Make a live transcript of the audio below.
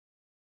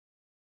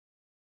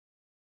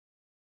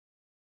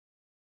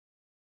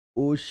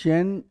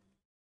ocean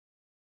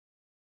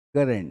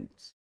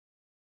currents.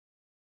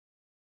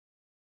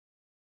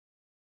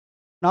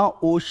 Now,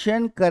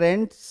 ocean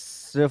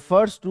currents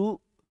refers to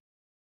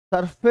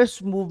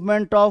surface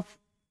movement of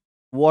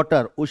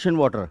water, ocean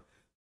water,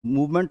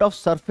 movement of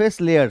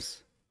surface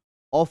layers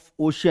of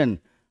ocean,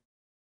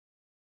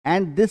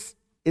 and this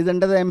is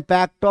under the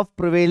impact of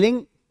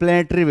prevailing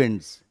planetary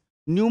winds.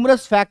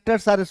 Numerous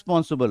factors are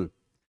responsible.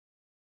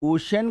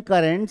 Ocean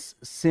currents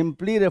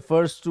simply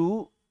refers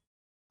to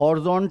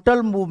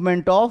horizontal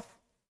movement of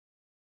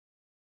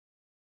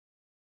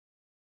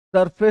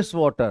surface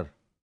water.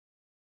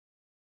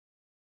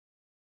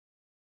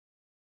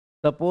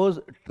 Suppose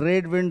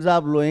trade winds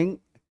are blowing,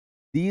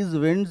 these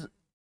winds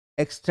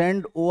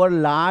extend over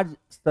large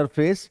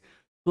surface,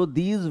 so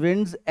these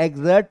winds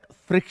exert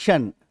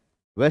friction.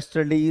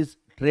 Westerlies,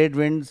 trade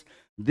winds,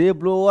 they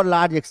blow over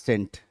large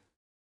extent.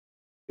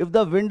 If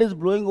the wind is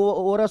blowing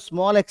over a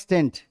small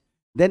extent,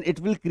 then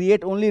it will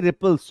create only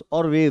ripples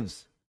or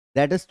waves.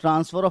 That is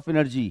transfer of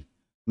energy.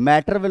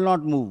 Matter will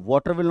not move,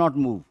 water will not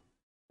move.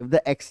 If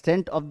the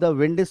extent of the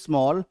wind is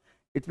small,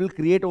 it will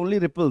create only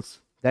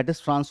ripples. That is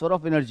transfer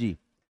of energy.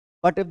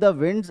 But if the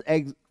winds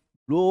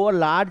blow over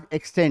large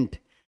extent,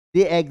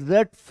 they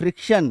exert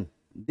friction.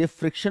 They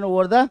friction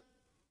over the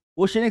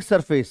oceanic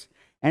surface.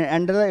 And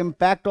under the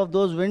impact of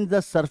those winds,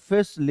 the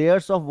surface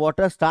layers of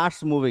water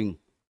starts moving.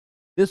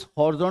 This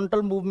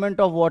horizontal movement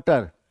of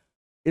water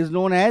is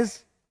known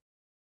as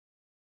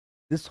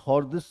this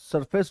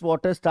surface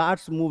water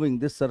starts moving.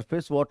 This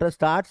surface water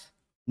starts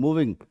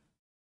moving.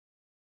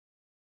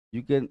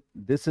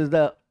 These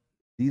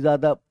are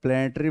the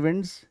planetary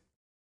winds.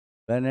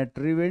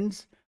 Planetary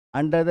winds,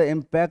 under the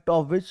impact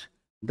of which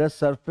the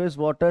surface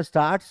water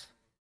starts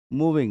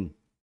moving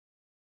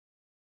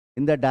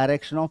in the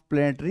direction of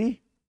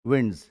planetary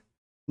winds.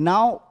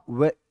 Now,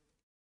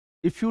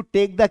 if you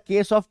take the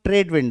case of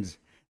trade winds,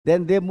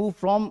 then they move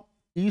from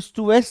east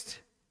to west.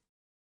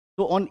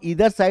 So on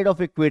either side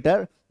of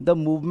equator, the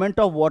movement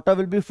of water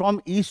will be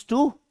from east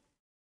to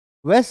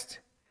west.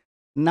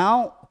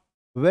 Now,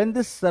 when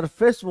this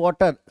surface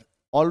water,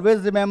 always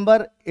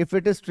remember, if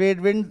it is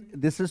trade wind,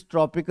 this is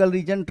tropical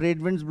region,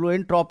 trade winds blow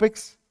in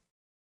tropics.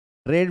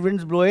 Trade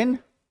winds blow in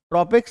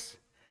tropics.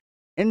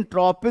 In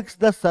tropics,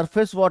 the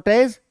surface water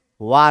is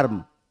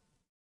warm.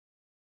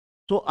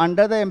 So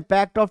under the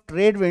impact of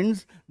trade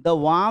winds, the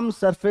warm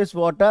surface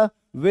water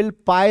will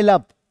pile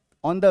up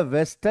on the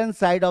western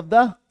side of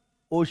the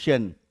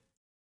ocean.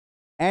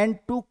 And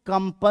to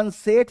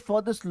compensate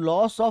for this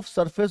loss of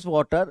surface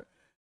water,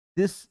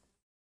 this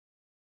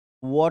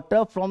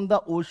water from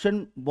the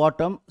ocean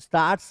bottom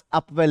starts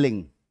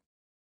upwelling.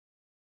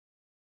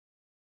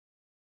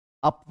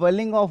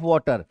 Upwelling of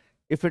water.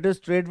 If it is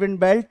trade wind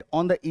belt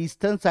on the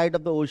eastern side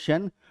of the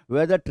ocean,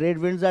 where the trade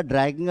winds are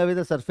dragging away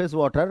the surface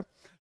water,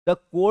 the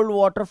cold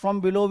water from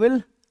below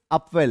will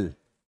upwell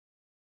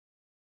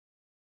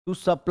to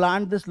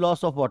supplant this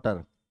loss of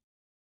water.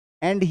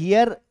 And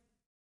here,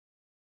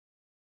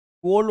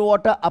 cold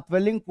water,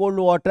 upwelling cold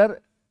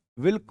water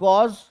will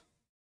cause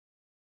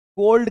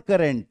cold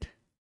current.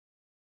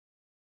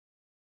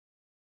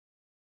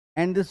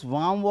 And this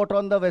warm water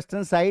on the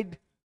western side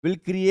will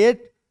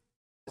create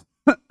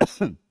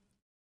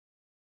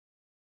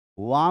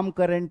warm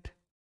current.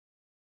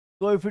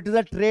 So if it is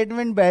a trade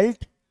wind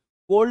belt,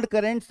 cold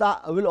currents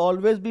will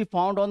always be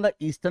found on the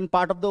eastern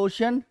part of the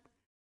ocean,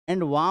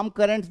 and warm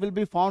currents will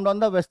be found on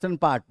the western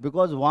part,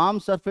 because warm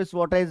surface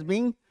water is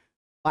being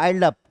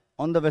piled up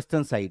on the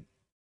western side.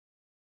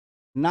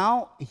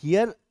 Now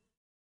here,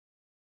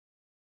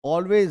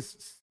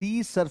 always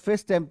sea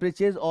surface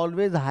temperature is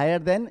always higher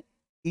than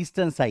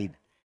eastern side,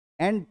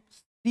 and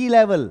sea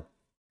level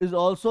is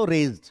also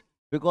raised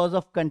because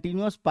of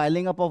continuous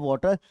piling up of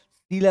water.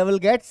 Sea level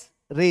gets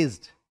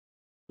raised,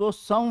 so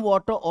some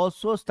water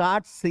also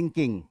starts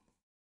sinking.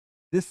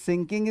 This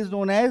sinking is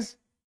known as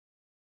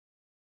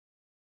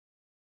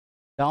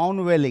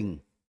downwelling.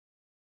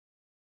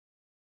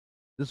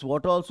 This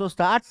water also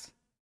starts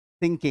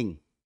sinking.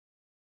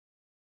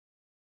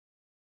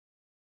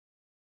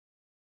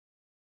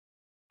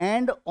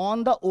 And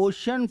on the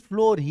ocean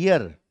floor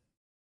here,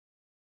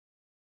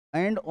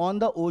 and on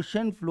the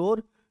ocean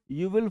floor,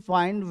 you will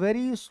find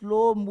very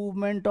slow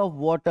movement of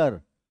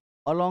water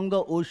along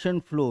the ocean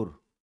floor.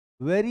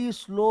 Very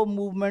slow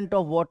movement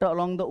of water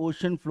along the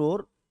ocean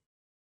floor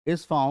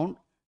is found.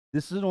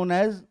 This is known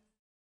as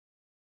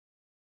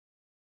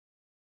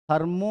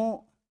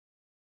thermohaline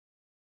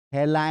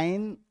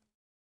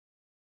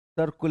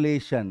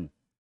circulation.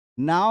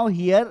 Now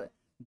here,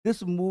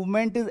 this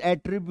movement is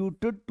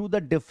attributed to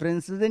the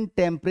differences in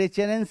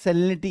temperature and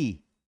salinity.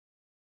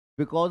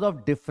 Because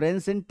of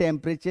difference in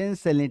temperature and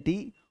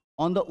salinity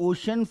on the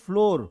ocean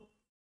floor,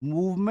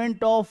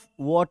 movement of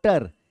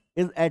water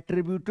is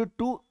attributed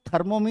to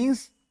thermo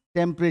means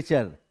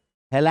temperature,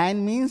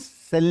 haline means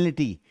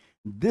salinity.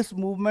 This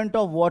movement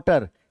of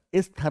water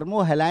is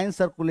thermohaline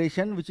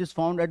circulation, which is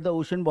found at the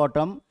ocean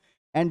bottom,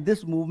 and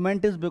this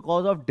movement is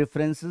because of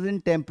differences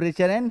in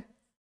temperature and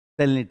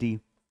salinity.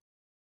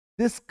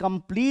 This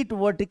complete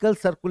vertical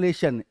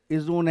circulation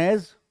is known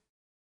as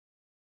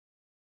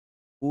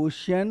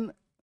ocean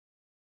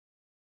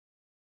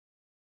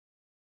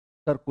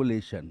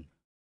circulation.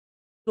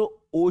 So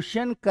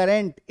ocean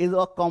current is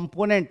a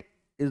component,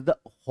 is the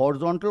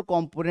horizontal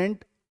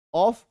component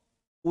of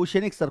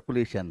oceanic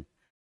circulation,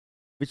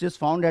 which is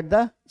found at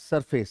the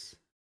surface.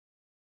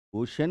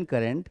 Ocean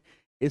current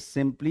is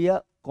simply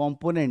a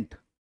component.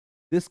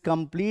 This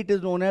complete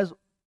is known as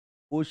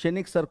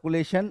oceanic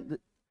circulation,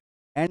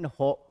 and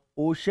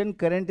ocean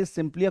current is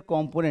simply a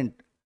component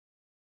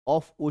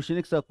of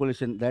oceanic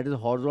circulation, that is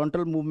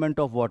horizontal movement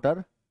of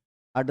water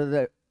under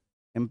the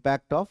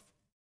impact of.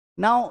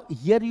 Now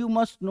here you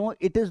must know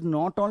it is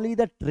not only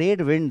the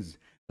trade winds,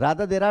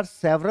 rather there are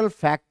several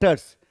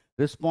factors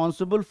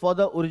responsible for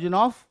the origin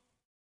of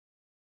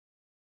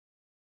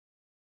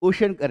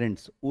ocean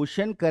currents.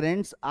 Ocean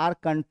currents are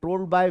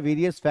controlled by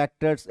various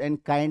factors,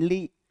 and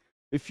kindly,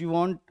 if you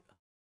want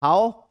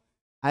how,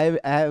 I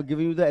have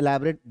given you the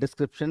elaborate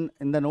description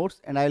in the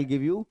notes, and I will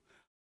give you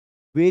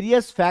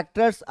various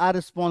factors are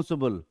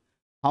responsible.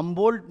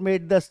 Humboldt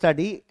made the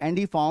study and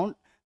he found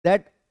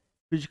that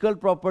physical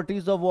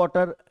properties of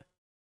water,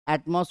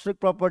 atmospheric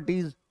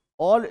properties,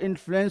 all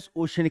influence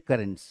oceanic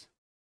currents.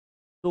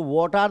 So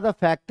what are the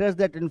factors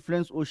that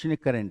influence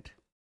oceanic current?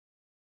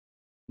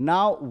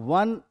 Now,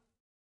 one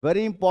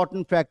very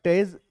important factor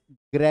is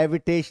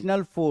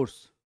gravitational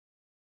force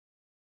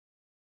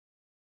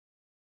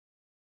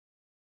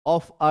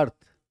of Earth.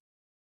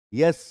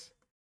 Yes,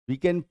 we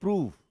can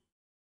prove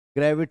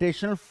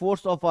gravitational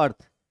force of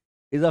Earth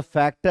is a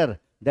factor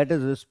that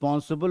is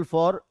responsible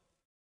for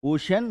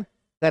ocean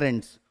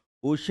currents.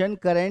 Ocean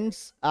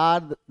currents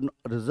are the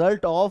result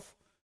of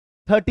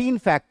 13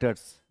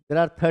 factors. There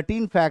are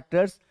 13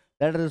 factors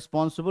that are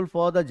responsible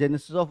for the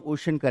genesis of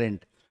ocean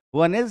current.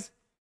 One is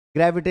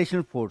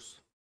gravitational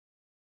force.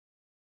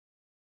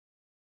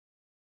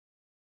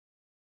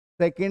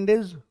 Second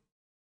is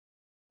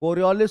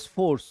Coriolis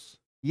force.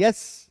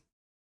 Yes,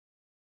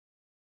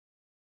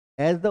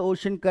 as the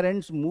ocean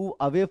currents move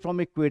away from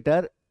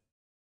equator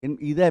in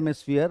either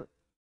hemisphere,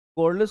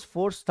 Coriolis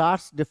force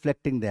starts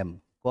deflecting them.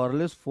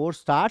 Coriolis force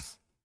starts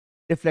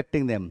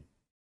deflecting them.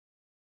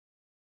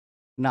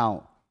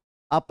 Now,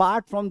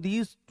 apart from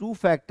these two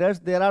factors,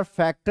 there are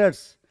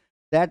factors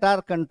that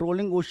are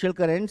controlling ocean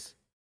currents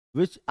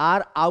which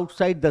are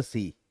outside the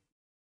sea.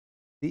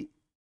 See,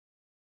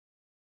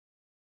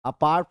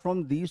 apart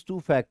from these two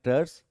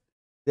factors,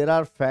 there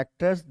are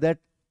factors that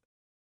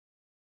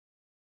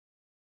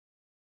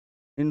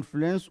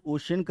influence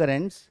ocean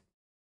currents.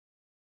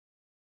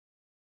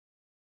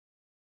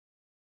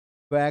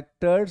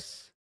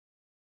 Factors,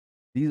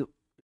 these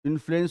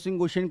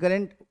influencing ocean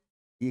current,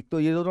 एक तो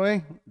ये दोनों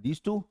हैं, these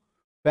two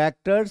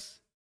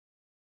factors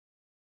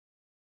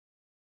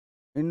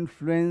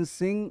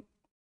influencing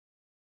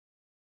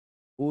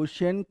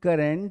ocean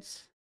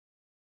currents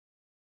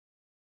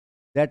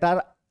that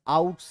are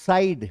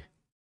outside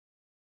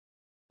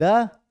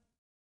the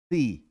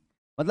sea,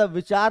 मतलब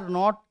which are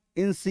not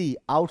in sea,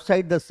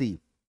 outside the sea,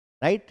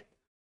 right?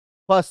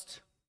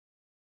 First,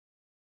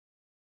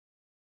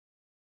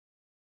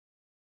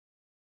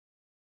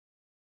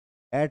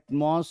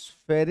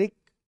 atmospheric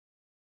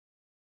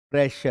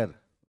pressure,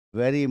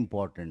 very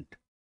important,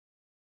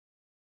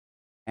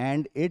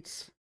 and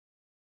its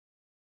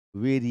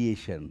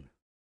variation.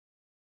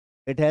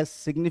 It has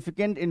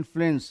significant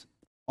influence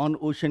on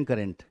ocean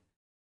current.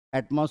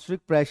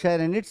 Atmospheric pressure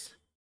and its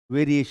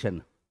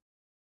variation,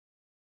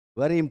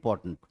 very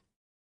important.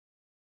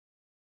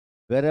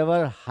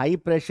 Wherever high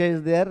pressure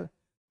is there,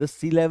 the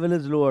sea level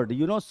is lowered.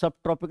 You know,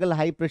 subtropical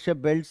high pressure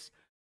belts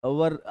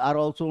are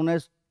also known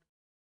as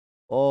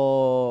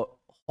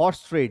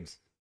horse trades.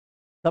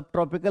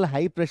 Subtropical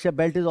high pressure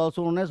belt is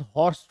also known as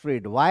horse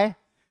trade. Why?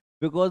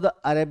 Because the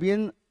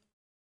Arabians,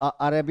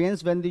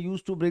 when they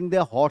used to bring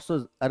their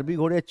horses, Arabi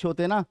ghode achhe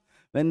hote na,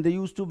 when they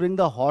used to bring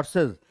the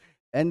horses,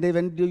 and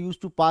when they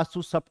used to pass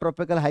through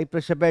subtropical high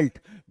pressure belt,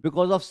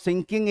 because of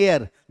sinking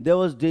air, there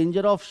was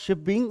danger of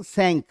ship being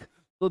sank.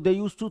 So they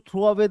used to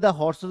throw away the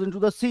horses into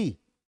the sea.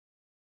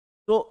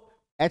 So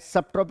at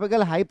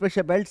subtropical high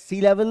pressure belt, sea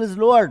level is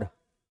lowered.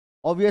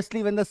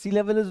 Obviously, when the sea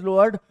level is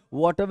lowered,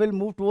 water will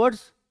move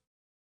towards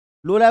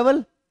low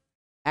level.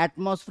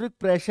 Atmospheric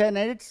pressure and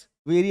its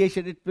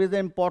variation, it plays an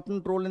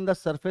important role in the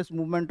surface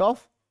movement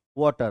of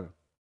water.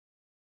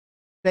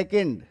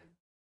 Second,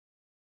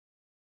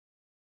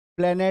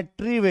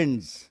 planetary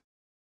winds,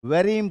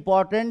 very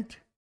important.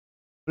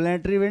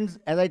 Planetary winds,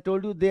 as I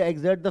told you, they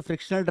exert the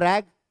frictional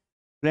drag.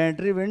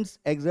 Planetary winds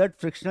exert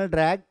frictional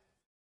drag,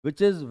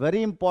 which is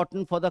very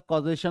important for the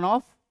causation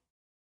of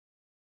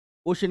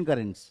ocean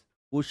currents.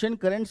 Ocean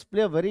currents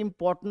play a very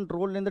important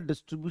role in the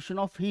distribution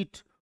of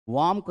heat.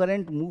 Warm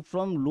current move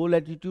from low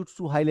latitudes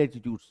to high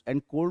latitudes,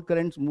 and cold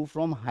currents move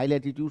from high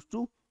latitudes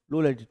to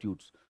low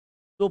latitudes.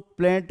 So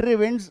planetary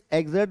winds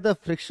exert the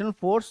friction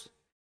force,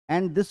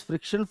 and this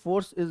friction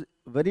force is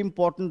very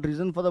important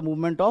reason for the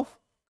movement of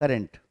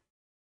current.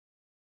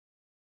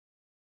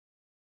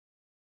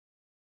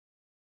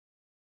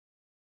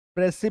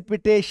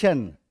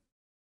 Precipitation,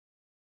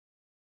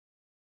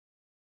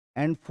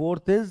 and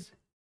fourth is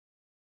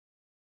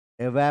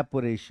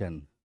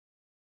evaporation.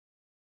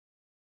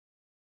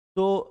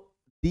 So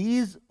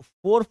these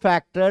four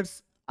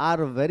factors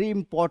are very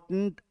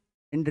important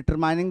in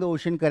determining the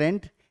ocean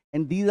current,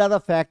 and these are the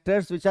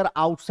factors which are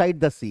outside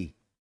the sea,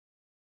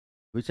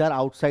 which are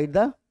outside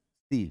the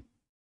sea.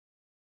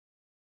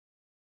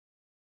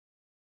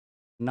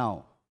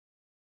 Now,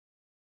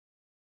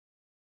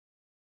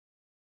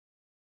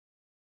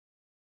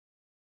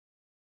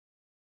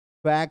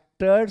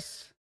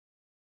 factors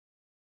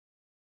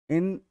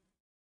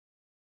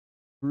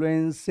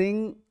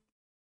influencing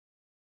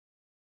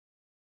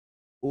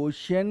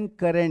ocean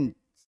current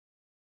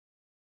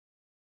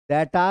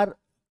that are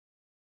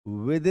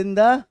within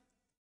the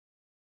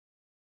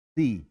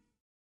sea.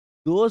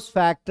 Those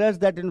factors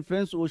that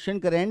influence ocean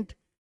current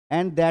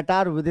and that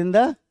are within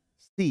the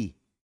sea,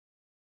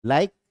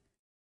 like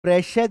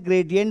pressure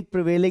gradient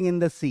prevailing in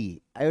the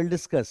sea. I will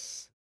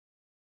discuss.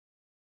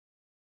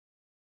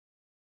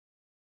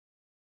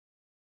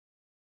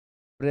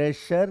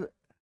 Pressure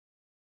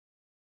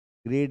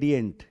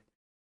gradient.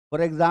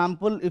 For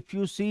example, if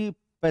you see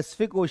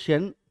Pacific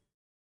Ocean,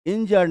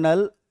 in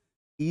general,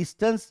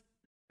 eastern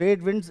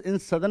trade winds in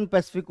southern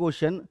Pacific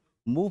Ocean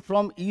move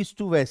from east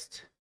to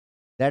west.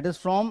 That is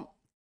from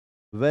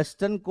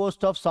western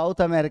coast of South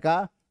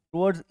America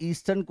towards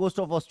eastern coast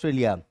of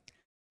Australia.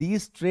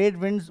 These trade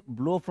winds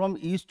blow from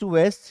east to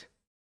west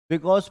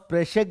because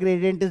pressure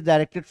gradient is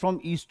directed from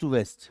east to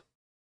west.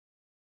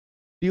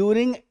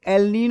 During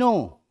El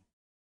Nino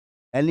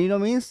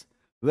means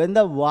when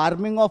the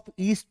warming of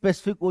East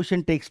Pacific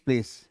Ocean takes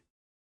place.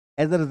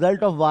 As a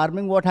result of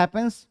warming, what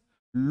happens?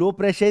 Low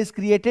pressure is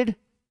created.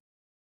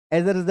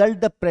 As a result,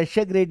 the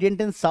pressure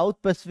gradient in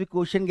South Pacific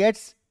Ocean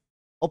gets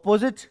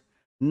opposite.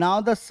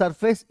 Now the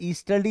surface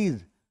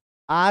easterlies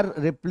are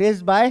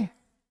replaced by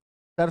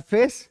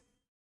surface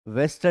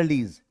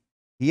westerlies.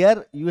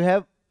 Here you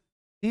have,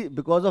 see,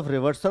 because of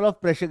reversal of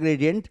pressure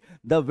gradient,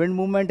 the wind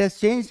movement has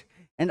changed,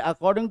 and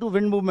according to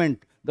wind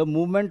movement, the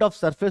movement of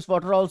surface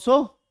water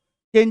also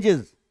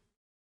changes.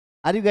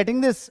 Are you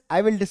getting this?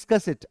 I will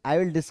discuss it. I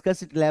will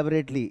discuss it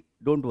elaborately.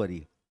 Don't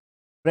worry.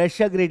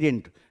 Pressure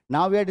gradient.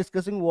 Now we are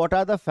discussing what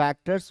are the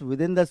factors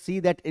within the sea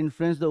that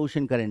influence the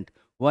ocean current.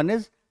 One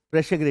is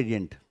pressure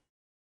gradient.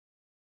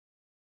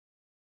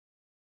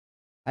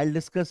 I'll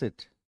discuss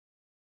it.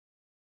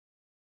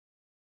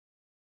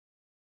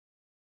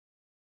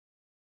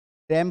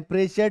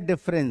 Temperature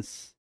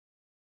difference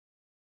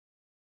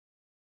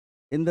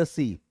in the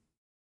sea.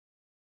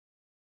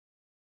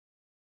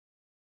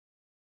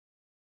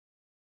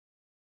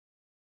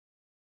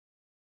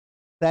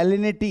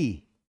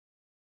 Salinity.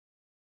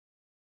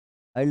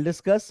 I'll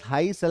discuss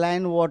high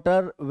saline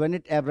water. When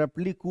it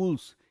abruptly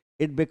cools,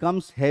 it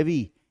becomes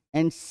heavy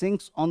and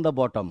sinks on the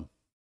bottom.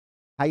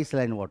 High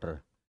saline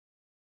water.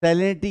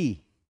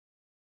 Salinity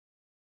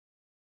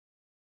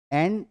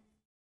and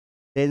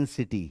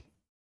density.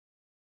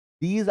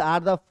 These are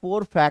the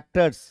four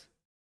factors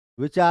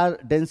which are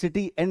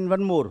density and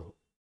one more.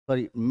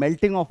 Sorry,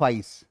 melting of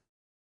ice.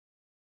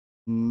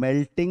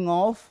 Melting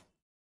of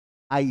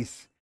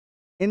ice.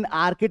 In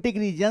Arctic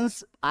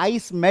regions,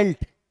 ice melt.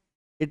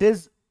 It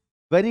is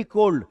very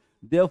cold.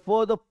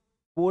 Therefore,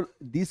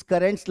 these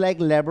currents like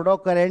Labrador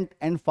current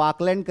and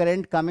Falkland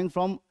current coming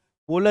from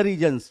polar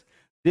regions,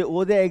 they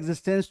owe their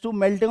existence to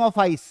melting of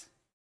ice.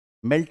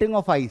 Melting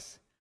of ice.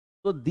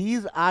 So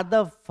these are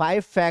the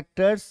five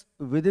factors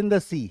within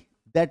the sea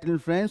that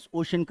influence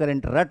ocean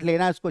current. रट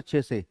लेना इसको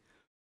अच्छे से.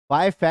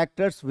 Five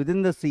factors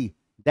within the sea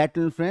that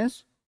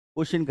influence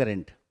ocean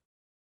current.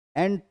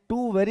 And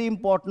two very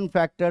important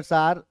factors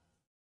are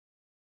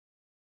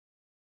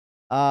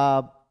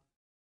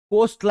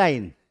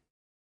coastline.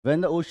 When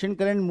the ocean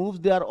current moves,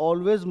 they are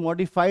always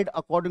modified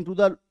according to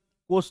the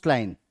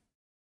coastline.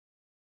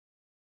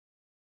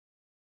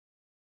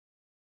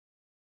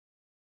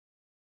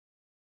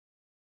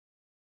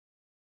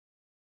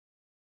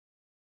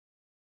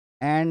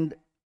 And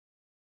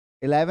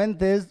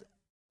 11th is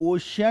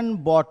ocean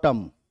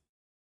bottom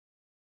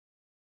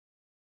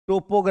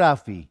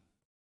topography.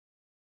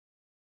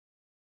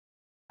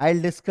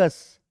 I'll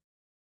discuss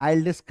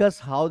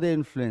how they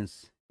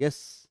influence.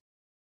 Yes.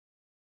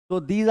 So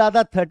these are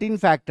the 13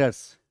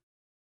 factors.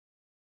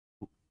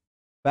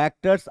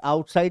 Factors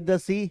outside the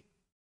sea,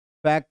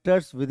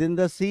 factors within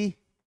the sea,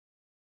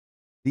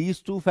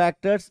 these two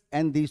factors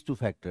and these two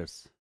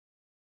factors.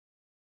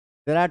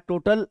 There are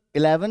total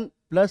 11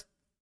 plus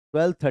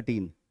 12,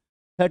 13.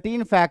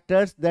 13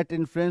 factors that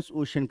influence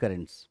ocean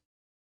currents.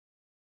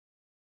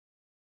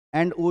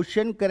 And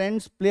ocean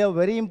currents play a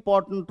very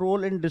important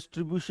role in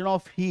distribution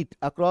of heat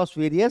across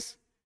various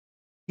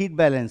heat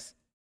balance.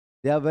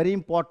 They are very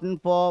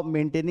important for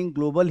maintaining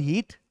global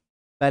heat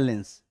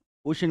balance.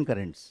 Ocean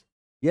currents.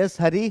 Yes,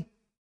 Hari?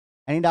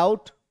 Any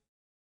doubt?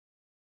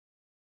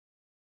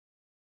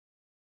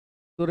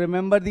 So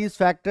remember these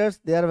factors.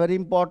 They are very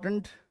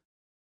important.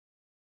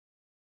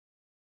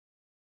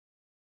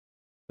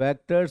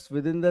 Factors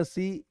within the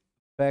sea,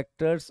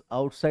 factors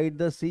outside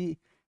the sea,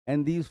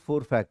 and these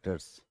four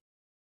factors.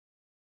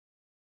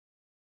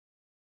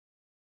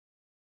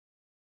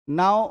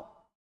 Now,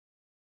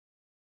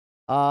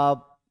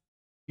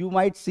 You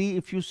might see,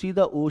 if you see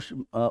the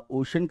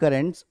ocean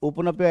currents,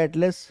 open up your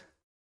atlas.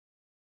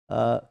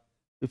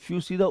 If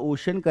you see the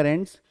ocean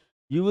currents,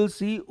 you will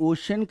see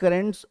ocean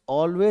currents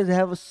always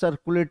have a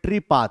circulatory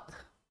path.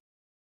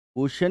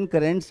 Ocean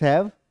currents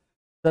have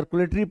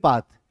circulatory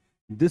path.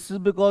 This is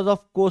because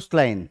of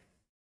coastline.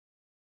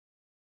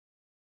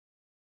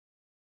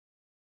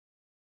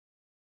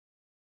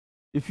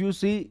 If you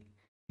see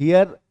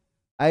here,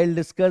 I'll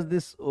discuss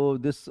this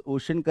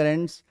ocean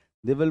currents.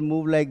 They will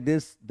move like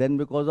this. Then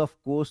because of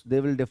coast, they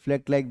will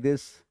deflect like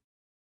this.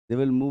 They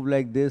will move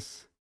like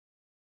this.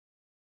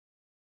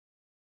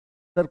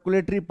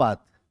 Circulatory path.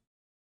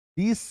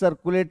 This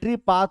circulatory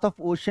path of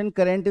ocean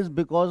current is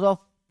because of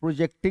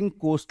projecting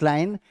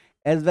coastline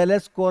as well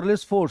as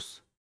Coriolis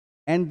force.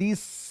 And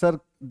these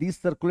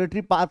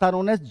circulatory paths are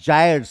known as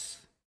gyres.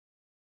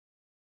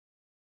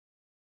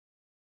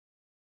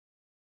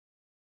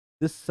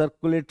 This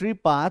circulatory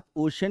path,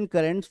 ocean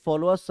currents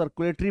follow a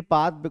circulatory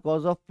path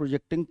because of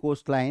projecting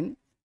coastline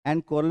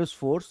and Coriolis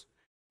force.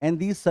 And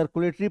these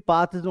circulatory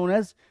path is known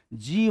as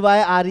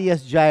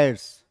GYRES,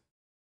 gyres.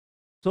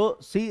 So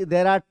see,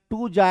 there are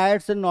two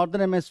gyres in northern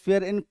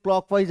hemisphere in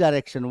clockwise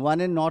direction. One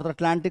in North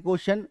Atlantic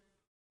Ocean,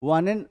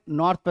 one in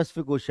North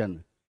Pacific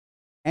Ocean.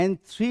 And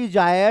three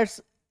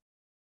gyres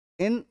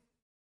in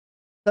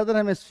southern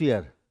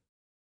hemisphere.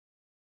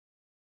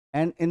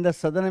 And in the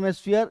southern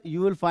hemisphere,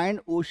 you will find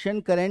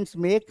ocean currents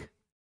make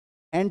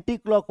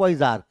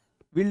anti-clockwise arc.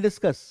 We'll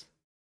discuss.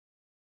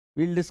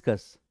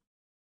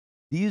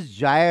 These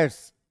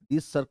gyres,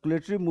 these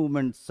circulatory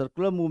movement,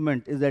 circular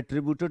movement is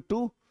attributed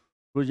to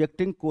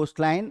projecting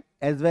coastline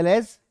as well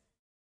as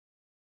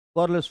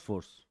Coriolis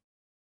force.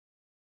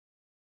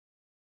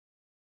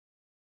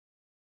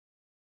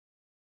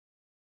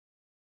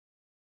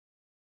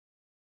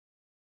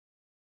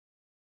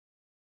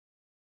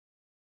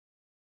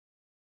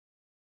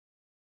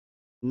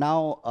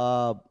 Now,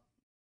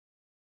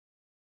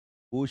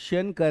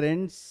 ocean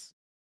currents,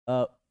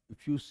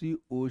 if you see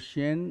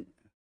ocean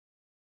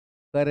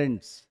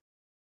currents,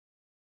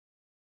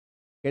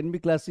 can be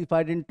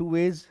classified in two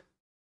ways: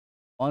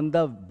 on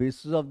the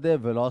basis of their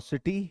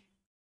velocity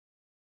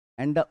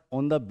and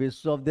on the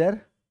basis of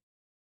their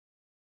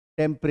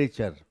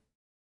temperature.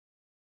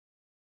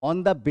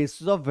 On the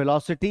basis of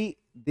velocity,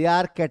 they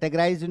are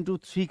categorized into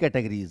three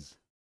categories.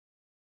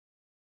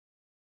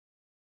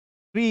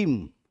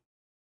 Stream,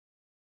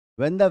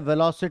 when the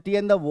velocity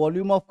and the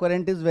volume of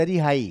current is very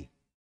high.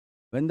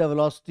 When the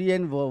velocity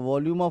and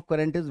volume of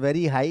current is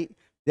very high,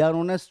 they are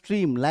known as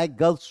stream, like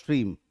Gulf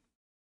Stream.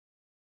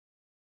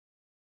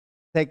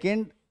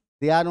 Second,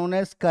 they are known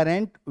as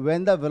current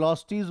when the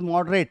velocity is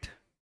moderate,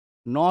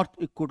 north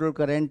equatorial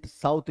current,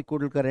 south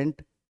equatorial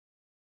current.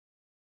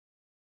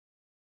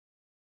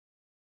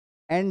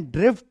 And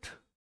drift,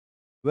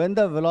 when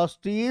the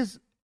velocity is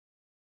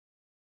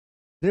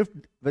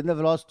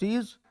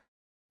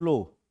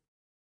slow.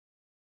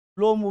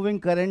 Slow moving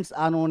currents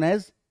are known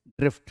as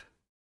drift.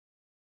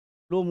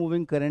 Slow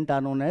moving current are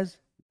known as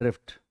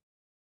drift.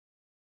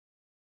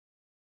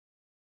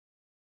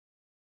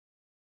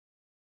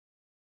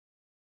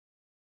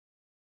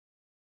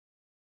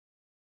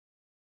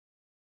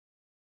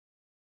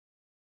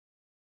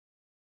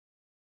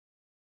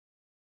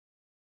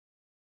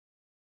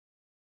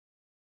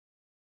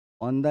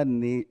 On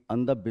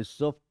the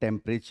basis of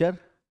temperature,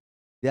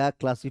 they are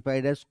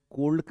classified as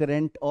cold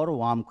current or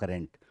warm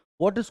current.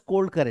 What is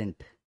cold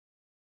current?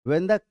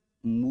 When the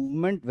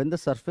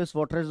surface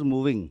water is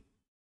moving,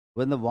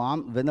 when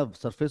the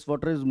surface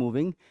water is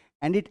moving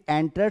and it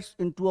enters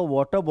into a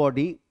water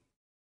body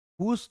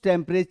whose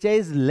temperature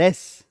is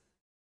less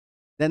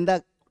than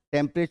the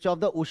temperature of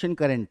the ocean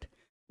current,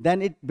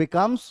 then it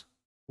becomes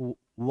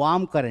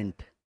warm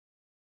current.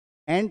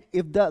 And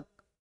if the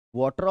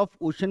water of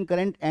ocean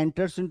current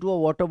enters into a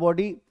water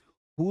body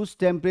whose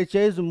temperature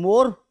is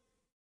more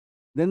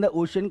than the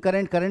ocean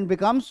current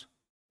becomes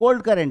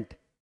cold current.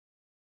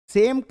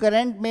 Same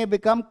current may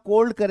become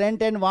cold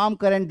current and warm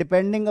current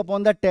depending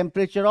upon the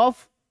temperature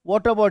of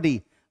water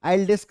body.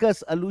 I'll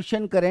discuss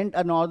Aleutian current,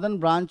 a northern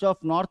branch of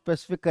North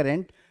Pacific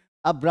current.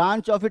 A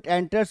branch of it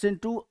enters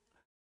into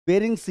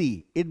Bering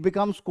Sea, it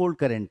becomes cold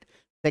current.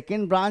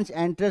 Second branch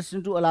enters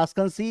into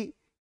Alaskan Sea,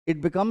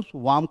 it becomes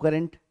warm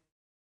current.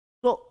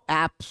 So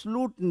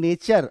absolute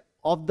nature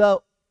of the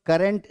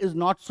current is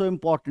not so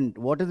important.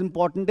 What is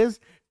important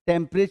is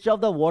temperature of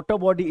the water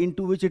body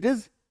into which it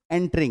is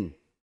entering.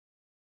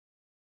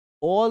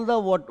 All the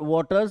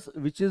waters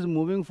which is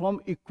moving from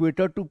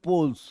equator to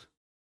poles,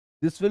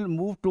 this will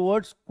move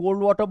towards cold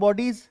water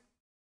bodies.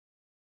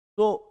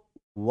 So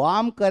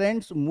warm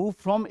currents move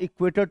from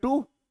equator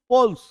to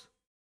poles.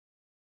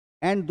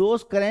 And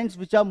those currents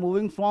which are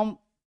moving from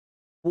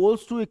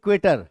poles to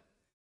equator,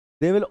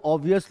 they will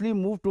obviously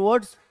move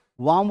towards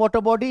warm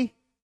water body.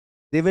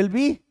 They will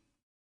be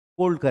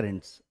cold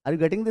currents. Are you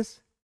getting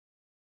this?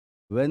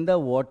 When the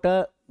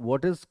water,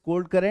 what is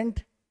cold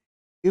current?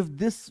 If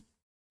this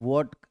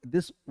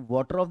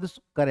water of this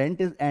current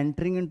is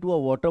entering into a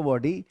water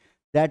body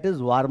that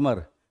is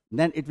warmer,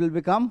 then it will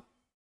become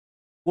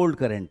cold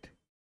current.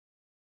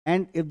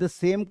 And if the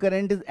same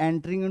current is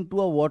entering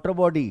into a water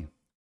body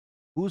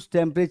whose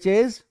temperature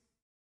is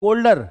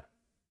colder,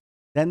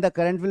 then the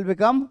current will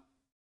become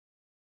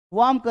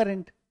warm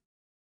current.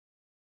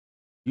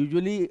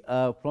 Usually,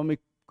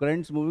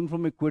 currents moving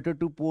from equator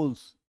to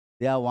poles,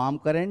 they are warm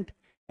current,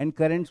 and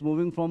currents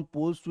moving from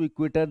poles to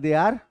equator, they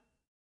are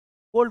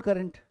cold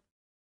current.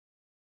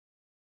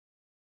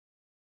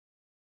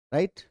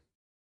 Right?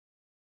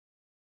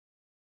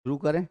 शुरू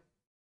करें.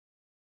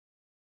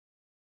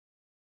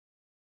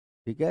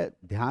 ठीक है,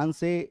 ध्यान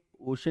से.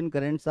 Ocean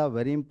currents are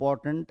very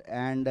important,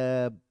 and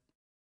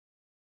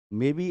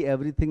maybe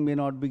everything may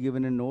not be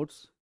given in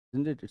notes,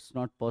 isn't it? It's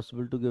not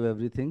possible to give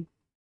everything.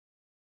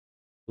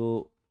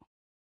 So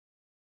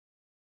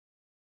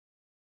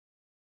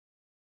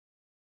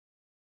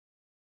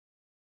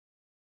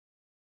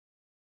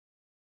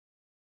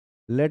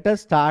let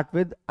us start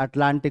with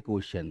Atlantic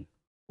Ocean.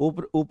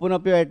 Open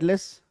up your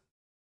atlas.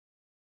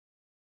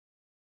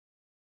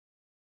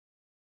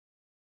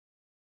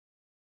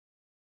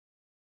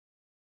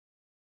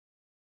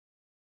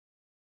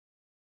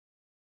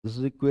 This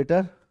is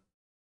equator.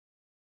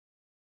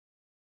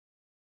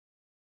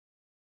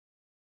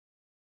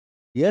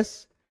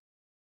 Yes.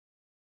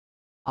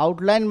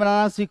 Outline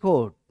banana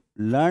सीखो.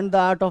 Learn the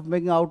art of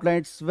making outline.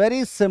 It's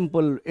very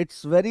simple.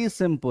 It's very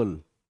simple.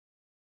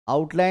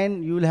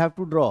 Outline you will have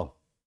to draw.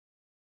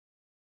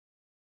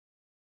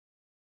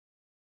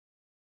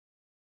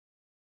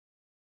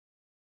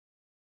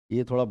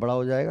 ये थोड़ा बड़ा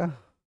हो जाएगा.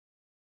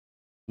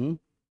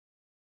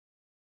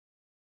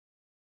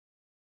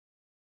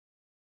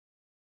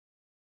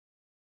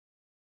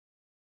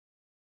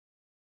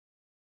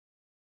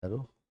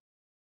 करो.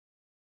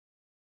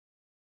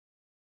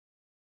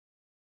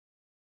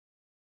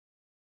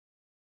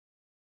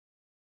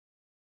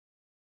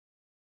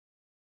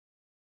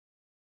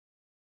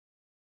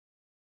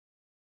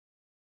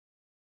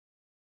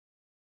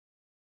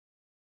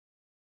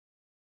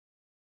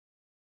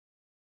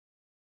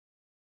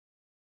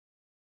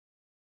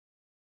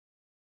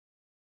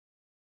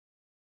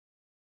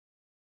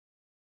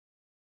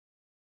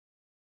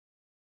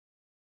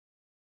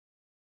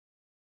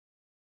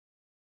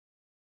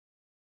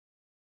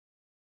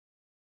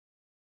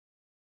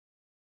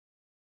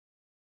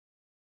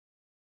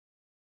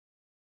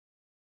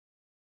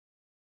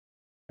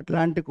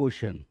 Atlantic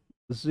Ocean.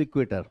 This is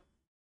equator.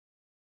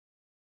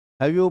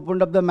 Have you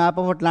opened up the map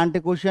of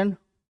Atlantic Ocean?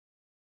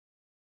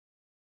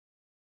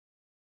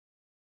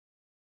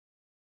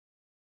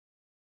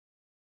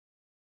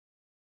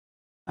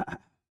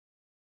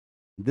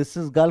 This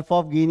is Gulf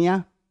of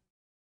Guinea.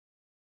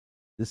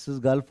 This is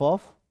Gulf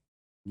of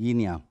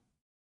Guinea.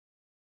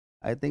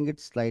 I think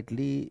it's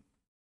slightly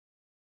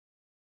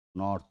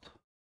north.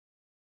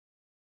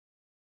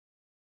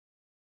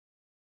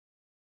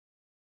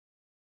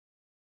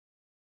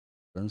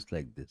 Runs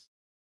like this.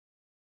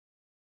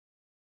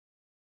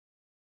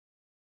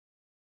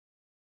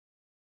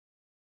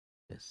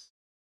 Yes.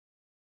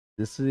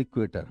 This is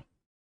equator.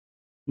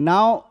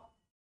 Now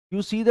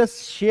you see the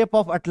shape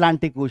of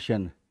Atlantic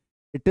Ocean.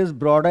 It is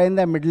broader in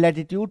the mid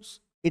latitudes.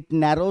 It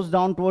narrows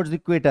down towards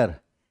equator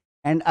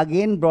and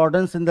again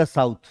broadens in the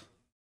south.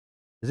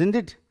 Isn't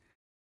it?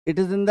 It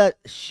is in the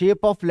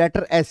shape of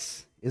letter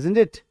S. Isn't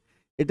it?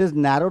 It is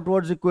narrow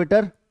towards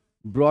equator,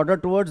 broader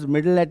towards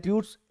middle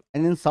latitudes,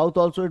 and in south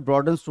also it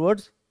broadens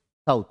towards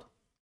south.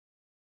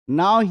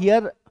 Now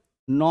here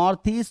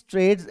northeast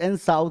trades and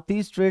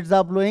southeast trades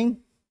are blowing.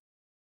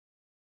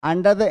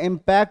 Under the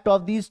impact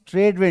of these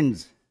trade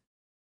winds,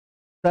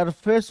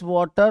 surface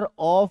water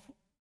of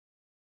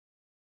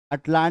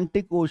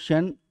Atlantic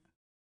Ocean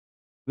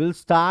will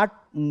start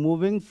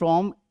moving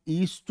from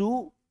east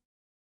to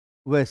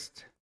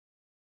west.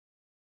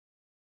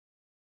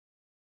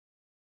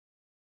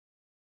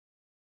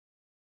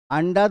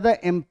 Under the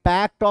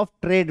impact of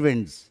trade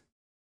winds,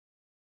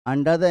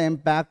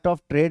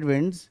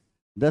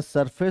 the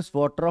surface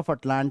water of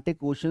Atlantic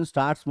Ocean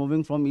starts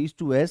moving from east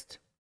to west.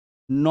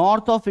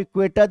 North of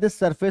equator, this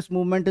surface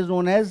movement is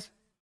known as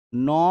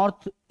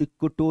north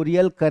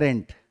equatorial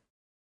current.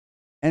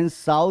 And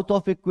south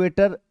of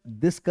equator,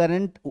 this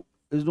current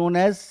is known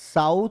as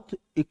south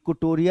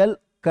equatorial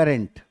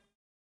current.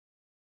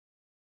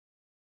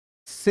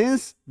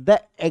 Since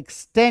the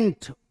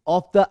extent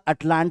of the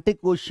Atlantic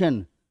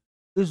Ocean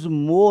is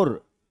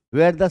more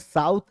where the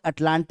South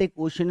Atlantic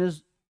Ocean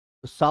is,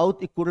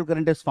 south equatorial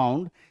current is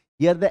found,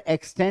 here the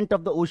extent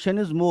of the ocean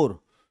is more.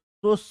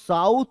 So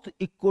south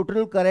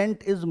equatorial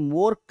current is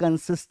more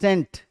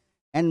consistent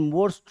and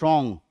more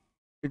strong.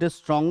 It is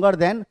stronger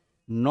than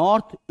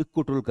north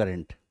equatorial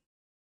current.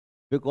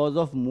 Because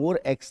of more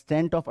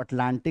extent of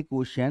Atlantic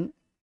Ocean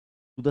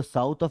to the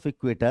south of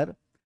equator,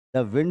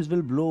 the winds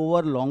will blow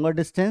over longer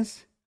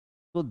distance.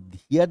 So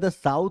here the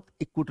south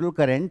equatorial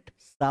current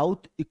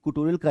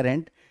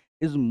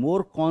is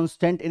more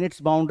constant in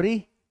its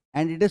boundary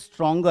and it is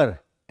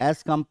stronger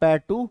as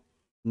compared to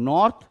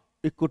north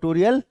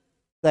equatorial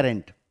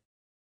current.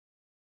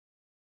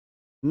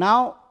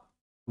 Now,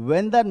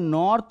 when the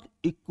north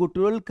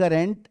equatorial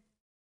current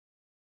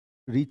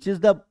reaches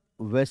the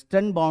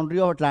western boundary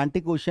of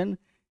Atlantic Ocean,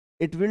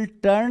 it will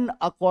turn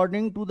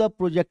according to the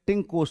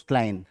projecting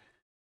coastline.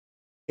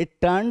 It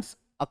turns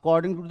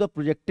according to the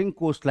projecting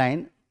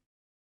coastline,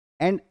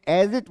 and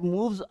as it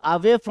moves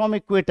away from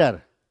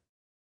equator,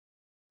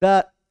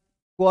 the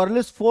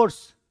Coriolis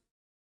force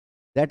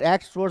that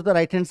acts towards the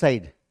right hand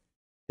side,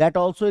 that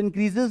also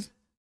increases,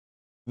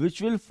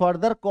 which will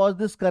further cause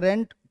this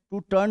current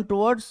to turn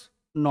towards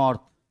north.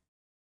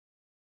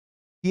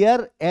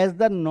 Here, as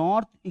the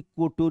north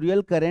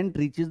equatorial current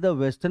reaches the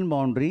western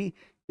boundary,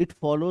 it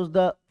follows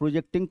the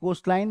projecting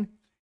coastline,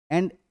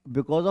 and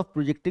because of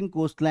projecting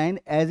coastline,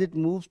 as it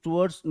moves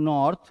towards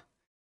north,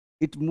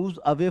 it moves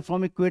away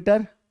from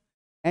equator,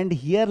 and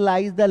here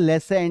lies the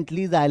Lesser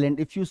Antilles Island.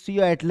 If you see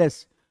your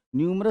atlas,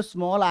 numerous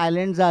small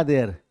islands are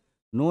there,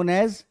 known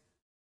as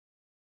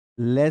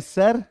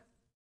Lesser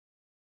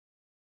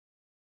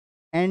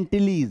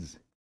Antilles,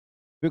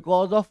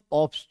 because of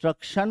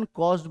obstruction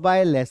caused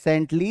by Lesser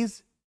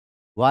Antilles.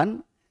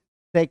 One.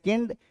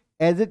 Second,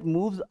 as it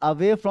moves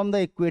away from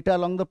the equator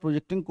along the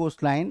projecting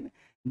coastline,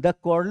 the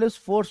Coriolis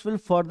force will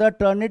further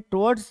turn it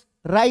towards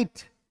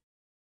right.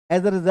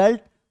 As a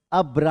result,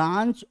 a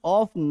branch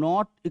of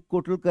north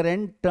equatorial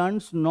current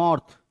turns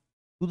north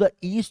to the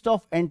east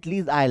of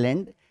Antilles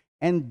Island,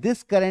 and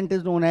this current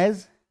is known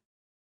as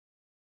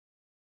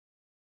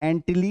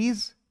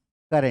Antilles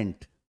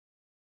current.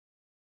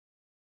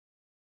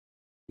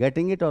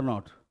 Getting it or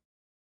not?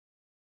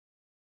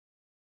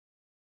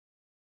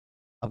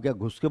 अब क्या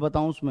घुस के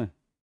बताऊं उसमें?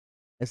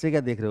 ऐसे क्या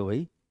देख रहे हो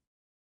भाई?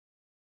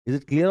 Is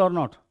it clear or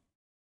not?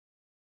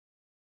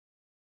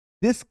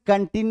 This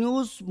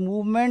continuous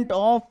movement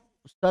of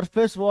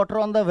surface water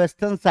on the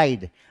western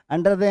side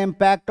under the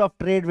impact of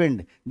trade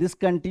wind, this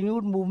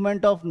continued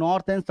movement of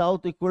north and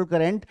south equal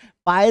current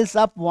piles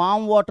up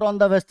warm water on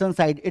the western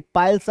side. It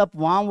piles up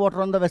warm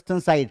water on the western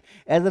side.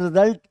 As a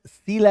result,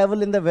 sea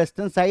level in the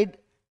western side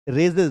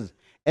raises.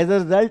 As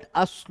a result,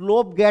 a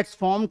slope gets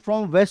formed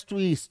from west to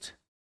east.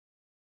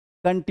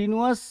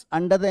 Continuous,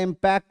 under the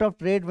impact of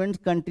trade winds,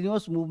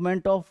 continuous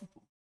movement of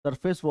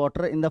surface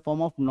water in the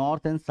form of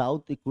north and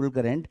south equal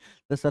current.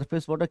 The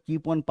surface water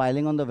keep on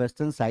piling on the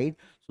western side,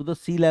 so the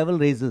sea level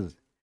raises.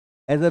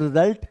 As a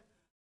result,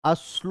 a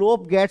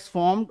slope gets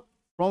formed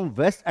from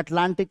West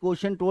Atlantic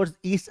Ocean towards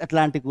East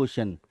Atlantic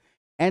Ocean.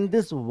 And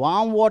this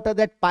warm water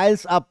that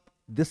piles up,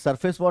 this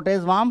surface water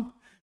is warm,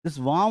 this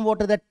warm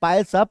water that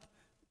piles up,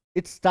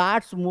 it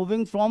starts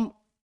moving from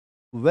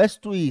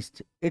west to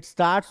east. It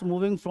starts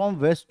moving from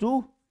west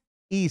to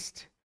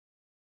east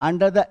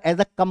under the, as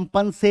a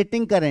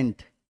compensating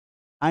current,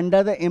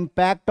 under the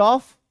impact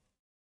of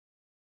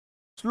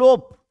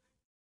slope.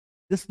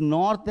 This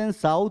north and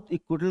south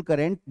equatorial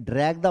current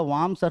drag the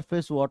warm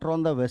surface water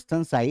on the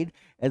western side.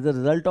 As a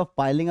result of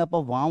piling up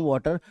of warm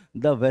water,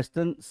 the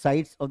western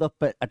sides of the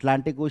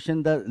Atlantic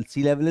Ocean, the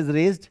sea level is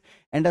raised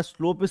and a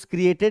slope is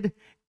created.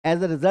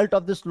 As a result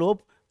of the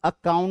slope, a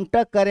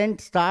counter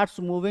current starts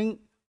moving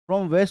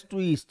from west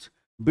to east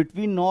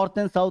between north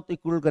and south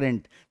equatorial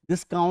current.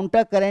 This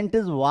counter current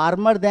is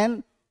warmer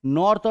than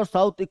north or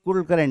south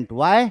equatorial current.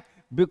 Why?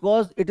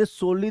 Because it is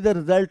solely the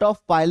result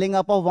of piling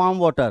up of warm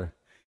water.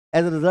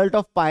 As a result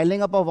of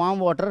piling up of warm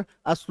water,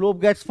 a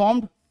slope gets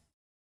formed,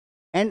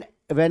 and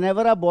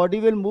whenever a body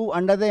will move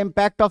under the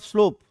impact of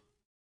slope,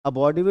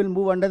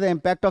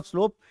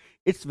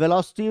 its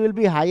velocity will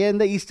be higher in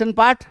the eastern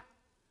part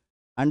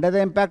under the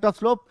impact of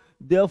slope.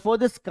 Therefore,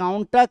 this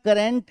counter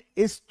current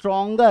is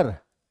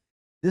stronger.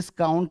 This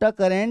counter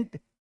current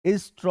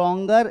is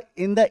stronger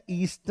in the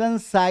eastern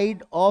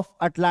side of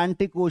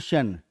Atlantic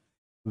Ocean,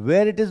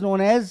 where it is known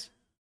as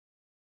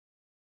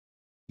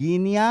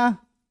Guinea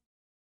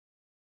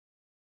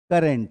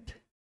current.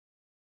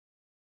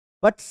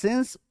 But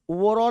since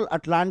overall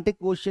Atlantic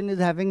Ocean is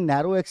having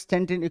narrow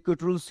extent in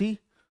equatorial sea,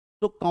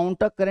 so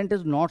counter current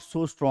is not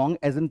so strong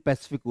as in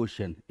Pacific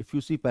Ocean. If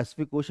you see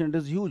Pacific Ocean, it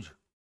is huge.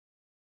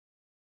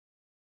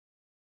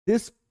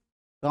 This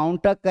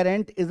counter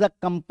current is a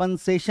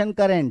compensation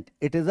current.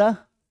 It is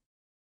a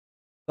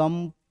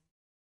compensation.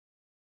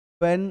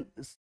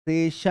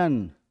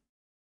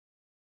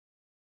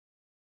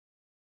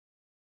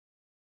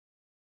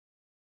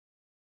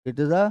 It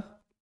is a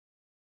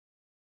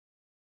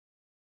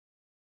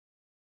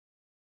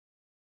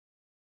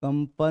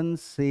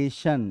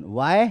compensation.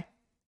 Why?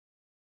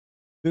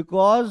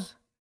 Because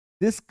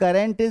this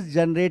current is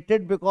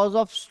generated because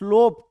of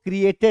slope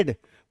created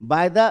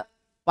by the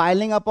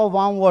piling up of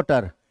warm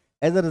water.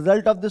 As a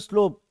result of the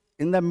slope,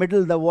 in the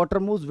middle, the water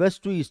moves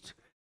west to east.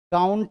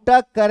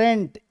 Counter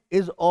current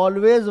is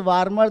always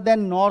warmer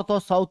than north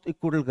or south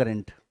equatorial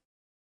current.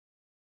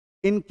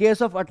 In case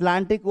of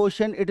Atlantic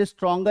Ocean, it is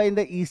stronger in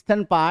the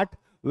eastern part,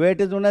 where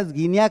it is known as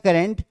Guinea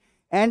current,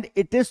 and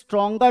it is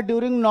stronger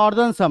during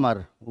northern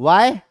summer.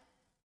 Why?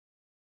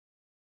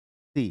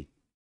 See,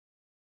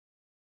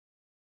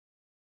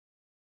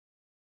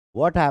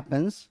 what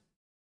happens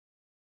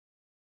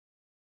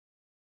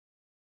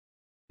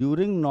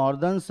during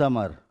northern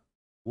summer?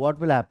 What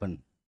will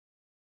happen?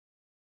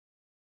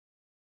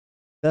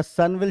 The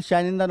sun will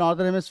shine in the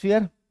northern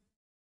hemisphere,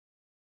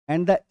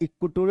 and the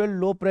equatorial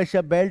low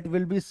pressure belt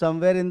will be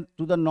somewhere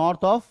to the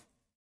north of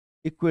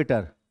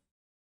equator.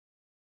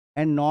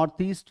 And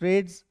northeast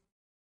trades,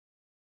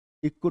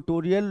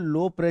 equatorial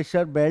low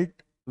pressure belt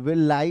will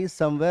lie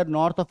somewhere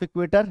north of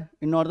equator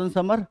in northern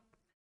summer.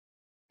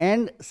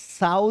 And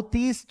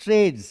southeast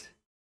trades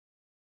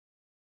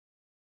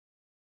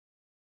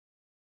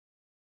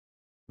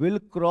will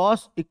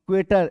cross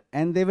equator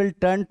and they will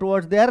turn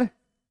towards their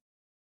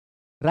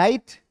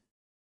right.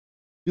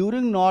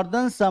 During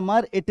northern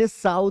summer, it is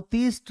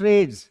southeast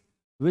trades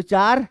which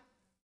are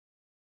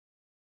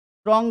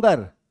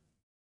stronger.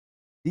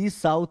 These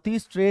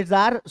southeast trades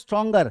are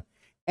stronger.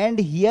 And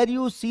here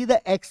you see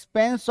the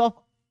expanse of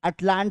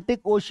Atlantic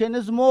Ocean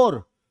is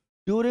more.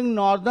 During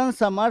northern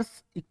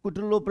summers,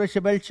 equatorial low pressure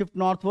belt shift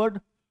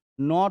northward.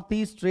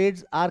 Northeast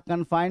trades are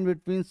confined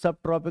between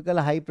subtropical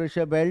high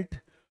pressure belt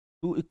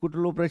to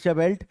equatorial low pressure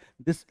belt.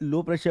 This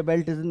low pressure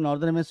belt is in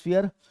northern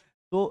hemisphere.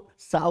 So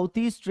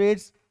southeast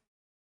trades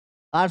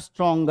are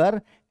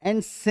stronger,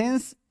 and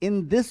since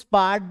in this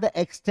part the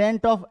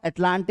extent of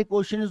Atlantic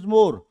Ocean is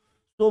more,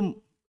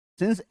 so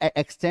since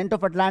extent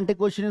of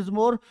Atlantic Ocean is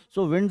more,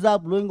 so winds are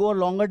blowing over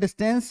longer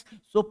distance,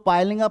 so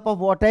piling up of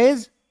water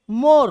is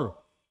more.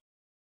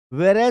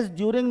 Whereas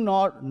during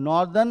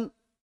northern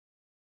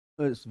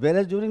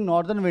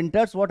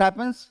winters, what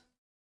happens?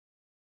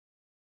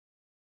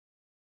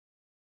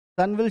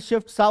 Sun will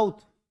shift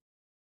south,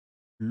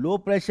 low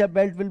pressure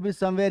belt will be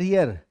somewhere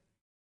here,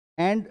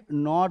 and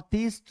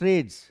northeast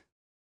trades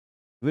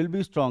will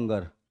be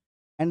stronger,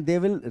 and they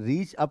will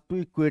reach up to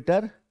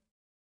equator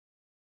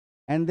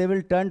and they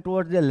will turn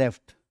towards the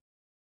left.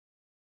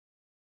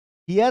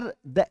 Here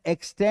the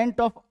extent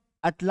of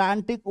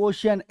Atlantic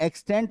Ocean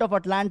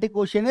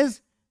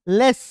is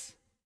less.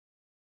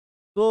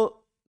 So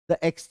the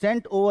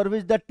extent over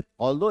which that,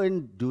 although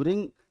in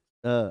during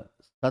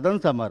southern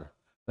summer,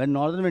 when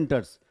northern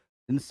winters,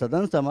 in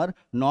southern summer,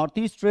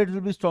 northeast trades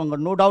will be stronger,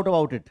 no doubt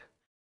about it,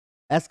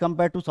 as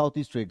compared to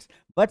southeast trades.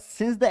 But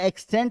since the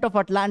extent of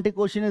Atlantic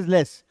Ocean is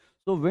less,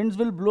 so winds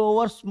will blow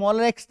over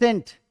smaller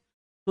extent.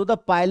 So the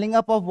piling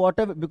up of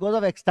water, because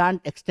of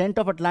extent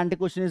of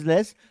Atlantic Ocean is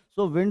less,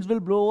 so winds will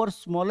blow over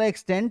smaller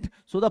extent,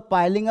 so the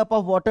piling up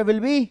of water will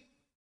be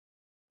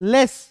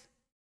less.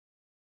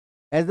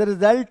 As a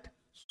result,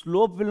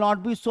 slope will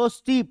not be so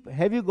steep.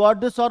 Have you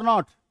got this or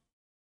not?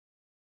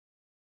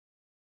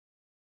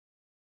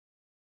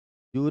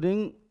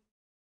 During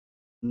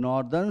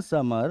northern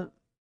summer,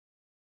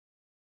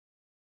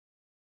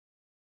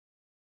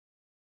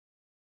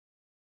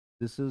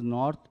 this is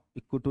north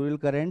equatorial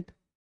current,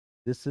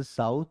 this is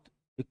south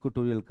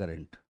equatorial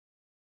current.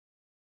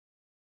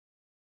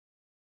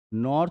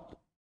 North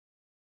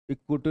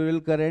equatorial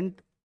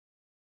current,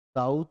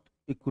 south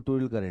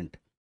equatorial current.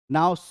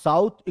 Now,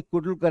 south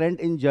equatorial current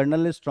in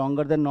general is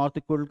stronger than north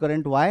equatorial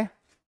current. Why?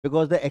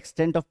 Because the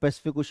extent of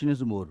Pacific Ocean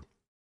is more.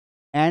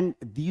 And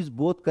these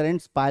both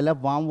currents pile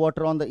up warm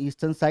water on the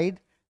eastern side,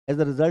 as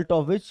a result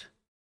of which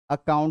a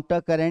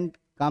counter current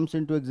comes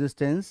into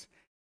existence.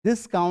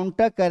 This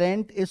counter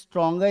current is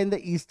stronger in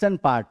the eastern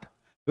part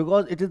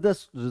because it is the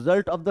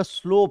result of the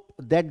slope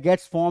that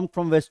gets formed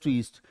from west to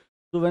east.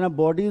 So when a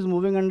body is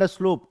moving under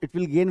slope, it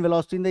will gain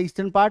velocity in the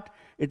eastern part.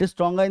 It is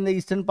stronger in the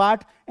eastern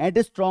part, and it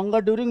is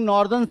stronger during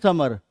northern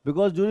summer,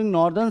 because during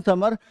northern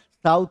summer,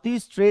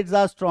 southeast trades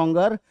are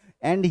stronger,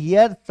 and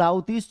here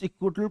southeast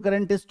equatorial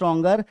current is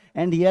stronger,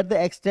 and here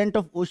the extent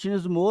of ocean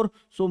is more,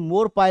 so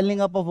more piling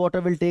up of water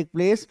will take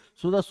place,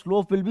 so the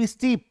slope will be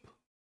steep.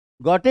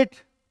 Got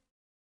it?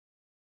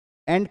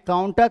 And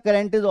counter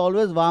current is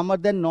always warmer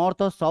than north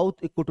or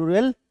south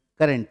equatorial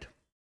current.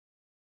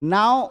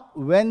 Now,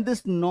 when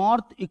this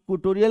north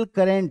equatorial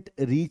current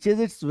reaches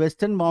its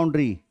western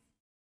boundary,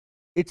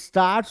 it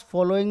starts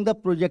following the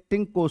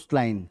projecting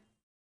coastline.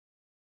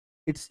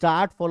 It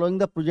starts following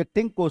the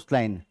projecting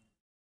coastline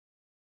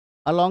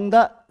along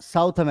the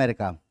South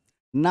America.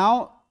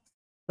 Now,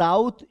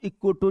 south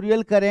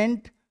equatorial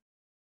current,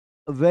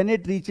 when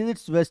it reaches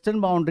its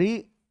western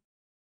boundary,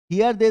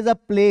 here there is a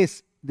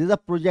place, there is a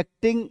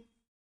projecting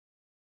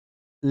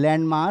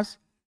landmass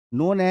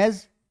known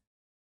as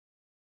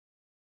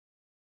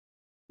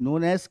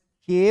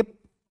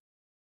Cape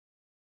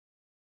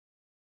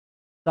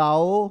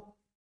Sao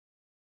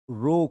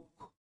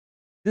Roque.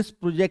 This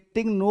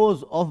projecting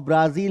nose of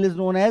Brazil is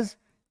known as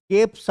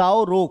Cape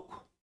Sao Roque.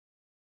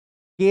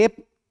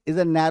 Cape is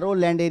a narrow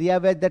land area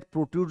that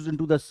protrudes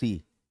into the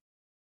sea.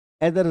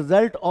 As a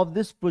result of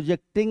this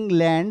projecting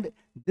land,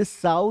 this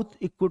south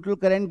equatorial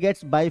current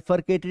gets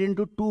bifurcated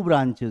into two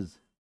branches.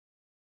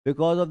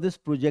 Because of this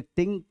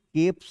projecting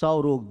Cape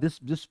Sao Roque,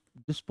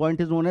 this point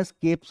is known as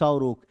Cape Sao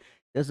Roque.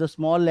 There's a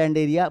small land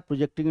area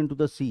projecting into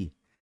the sea.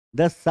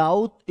 The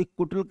south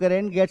equatorial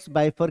current gets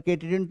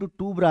bifurcated into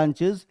two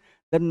branches.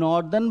 The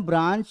northern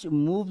branch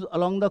moves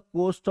along the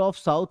coast of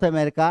South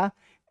America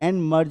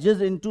and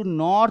merges into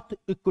north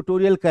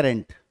equatorial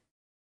current.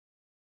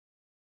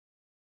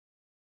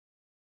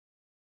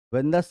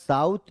 When the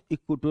south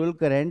equatorial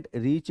current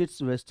reaches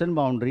its western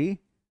boundary,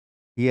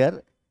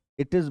 here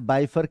it is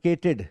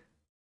bifurcated.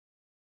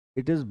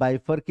 It is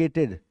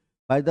bifurcated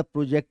by the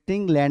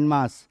projecting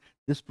landmass.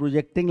 This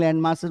projecting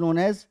landmass is known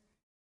as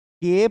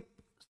Cape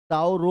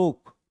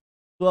Rock.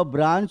 So a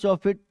branch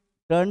of it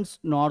turns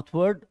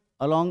northward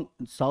along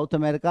South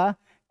America,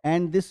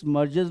 and this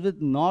merges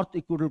with North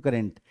Equatorial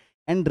Current.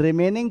 And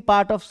remaining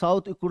part of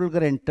South Equatorial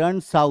Current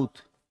turns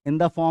south in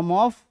the form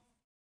of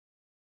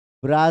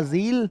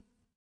Brazil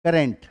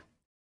Current.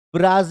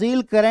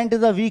 Brazil Current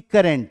is a weak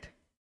current.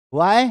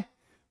 Why?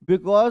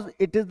 Because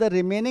it is the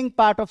remaining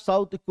part of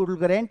South Equatorial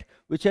Current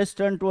which has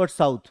turned towards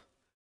south.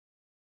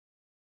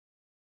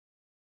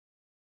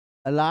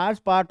 A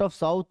large part of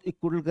South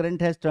Equatorial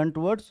Current has turned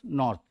towards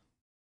north.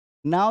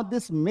 Now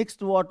this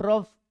mixed water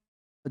of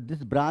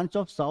this branch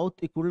of South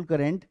Equatorial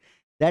Current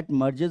that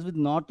merges with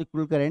North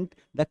Equatorial Current,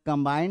 the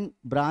combined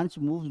branch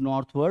moves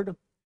northward,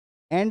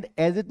 and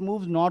as it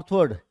moves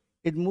northward,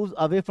 it moves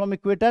away from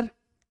equator,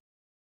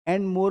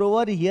 and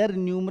moreover here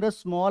numerous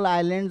small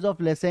islands of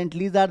Les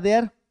Antilles are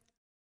there.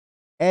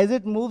 As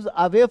it moves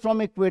away from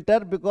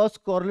equator, because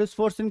Coriolis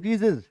force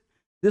increases,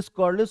 this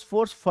Coriolis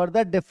force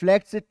further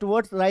deflects it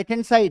towards right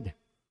hand side,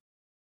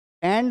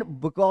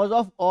 and because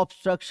of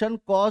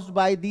obstruction caused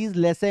by these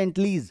Les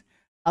Antilles,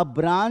 a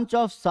branch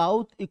of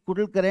South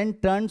Equatorial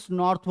Current turns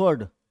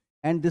northward,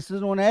 and this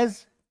is known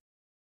as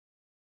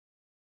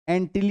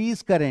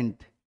Antilles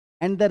Current.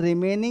 And the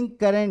remaining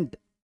current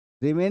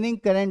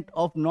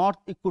of North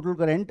Equatorial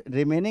Current,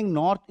 remaining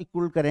North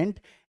Equatorial Current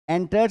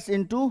enters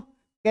into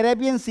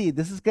Caribbean Sea.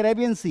 This is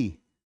Caribbean Sea.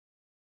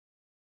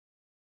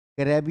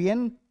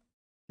 Caribbean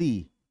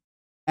Sea.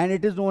 And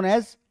it is known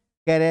as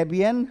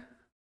Caribbean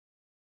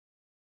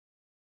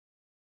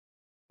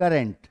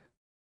Current.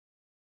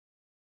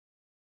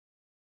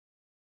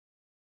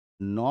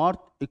 North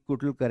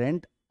Equatorial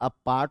Current, a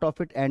part of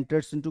it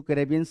enters into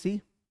Caribbean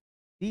Sea.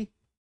 See,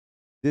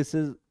 this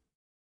is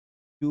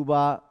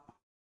Cuba,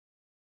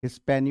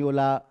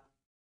 Hispaniola,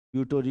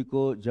 Puerto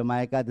Rico,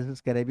 Jamaica. This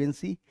is Caribbean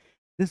Sea.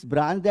 This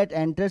branch that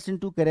enters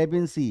into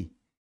Caribbean Sea,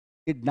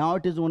 it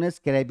is known as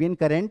Caribbean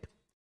Current.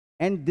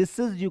 And this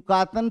is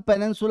Yucatan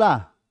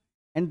Peninsula.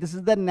 And this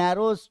is the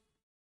narrow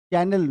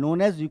channel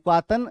known as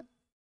Yucatan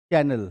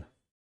Channel.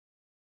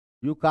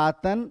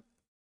 Yucatan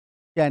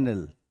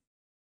Channel.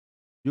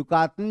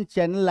 Yucatan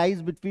Channel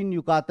lies between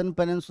Yucatan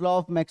Peninsula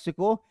of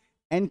Mexico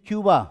and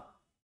Cuba.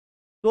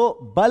 So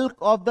bulk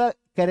of the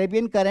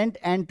Caribbean Current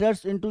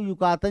enters into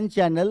Yucatan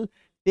Channel,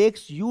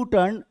 takes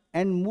U-turn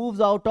and moves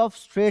out of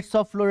Straits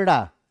of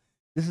Florida.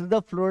 This is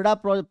the Florida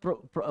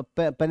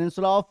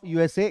Peninsula of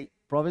USA,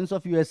 province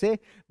of USA,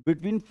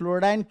 between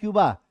Florida and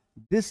Cuba.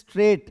 This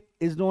strait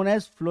is known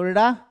as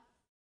Florida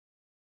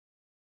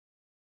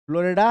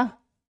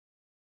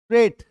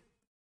Strait.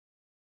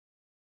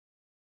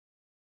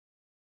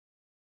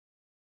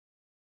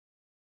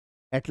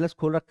 Atlas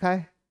खोल रखा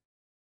है.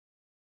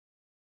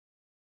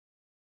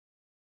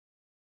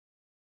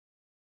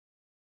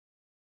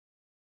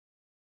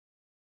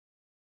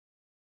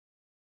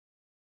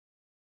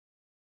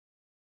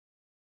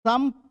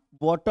 Some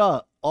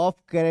water of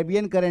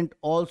Caribbean Current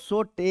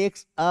also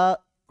takes a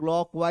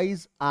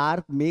clockwise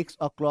arc, makes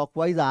a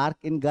clockwise arc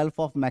in Gulf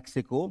of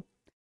Mexico.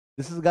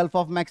 This is Gulf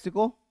of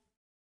Mexico.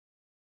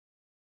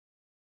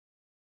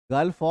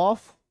 Gulf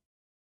of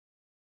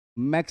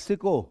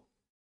Mexico.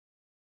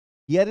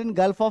 Here in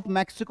Gulf of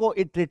Mexico,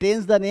 it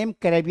retains the name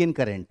Caribbean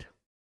Current.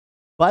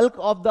 Bulk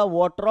of the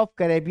water of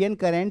Caribbean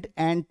Current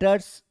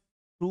enters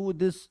through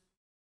this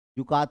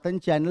Yucatan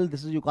Channel.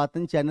 This is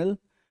Yucatan Channel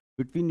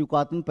between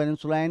Yucatan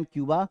Peninsula and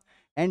Cuba,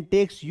 and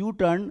takes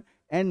U-turn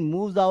and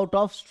moves out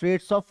of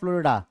Straits of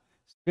Florida.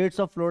 Straits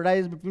of Florida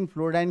is between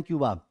Florida and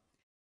Cuba.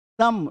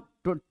 Some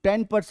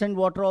 10%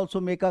 water also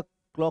make a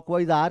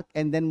clockwise arc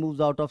and then moves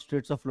out of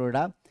Straits of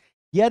Florida.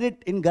 Here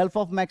it in Gulf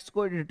of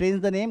Mexico, it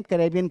retains the name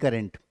Caribbean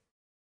Current.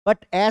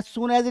 But as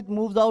soon as it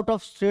moves out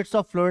of Straits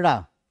of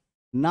Florida,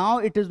 now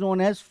it is known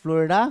as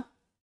Florida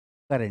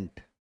Current.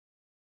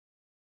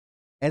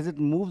 As it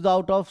moves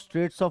out of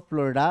Straits of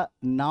Florida,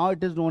 now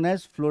it is known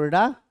as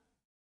Florida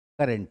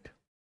Current.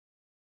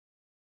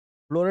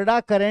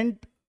 Florida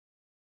Current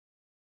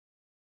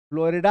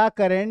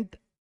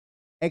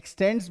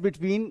extends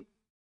between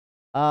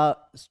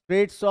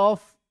Straits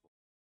of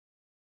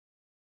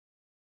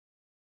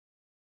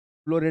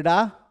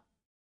Florida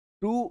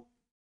to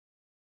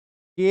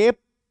Cape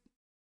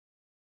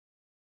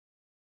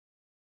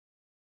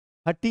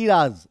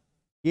Hatteras.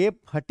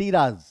 Cape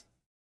Hatteras.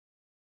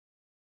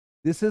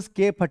 This is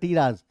Cape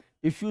Hatteras.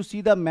 If you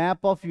see the map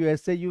of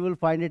USA, you will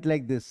find it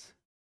like this.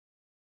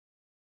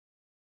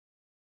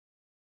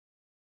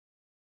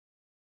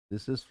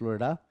 This is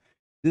Florida.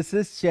 This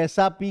is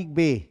Chesapeake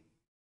Bay.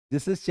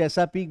 This is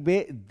Chesapeake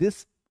Bay.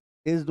 This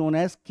is known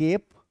as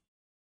Cape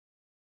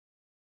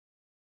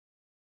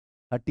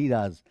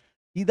Hatteras.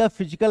 See the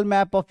physical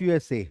map of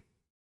USA.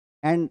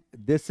 And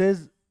this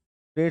is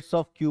Straits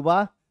of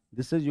Cuba.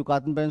 This is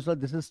Yucatan Peninsula.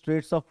 This is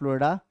Straits of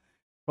Florida.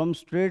 From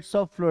Straits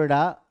of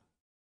Florida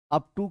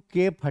up to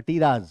Cape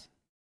Hatteras,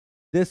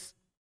 this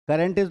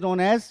current is known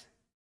as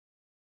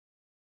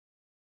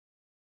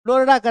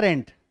Florida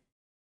Current.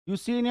 You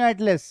see in your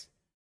atlas,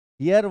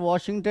 here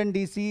Washington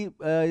DC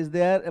is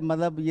there,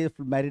 मतलब ये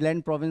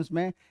Maryland province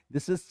में.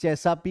 This is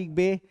Chesapeake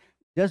Bay.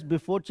 just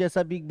before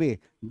Chesapeake Bay,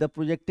 the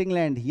projecting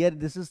land. Here,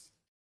 this is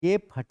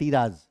Cape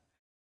Hatteras.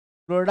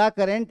 Florida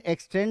current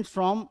extends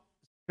from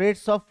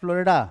Straits of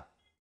Florida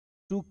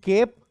to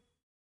Cape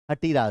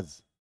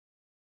Hatteras,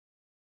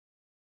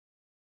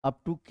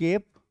 up to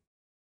Cape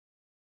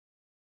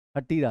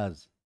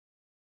Hatteras.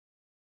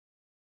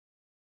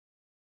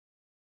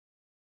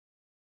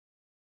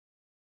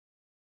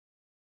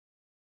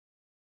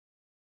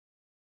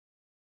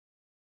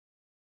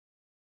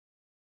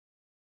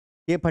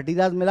 Cape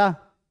Hatteras मिला?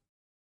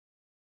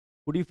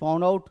 Could you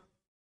found out?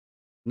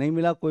 नहीं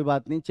मिला, कोई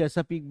बात नहीं.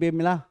 Chesapeake Bay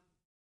मिला?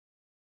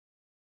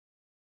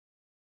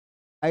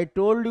 I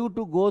told you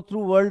to go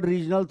through world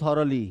regional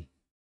thoroughly.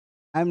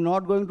 I'm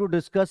not going to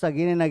discuss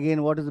again and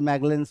again what is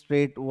Magellan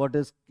Strait, what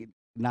is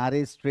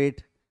Nare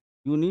Strait.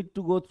 You need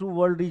to go through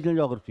world regional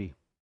geography.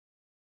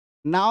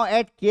 Now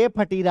at Cape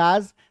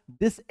Hatteras,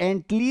 this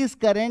Antilles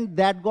current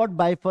that got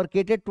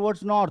bifurcated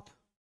towards north.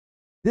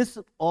 This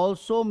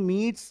also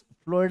meets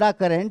Florida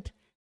current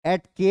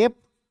at Cape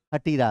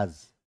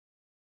Hatteras.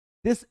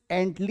 This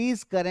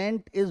Antilles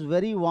current is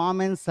very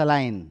warm and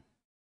saline.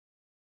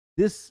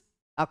 This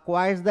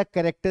acquires the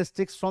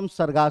characteristics from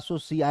Sargasso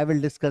Sea. I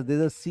will discuss. There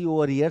is a sea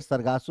over here,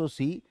 Sargasso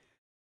Sea,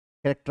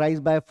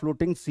 characterized by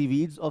floating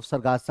seaweeds of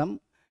Sargassum.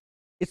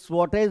 Its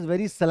water is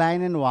very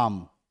saline and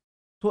warm.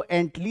 So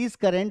Antilles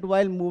current,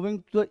 while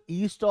moving to the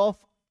east of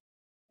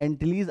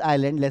Antilles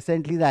Island, Lesser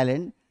Antilles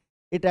Island,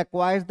 it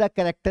acquires the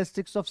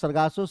characteristics of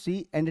Sargasso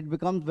Sea and it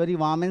becomes very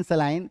warm and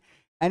saline,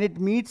 and it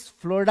meets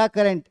Florida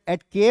current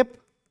at Cape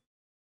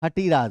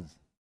Hatteras.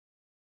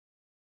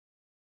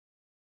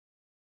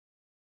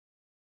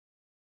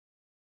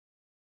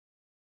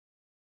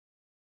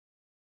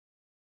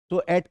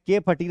 So at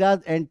Cape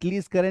Hatteras,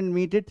 Antilles current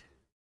meet it.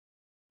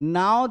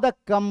 Now the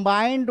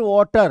combined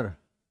water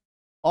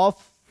of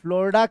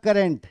Florida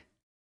current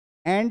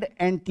and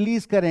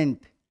Antilles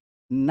current,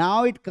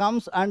 now it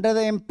comes under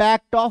the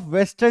impact of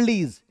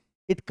westerlies.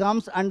 It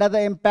comes under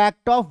the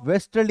impact of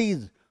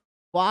westerlies,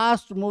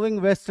 fast moving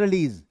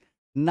westerlies.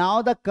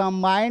 Now the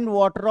combined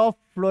water of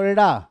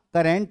Florida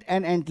current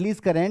and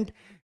Antilles current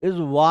is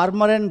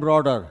warmer and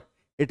broader.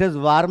 It is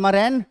warmer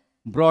and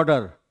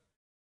broader.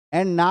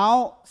 And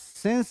now,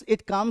 since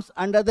it comes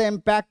under the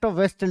impact of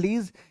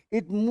westerlies,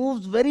 it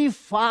moves very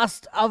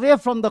fast away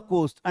from the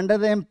coast under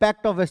the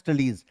impact of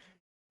westerlies.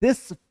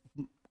 This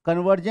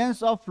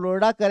convergence of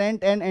Florida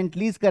current and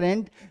Antilles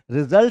current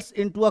results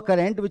into a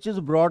current which is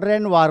broader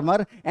and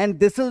warmer, and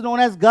this is known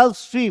as Gulf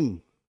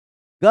Stream.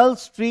 Gulf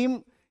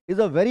Stream is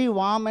a very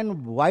warm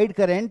and wide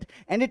current,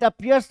 and it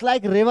appears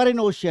like river in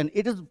ocean.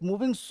 It is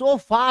moving so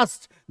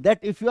fast that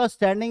if you are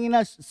standing in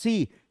a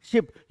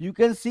ship, you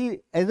can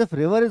see as if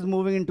river is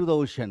moving into the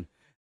ocean.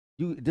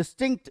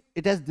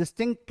 It has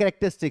distinct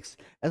characteristics.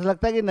 ऐसा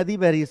लगता है कि नदी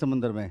बह रही है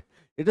समुद्र में.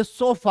 It is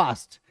so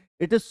fast.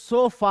 It is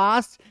so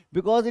fast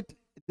because it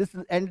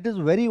is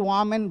very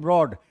warm and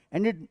broad,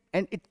 and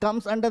it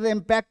comes under the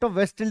impact of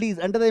westerlies.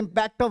 Under the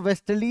impact of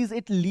westerlies,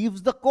 it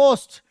leaves the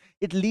coast.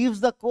 It leaves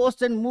the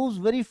coast and moves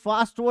very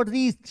fast towards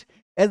east.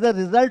 As a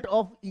result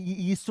of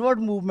eastward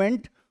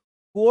movement,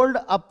 cold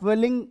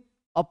upwelling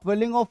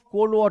of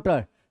cold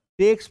water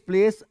takes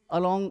place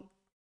along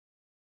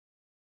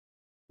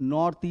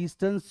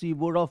northeastern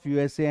seaboard of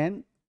USA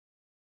and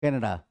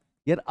Canada.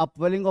 Here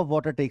upwelling of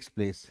water takes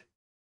place.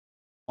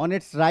 On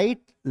its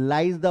right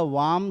lies the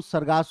warm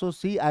Sargasso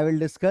Sea, I will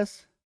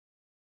discuss.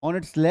 On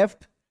its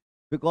left,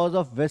 because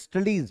of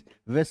westerlies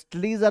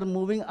are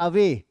moving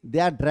away. They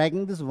are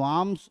dragging this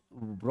warm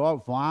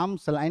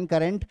saline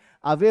current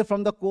away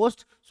from the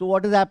coast. So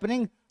what is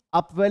happening?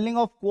 Upwelling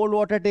of cold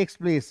water takes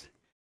place.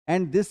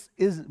 And this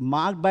is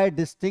marked by a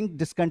distinct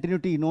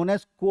discontinuity known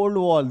as cold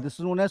wall. This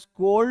is known as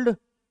cold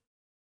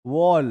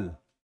wall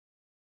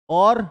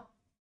or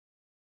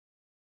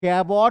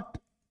Cabot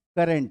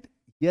current.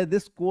 Here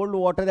this cold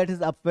water that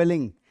is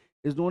upwelling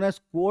is known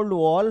as cold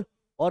wall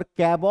or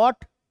Cabot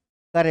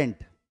current.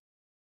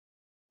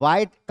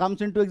 Why it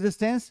comes into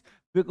existence?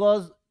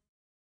 Because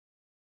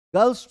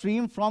Gulf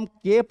Stream from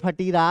Cape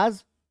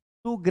Hatteras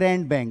to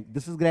Grand Bank.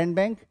 This is Grand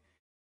Bank.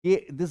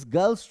 This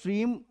Gulf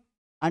Stream,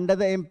 under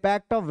the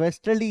impact of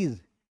westerlies,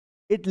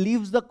 it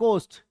leaves the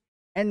coast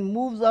and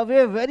moves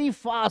away very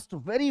fast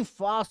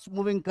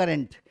moving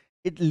current.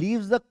 It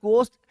leaves the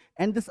coast,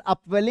 and this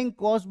upwelling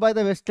caused by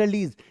the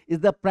westerlies is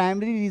the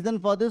primary reason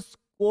for this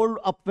cold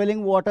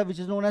upwelling water, which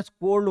is known as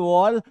cold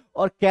wall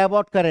or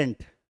Cabot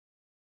current.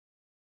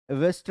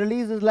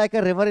 Westerlies is like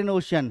a river in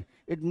ocean.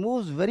 It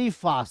moves very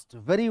fast,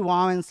 very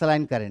warm and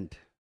saline current.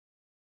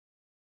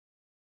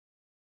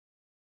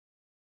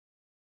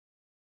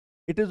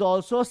 It is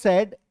also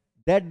said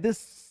that this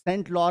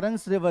St.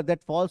 Lawrence River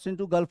that falls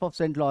into Gulf of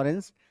St.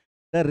 Lawrence,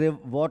 the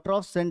water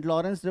of St.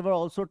 Lawrence River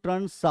also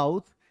turns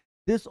south.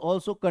 This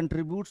also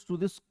contributes to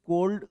this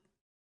cold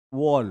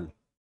wall.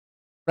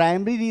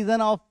 Primary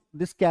reason of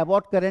this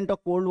Cabot current or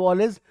cold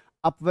wall is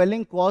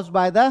upwelling caused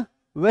by the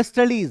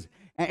westerlies.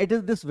 And it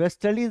is this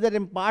westerlies that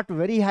impart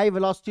very high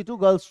velocity to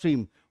Gulf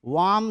Stream.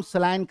 Warm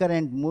saline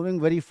current moving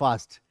very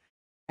fast.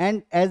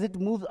 And as it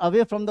moves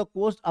away from the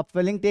coast,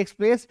 upwelling takes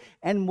place.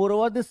 And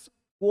moreover, this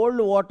cold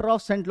water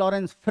of St.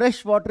 Lawrence,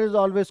 fresh water is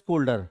always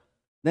colder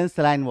than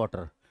saline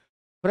water.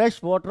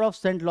 Fresh water of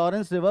St.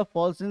 Lawrence River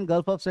falls in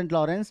Gulf of St.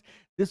 Lawrence.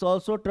 This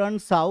also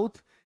turns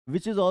south,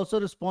 which is also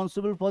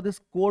responsible for this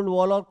cold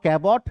wall or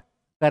Cabot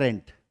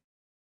current.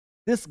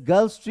 This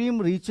Gulf Stream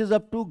reaches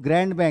up to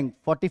Grand Bank,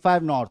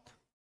 45 north.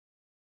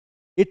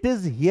 It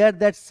is here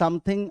that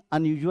something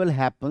unusual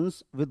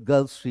happens with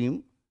Gulf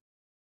Stream.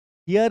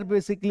 Here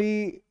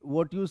basically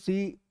what you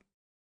see,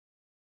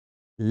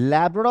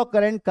 Labrador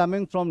current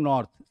coming from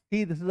north.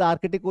 See, this is the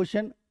Arctic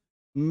Ocean.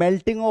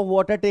 Melting of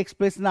water takes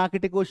place in the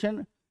Arctic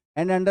Ocean,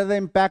 and under the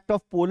impact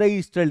of polar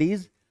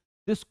easterlies,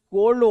 this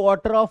cold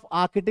water of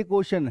Arctic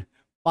Ocean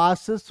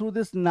passes through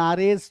this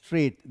Nares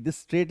Strait. This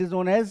strait is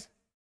known as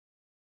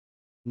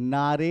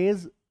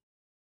Nares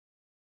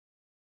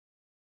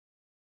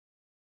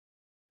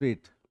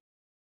Strait.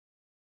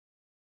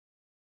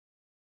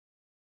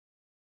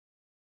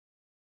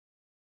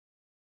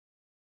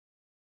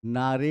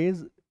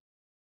 Nares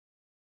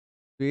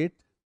Strait.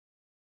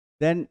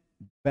 Then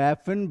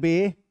Baffin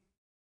Bay.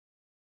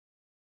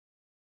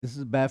 This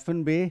is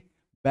Baffin Bay.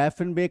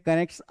 Baffin Bay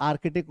connects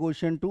Arctic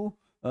Ocean to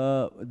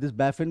this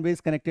Baffin Bay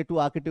is connected to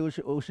Arctic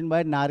Ocean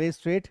by Nares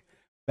Strait.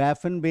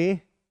 Baffin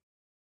Bay.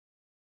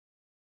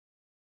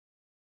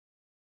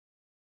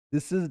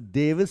 This is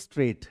Davis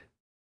Strait.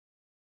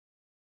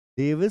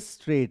 Davis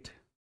Strait.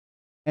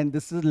 And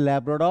this is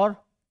Labrador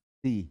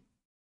Sea.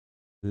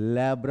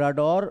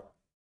 Labrador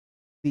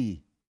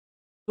Sea.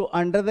 So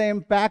under the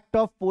impact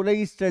of polar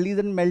easterlies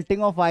and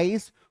melting of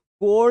ice,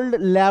 cold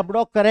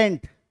Labrador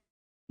current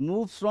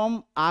moves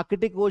from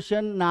Arctic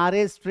Ocean,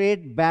 Nares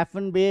Strait,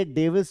 Baffin Bay,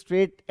 Davis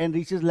Strait, and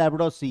reaches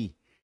Labrador Sea.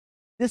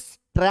 This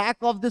track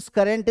of this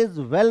current is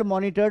well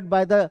monitored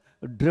by the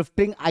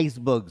drifting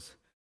icebergs.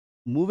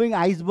 Moving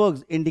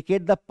icebergs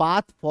indicate the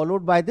path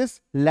followed by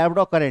this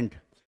Labrador current.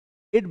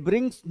 It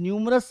brings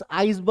numerous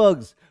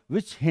icebergs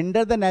which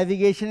hinder the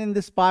navigation in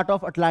this part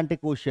of Atlantic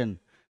Ocean.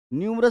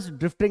 Numerous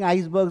drifting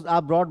icebergs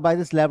are brought by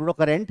this Labrador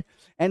current,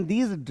 and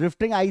these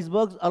drifting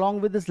icebergs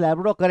along with this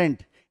Labrador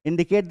current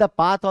indicate the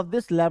path of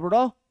this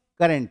Labrador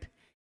current.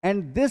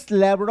 And this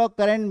Labrador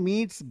current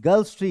meets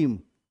Gulf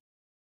Stream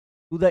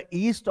to the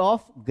east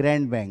of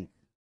Grand Bank.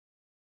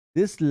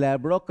 This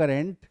Labrador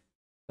current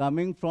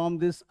coming from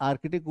this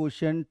Arctic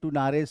Ocean to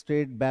Nares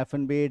Strait,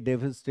 Baffin Bay,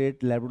 Davis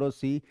Strait, Labrador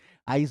Sea,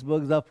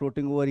 icebergs are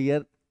floating over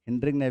here,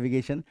 hindering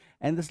navigation,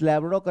 and this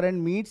Labrador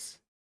current meets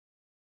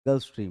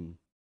Gulf Stream.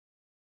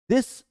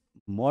 This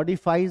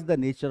modifies the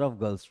nature of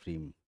Gulf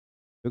Stream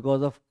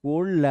because of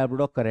cold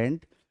Labrador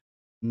current.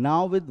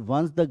 Now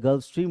once the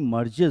Gulf Stream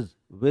merges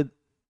with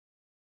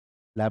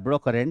Labrador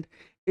current,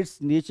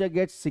 its nature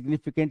gets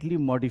significantly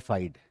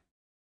modified.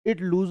 It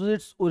loses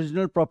its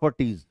original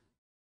properties.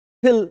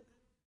 Still,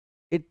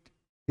 it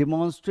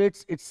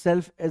demonstrates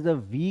itself as a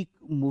weak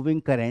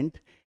moving current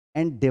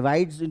and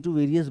divides into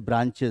various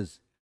branches.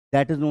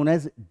 That is known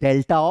as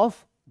delta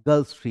of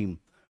Gulf Stream.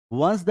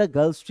 Once the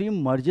Gulf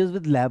Stream merges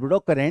with Labrador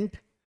current,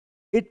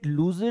 it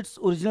loses its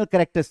original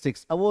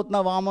characteristics. अब वो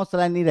उतना warm और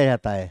saline नहीं रह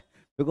जाता है.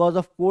 Because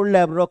of cold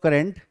Labrador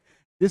current,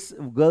 this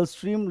Gulf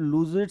Stream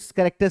loses its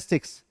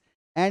characteristics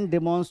and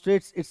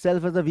demonstrates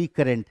itself as a weak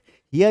current.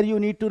 Here you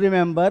need to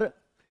remember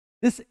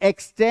this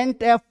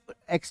extent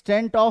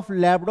of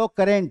Labrador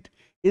current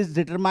is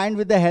determined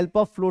with the help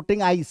of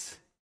floating ice.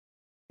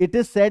 It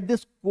is said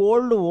this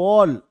cold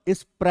wall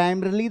is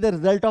primarily the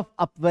result of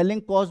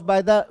upwelling caused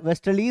by the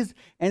westerlies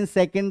and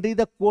secondary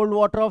the cold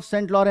water of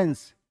St.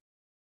 Lawrence.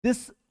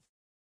 This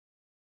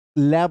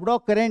Labrador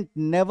current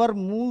never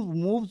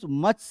moves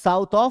much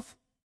south of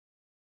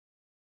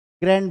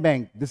Grand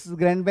Bank. This is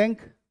Grand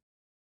Bank.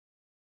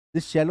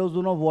 This shallow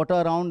zone of water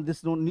around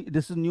this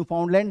is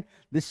Newfoundland.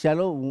 This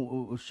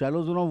shallow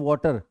zone of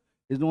water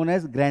is known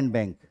as Grand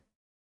Bank.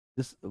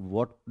 This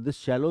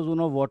shallow zone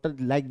of water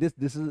like this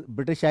is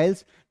British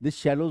Isles. This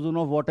shallow zone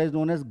of water is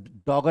known as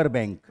Dogger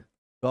Bank.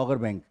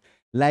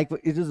 Like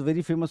it is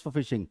very famous for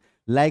fishing.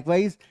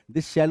 Likewise,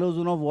 this shallow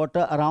zone of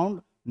water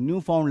around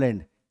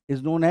Newfoundland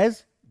is known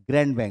as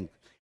Grand Bank.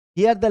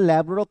 Here the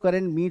Labrador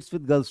current meets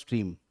with Gulf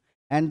Stream,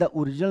 and the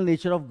original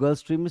nature of Gulf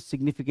Stream is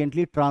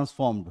significantly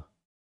transformed.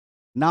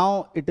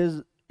 Now it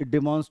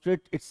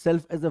demonstrates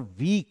itself as a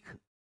weak,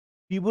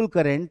 feeble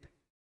current,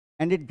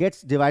 and it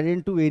gets divided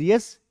into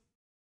various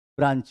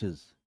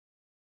branches.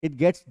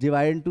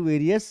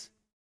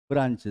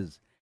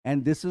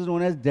 And this is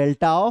known as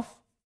delta of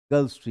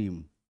Gulf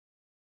Stream.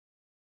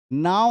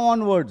 Now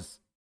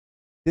onwards,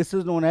 this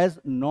is known as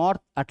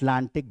North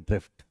Atlantic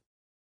Drift.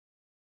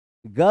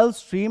 Gulf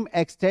Stream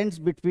extends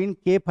between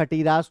Cape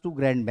Hatteras to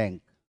Grand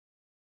Bank.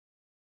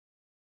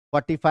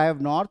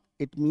 45 north,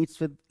 it meets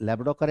with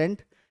Labrador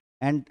current,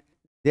 and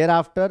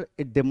thereafter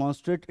it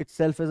demonstrates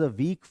itself as a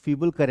weak,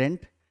 feeble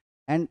current,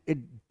 and it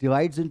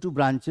divides into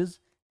branches,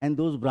 and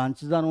those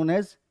branches are known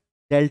as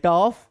delta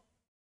of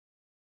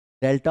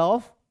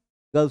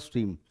Gulf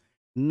Stream.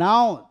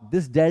 Now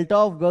this delta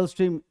of Gulf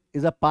Stream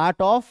is a part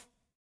of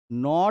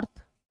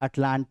North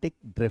Atlantic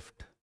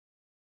Drift.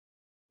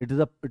 It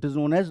is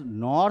known as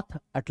North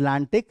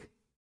Atlantic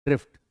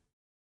Drift.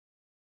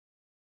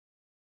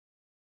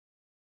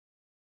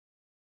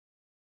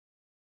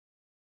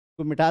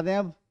 इसको मिटा दें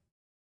अब?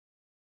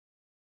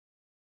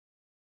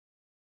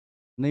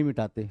 नहीं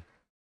मिटाते.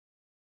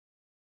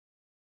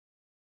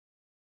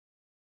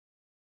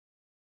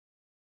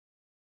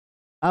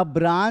 A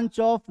branch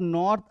of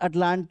North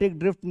Atlantic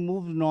drift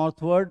moves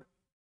northward,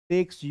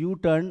 takes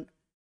U-turn,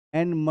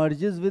 and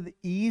merges with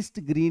East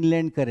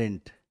Greenland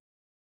current.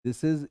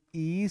 This is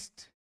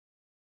East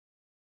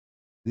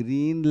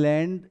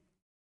Greenland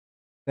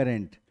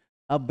current.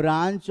 A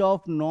branch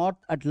of North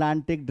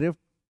Atlantic drift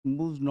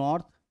moves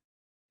north,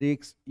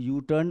 takes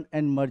U-turn,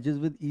 and merges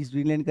with East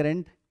Greenland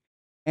current.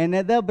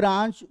 Another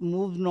branch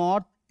moves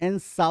north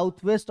and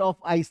southwest of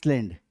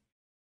Iceland.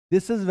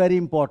 This is very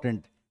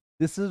important.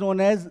 This is known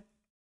as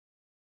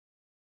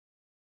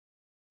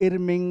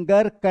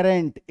Irminger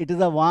current. It is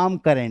a warm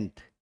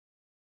current.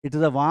 It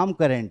is a warm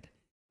current.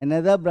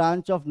 Another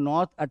branch of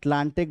North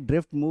Atlantic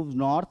drift moves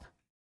north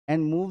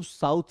and moves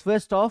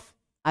southwest of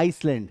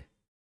Iceland.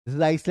 This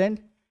is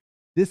Iceland.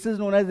 This is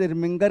known as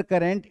Irminger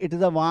current. It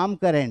is a warm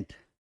current.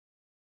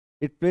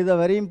 It plays a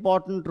very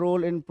important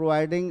role in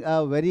providing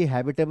a very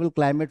habitable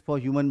climate for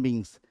human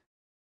beings.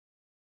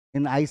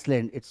 In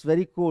Iceland, it's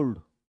very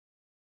cold.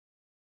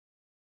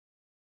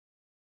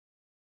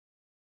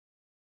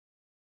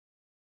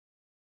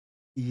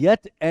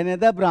 Yet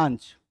another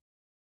branch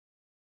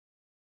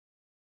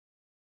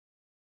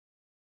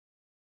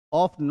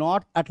of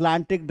North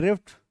Atlantic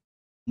drift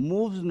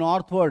moves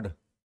northward,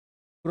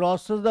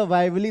 crosses the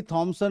Waverly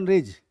Thompson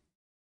Ridge,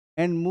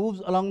 and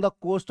moves along the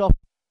coast of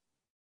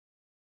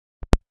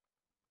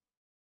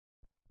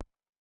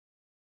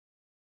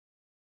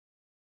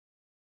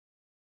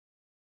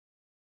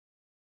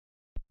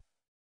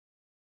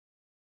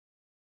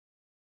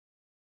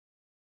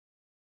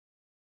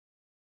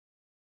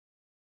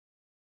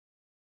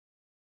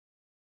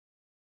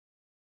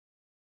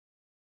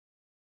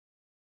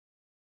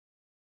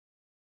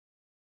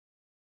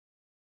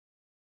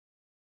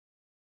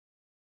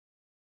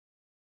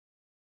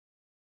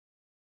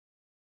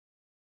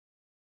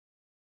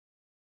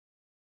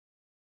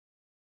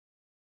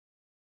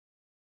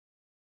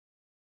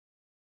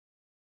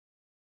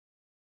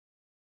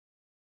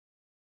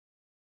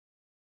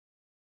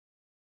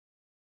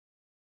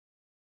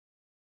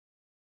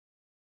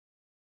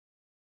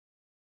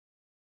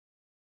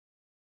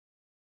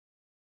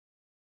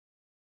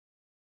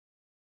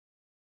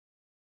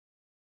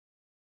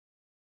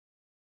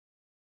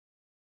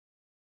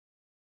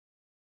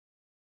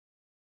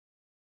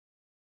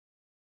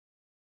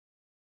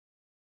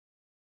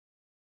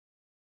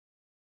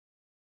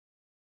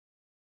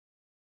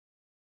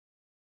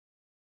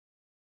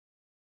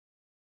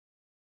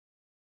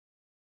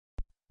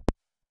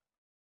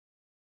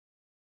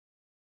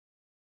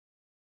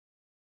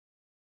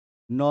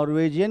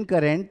Norwegian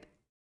current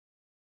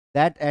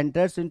that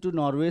enters into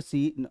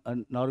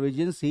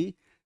Norwegian Sea.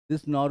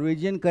 This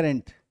Norwegian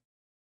current,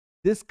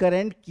 this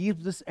current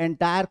keeps this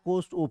entire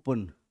coast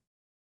open.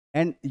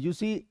 And you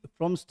see,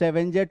 from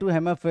Stavanger to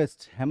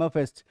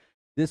Hammerfest,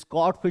 this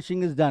cod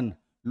fishing is done.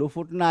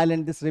 Lofoten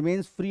Island, this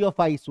remains free of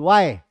ice.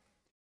 Why?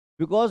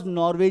 Because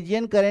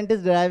Norwegian current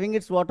is deriving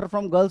its water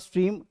from Gulf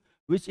Stream,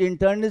 which in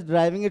turn is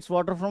deriving its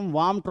water from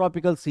warm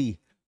tropical sea.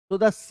 So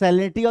the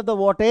salinity of the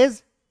water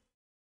is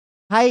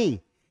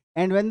high.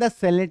 And when the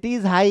salinity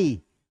is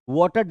high,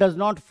 water does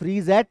not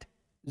freeze at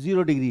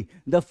 0 degree.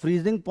 The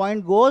freezing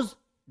point goes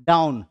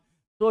down.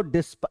 So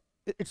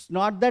it's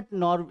not that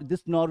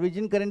this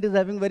Norwegian current is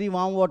having very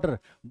warm water,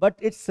 but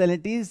its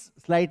salinity is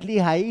slightly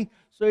high,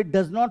 so it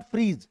does not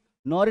freeze,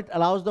 nor it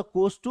allows the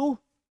coast to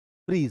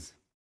freeze.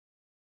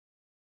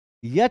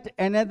 Yet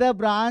another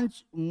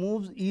branch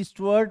moves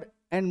eastward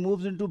and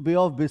moves into Bay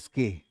of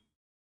Biscay.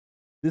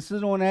 This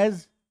is known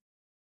as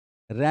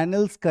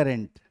Rannell's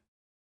current.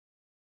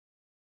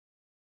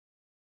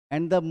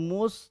 And the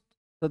most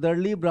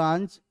southerly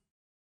branch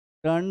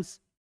turns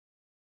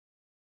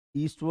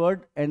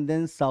eastward and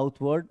then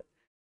southward,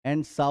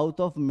 and south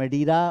of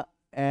Madeira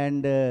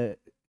and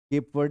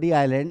Cape Verde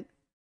Island.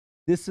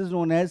 This is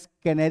known as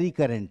Canary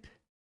current.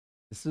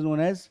 This is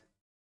known as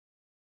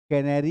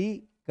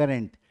Canary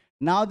current.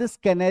 Now this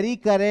Canary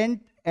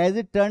current, as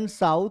it turns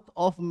south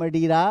of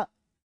Madeira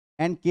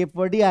and Cape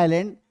Verde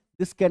Island,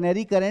 this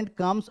Canary current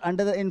comes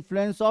under the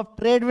influence of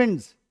trade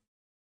winds.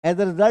 As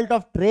a result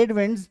of trade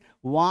winds,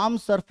 warm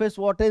surface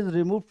water is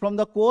removed from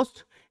the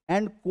coast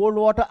and cold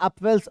water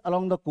upwells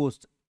along the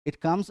coast. It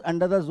comes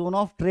under the zone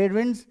of trade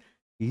winds.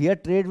 Here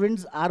trade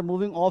winds are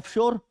moving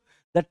offshore.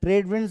 The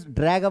trade winds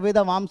drag away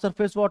the warm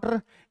surface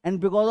water,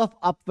 and because of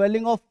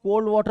upwelling of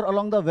cold water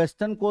along the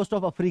western coast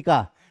of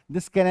Africa,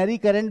 this Canary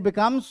current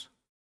becomes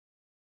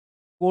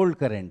cold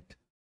current.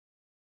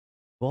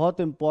 बहुत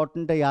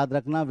important है याद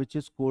रखना, which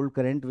is cold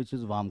current, which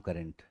is warm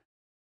current,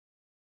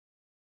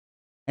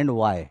 and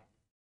why.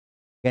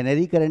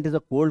 Canary current is a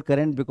cold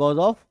current because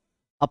of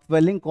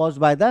upwelling caused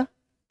by the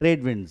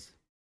trade winds.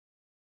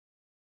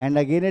 And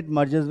again it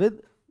merges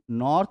with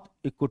north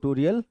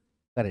equatorial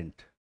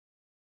current.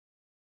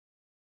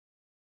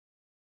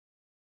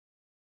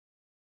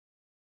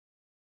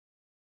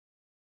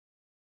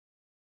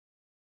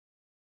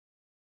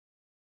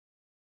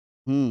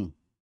 Hmm.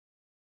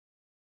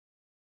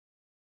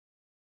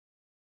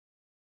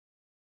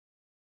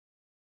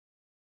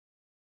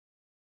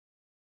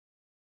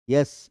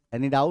 Yes,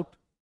 any doubt?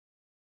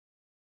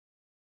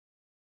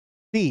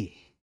 See,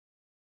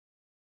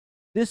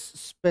 this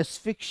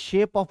specific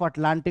shape of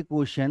Atlantic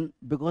Ocean,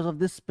 because of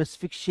this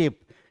specific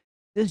shape,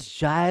 this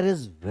gyre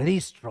is very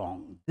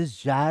strong. This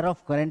gyre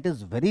of current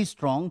is very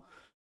strong,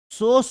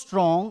 so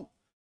strong,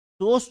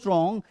 so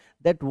strong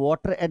that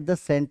water at the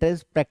center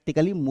is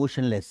practically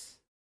motionless.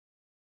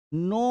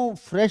 No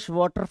fresh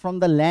water from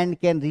the land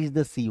can reach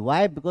the sea.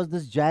 Why? Because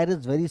this gyre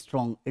is very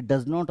strong. It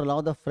does not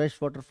allow the fresh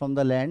water from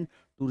the land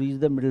to reach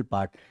the middle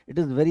part. It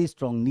is very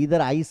strong.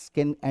 Neither ice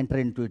can enter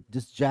into it.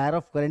 This gyre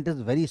of current is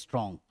very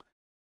strong.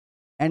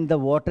 And the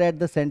water at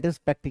the center is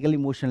practically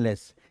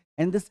motionless.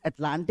 And this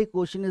Atlantic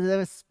Ocean is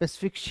a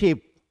specific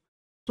shape.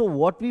 So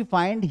what we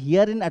find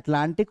here in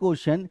Atlantic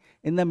Ocean,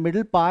 in the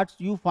middle parts,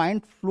 you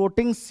find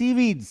floating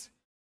seaweeds.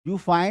 You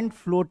find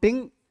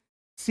floating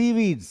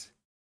seaweeds.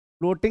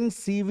 Floating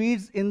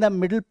seaweeds in the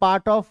middle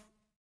part of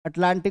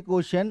Atlantic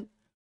Ocean,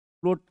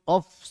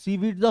 of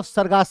seaweeds of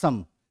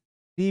sargassum.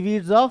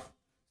 Seaweeds of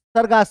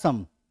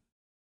sargassum.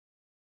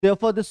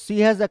 Therefore, this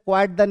sea has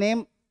acquired the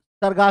name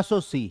Sargasso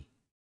Sea.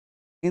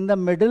 In the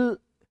middle,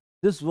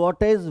 this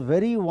water is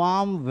very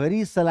warm,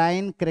 very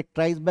saline,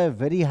 characterized by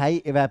very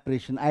high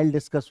evaporation. I'll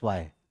discuss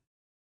why.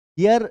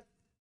 Here,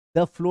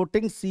 the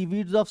floating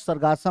seaweeds of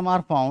sargassum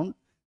are found.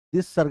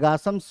 These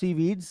sargassum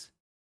seaweeds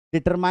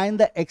determine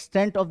the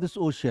extent of this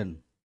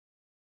ocean.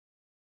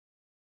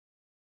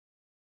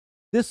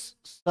 This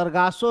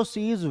Sargasso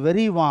Sea is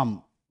very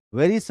warm,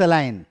 very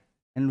saline,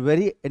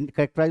 and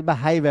characterized by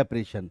high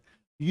evaporation.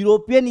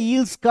 European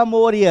eels come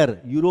over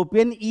here.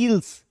 European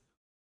eels.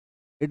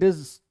 It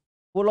is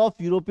full of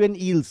European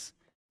eels.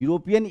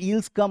 European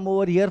eels come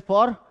over here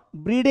for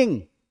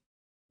breeding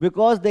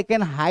because they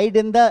can hide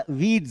in the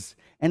weeds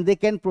and they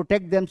can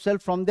protect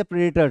themselves from the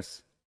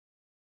predators.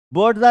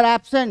 Birds are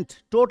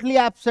absent, totally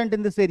absent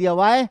in this area.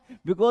 Why?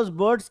 Because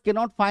birds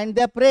cannot find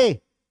their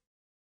prey.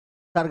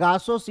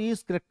 Sargasso Sea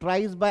is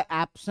characterized by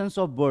absence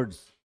of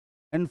birds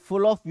and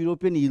full of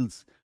European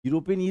eels.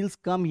 European eels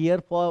come here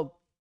for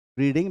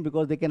breeding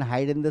because they can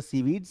hide in the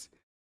seaweeds.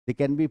 They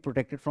can be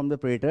protected from the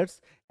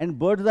predators. And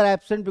birds are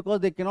absent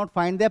because they cannot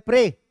find their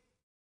prey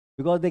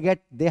because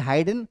they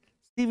hide in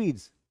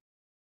seaweeds.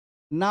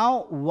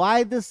 Now,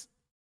 why this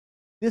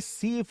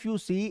sea, if you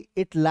see,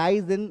 it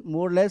lies in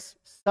more or less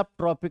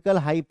subtropical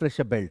high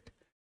pressure belt.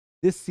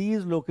 This sea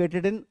is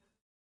located in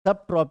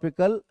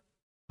subtropical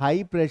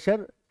high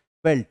pressure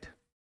belt.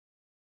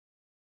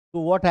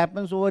 So what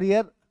happens over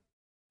here?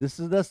 This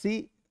is the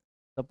sea.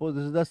 Suppose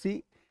this is the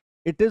sea.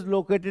 It is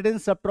located in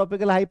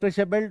subtropical high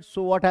pressure belt.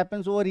 So what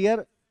happens over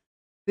here?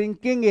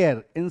 Sinking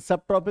air. In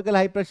subtropical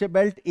high pressure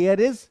belt, air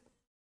is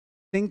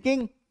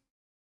sinking.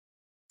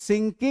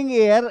 Sinking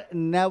air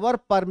never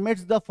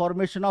permits the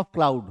formation of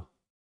cloud.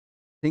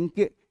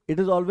 It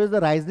is always the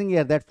rising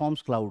air that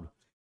forms cloud.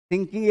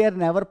 Sinking air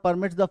never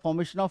permits the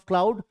formation of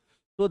cloud.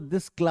 So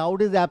this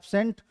cloud is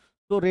absent.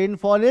 So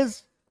rainfall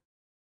is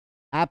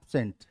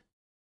absent.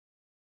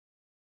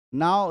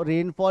 Now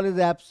rainfall is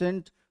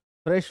absent.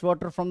 Fresh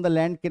water from the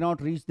land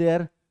cannot reach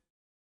there.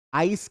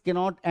 Ice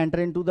cannot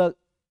enter into the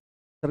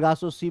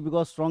Sargasso Sea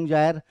because strong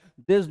gyre.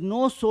 There is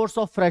no source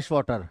of fresh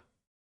water.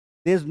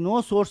 There is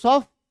no source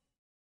of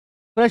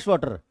fresh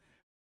water.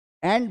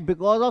 And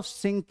because of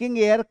sinking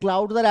air,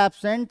 clouds are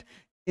absent.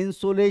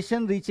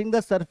 Insolation reaching the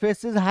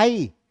surface is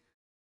high.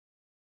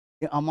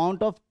 The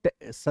amount of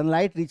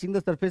sunlight reaching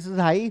the surface is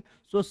high.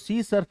 So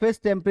sea surface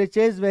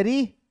temperature is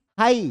very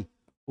high.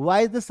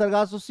 Why is the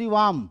Sargasso Sea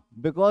warm?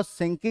 Because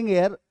sinking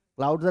air,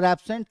 clouds are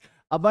absent.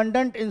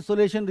 Abundant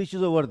insolation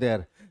reaches over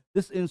there.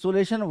 This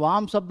insolation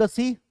warms up the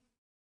sea.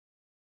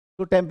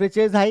 So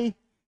temperature is high.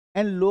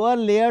 And lower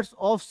layers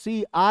of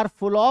sea are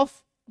full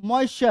of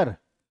moisture.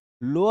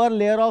 Lower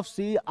layer of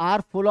sea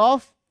are full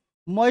of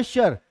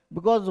moisture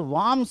because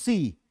warm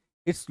sea,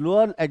 its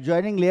lower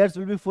adjoining layers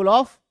will be full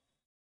of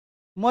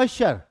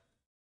moisture.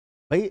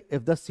 But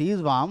if the sea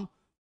is warm,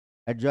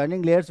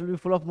 adjoining layers will be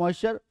full of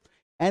moisture.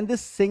 And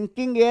this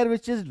sinking air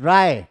which is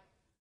dry,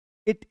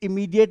 it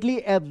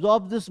immediately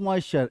absorbs this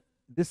moisture.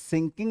 This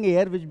sinking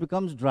air which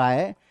becomes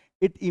dry,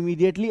 it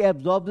immediately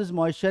absorbs this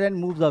moisture and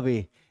moves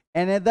away.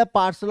 Another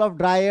parcel of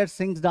dry air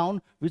sinks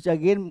down, which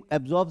again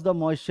absorbs the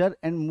moisture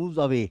and moves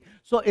away.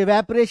 So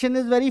evaporation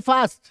is very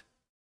fast.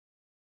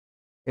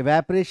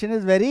 Evaporation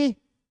is very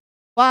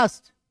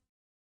fast.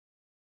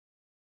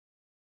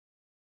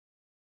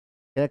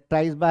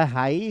 Characterized by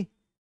high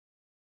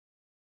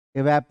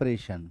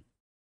evaporation.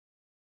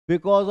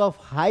 Because of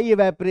high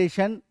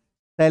evaporation,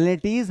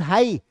 salinity is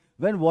high.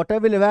 When water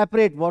will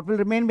evaporate, what will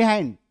remain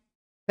behind?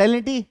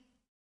 Salinity.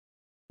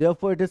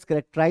 Therefore, it is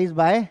characterized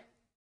by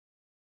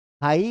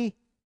high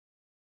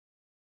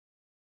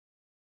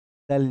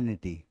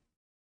salinity.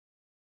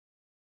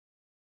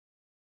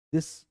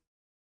 This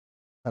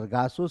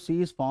Sargasso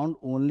Sea is found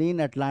only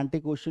in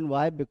Atlantic Ocean.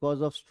 Why?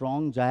 Because of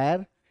strong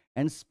gyre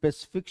and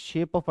specific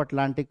shape of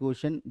Atlantic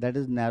Ocean that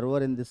is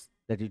narrower in this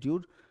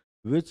latitude,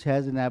 which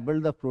has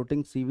enabled the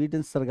floating seaweed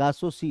in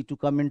Sargasso Sea to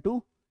come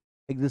into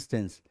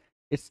existence.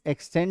 Its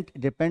extent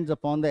depends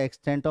upon the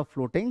extent of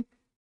floating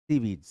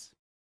seaweeds.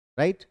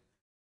 right?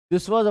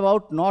 This was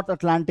about North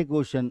Atlantic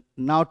Ocean.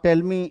 Now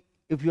tell me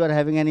if you are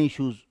having any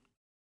issues.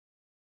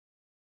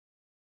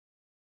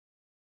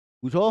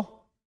 पूछो.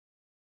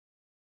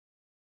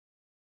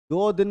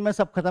 2 दिन में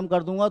सब खत्म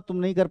कर दूंगा, तुम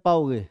नहीं कर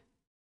पाओगे.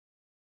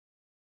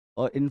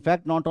 और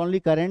in fact not only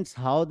currents,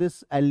 how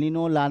this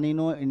एलिनो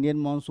लानिनो Indian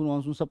monsoon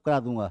monsoon सब करा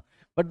दूंगा.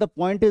 But the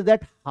point is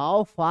that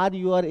how far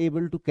you are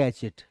able to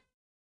catch it.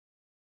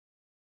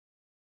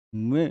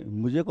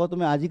 मुझे कहो तो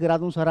मैं आज ही करा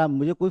दूं सारा,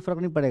 मुझे कोई फर्क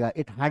नहीं पड़ेगा.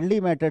 It hardly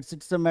matters,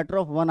 it's a matter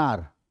of 1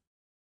 hour.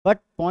 But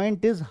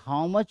point is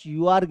how much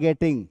you are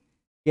getting.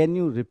 Can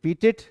you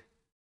repeat it?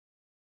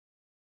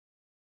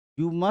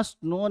 You must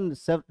know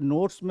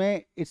notes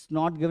में it's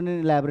not given in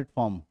elaborate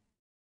form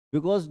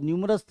because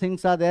numerous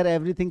things are there,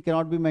 everything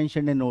cannot be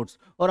mentioned in notes.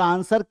 और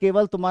answer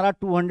केवल तुम्हारा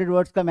 200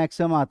 words का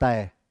maximum आता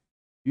है.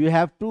 You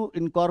have to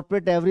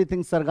incorporate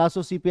everything.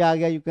 Sargasso Sea पे आ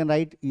गया, you can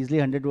write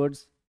easily 100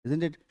 words,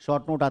 isn't it?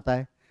 Short note आता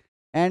है.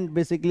 And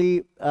basically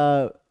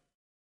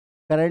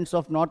currents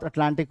of North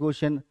Atlantic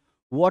Ocean,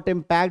 what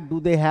impact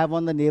do they have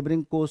on the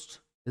neighboring coast,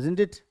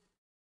 isn't it?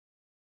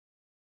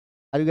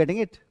 Are you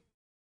getting it?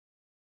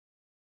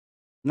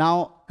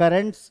 Now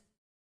currents,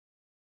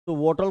 so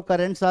what all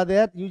currents are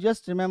there? You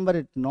just remember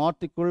it: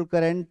 North Equatorial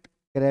Current,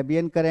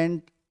 Caribbean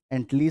Current,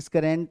 Antilles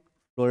Current,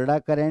 Florida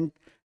Current,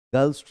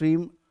 Gulf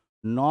Stream,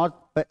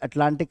 North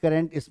Atlantic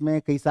Current.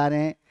 इसमें कई सारे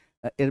हैं.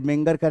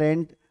 Irminger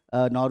Current,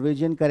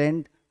 Norwegian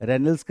Current,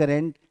 Reynolds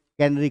Current,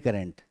 Canary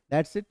Current.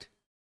 That's it.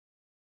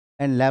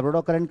 And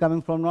Labrador Current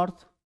coming from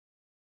north.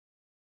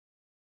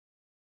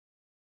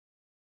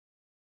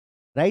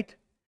 Right?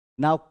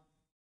 Now,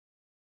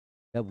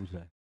 क्या पूछ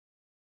रहा है?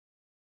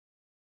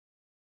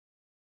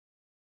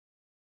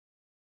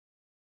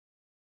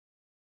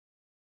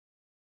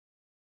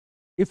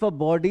 If a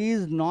body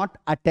is not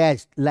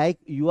attached, like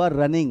you are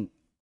running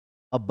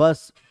a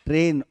bus,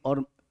 train,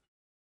 or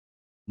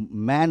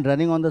man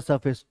running on the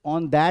surface,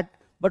 on that,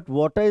 but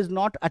water is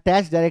not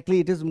attached directly,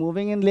 it is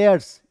moving in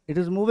layers, it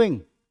is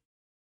moving.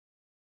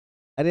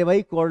 Arey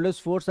bhai, cordless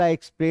force, I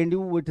explained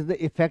you, it is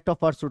the effect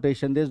of Earth's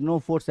rotation. There is no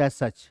force as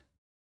such.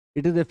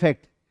 It is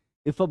effect.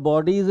 If a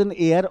body is in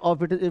air, or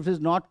if it is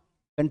not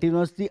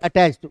continuously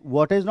attached,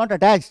 water is not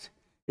attached,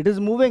 it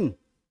is moving.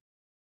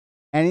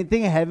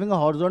 Anything having a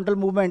horizontal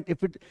movement,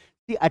 if it,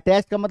 see,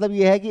 attached का मतलब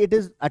ये है कि it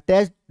is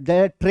attached.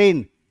 The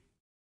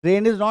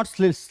train is not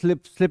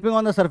slipping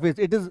on the surface,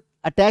 it is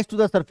attached to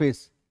the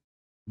surface.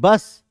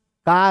 Bus,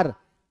 car,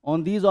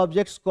 on these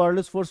objects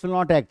cordless force will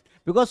not act,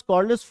 because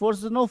cordless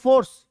force is no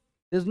force.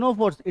 There is no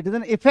force, it is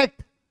an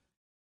effect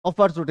of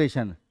Earth's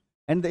rotation,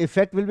 and the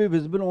effect will be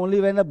visible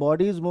only when the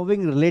body is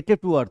moving relative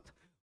to Earth.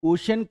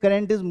 Ocean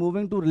current is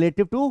moving to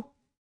relative to.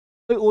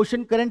 तो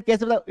ocean current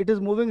कैसे पता? It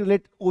is moving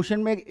related.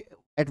 Ocean में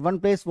at one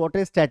place water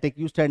is static,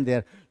 you stand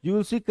there, you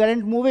will see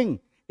current moving.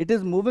 It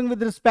is moving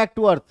with respect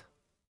to Earth.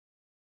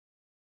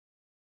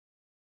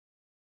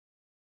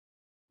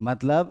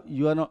 मतलब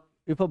you are not,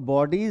 if a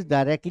body is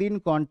directly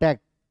in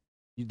contact,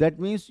 that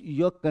means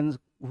your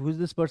who is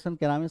this person?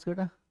 क्या नाम है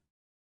इसका?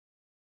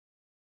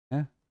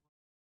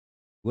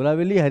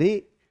 Gulavili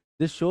Hari,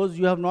 this shows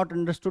you have not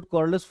understood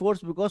cordless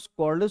force, because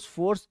cordless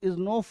force is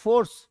no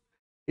force.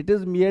 It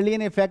is merely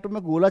an effect.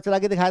 मैं गोला चला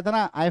के दिखाया था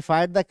ना, I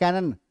fired the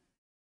cannon.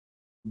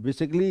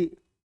 Basically,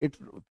 it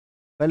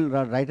fell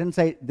right hand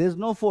side. There is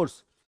no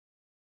force.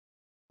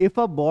 If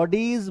a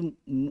body is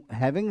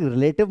having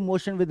relative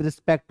motion with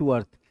respect to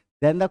Earth,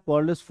 then the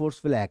cordless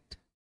force will act.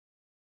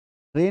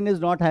 Train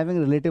is not having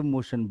relative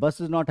motion, bus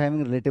is not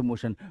having relative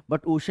motion,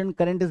 but ocean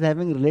current is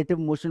having relative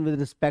motion with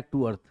respect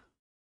to Earth.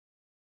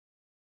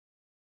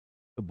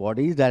 The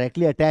body is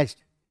directly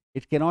attached,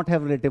 it cannot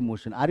have relative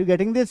motion. Are you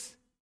getting this?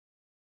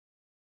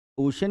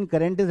 Ocean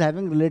current is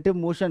having relative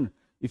motion.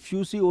 If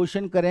you see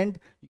ocean current,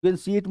 you can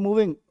see it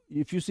moving.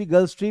 If you see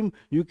Gulf Stream,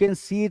 you can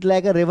see it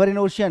like a river in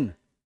ocean.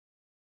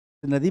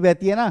 नदी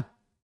बहती है ना?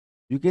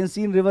 You can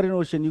see in river in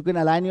ocean. You can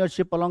align your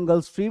ship along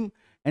Gulf Stream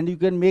and you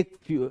can make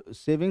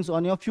savings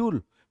on your fuel,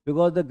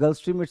 because the Gulf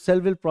Stream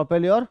itself will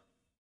propel your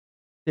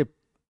ship.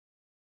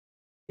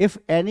 If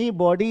any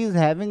body is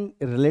having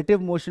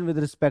relative motion with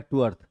respect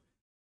to Earth,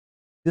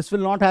 this will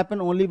not happen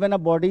only when a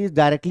body is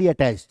directly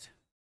attached,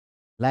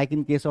 like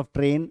in case of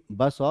train,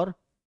 bus, or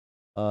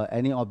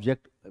any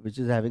object which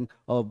is having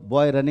a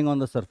boy running on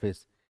the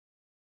surface.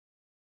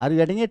 Are you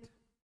getting it?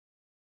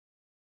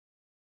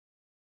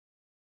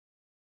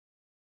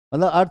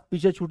 मतलब अर्थ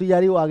पीछे छूटी जा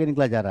रही है, वो आगे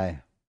निकला जा रहा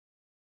है.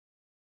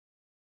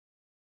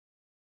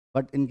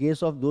 But in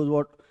case of those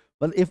what,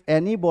 well, if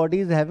any body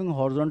is having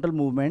horizontal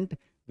movement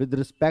with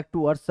respect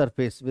to Earth's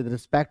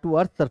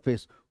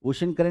surface,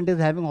 ocean current is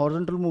having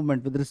horizontal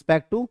movement with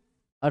respect to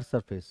Earth's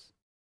surface.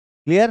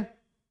 Clear?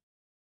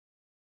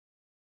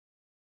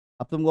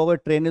 अब तुम कहोगे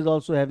train is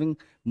also having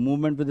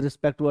movement with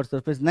respect to earth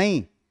surface.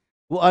 नहीं,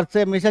 वो अर्थ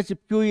से हमेशा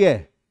चिपकी हुई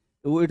है,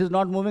 वो it is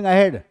not moving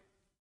ahead.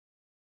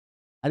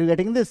 Are you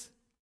getting this?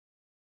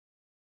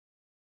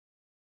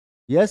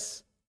 Yes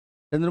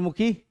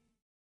Chandramukhi.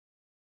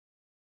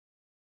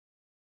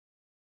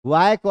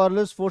 Why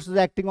cordless force is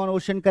acting on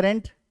ocean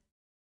current?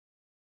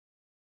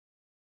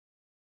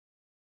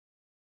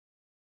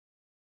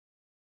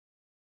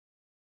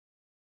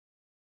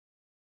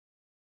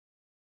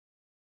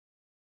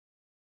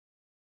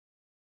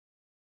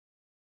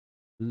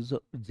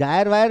 So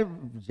gyre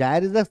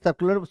is the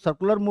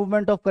circular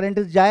movement of current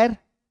is gyre.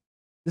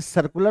 This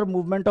circular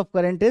movement of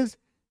current is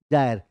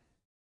gyre.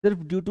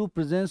 Sirf due to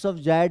presence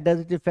of gyre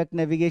does it affect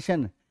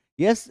navigation?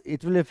 Yes,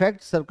 it will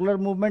affect circular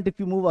movement. If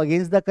you move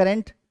against the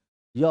current,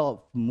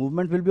 your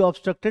movement will be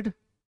obstructed,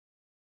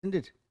 isn't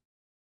it?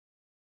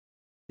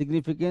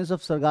 Significance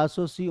of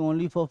Sargasso Sea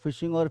only for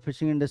fishing or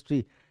fishing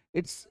industry.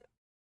 It's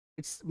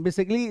it's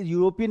basically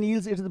European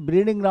eels. It's the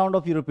breeding ground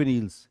of European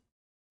eels.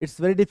 It's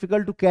very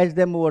difficult to catch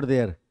them over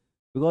there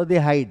because they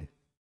hide.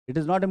 It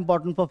is not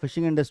important for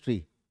fishing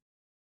industry.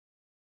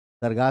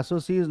 Sargasso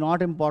Sea is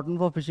not important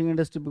for fishing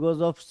industry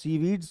because of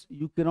seaweeds.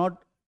 You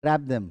cannot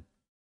trap them.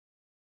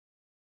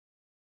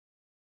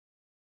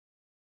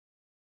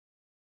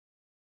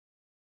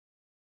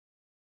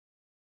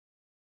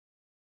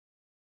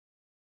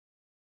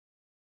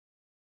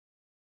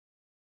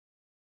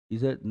 He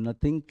said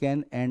nothing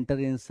can enter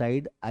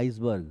inside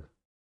iceberg.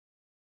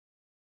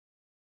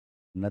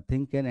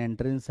 Nothing can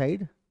enter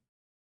inside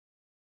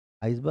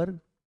iceberg.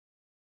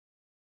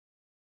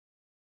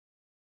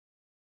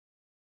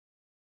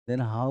 Then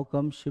how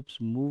come ships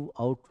move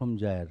out from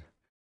gyre?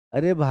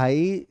 अरे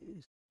भाई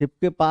ship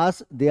के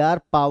पास they are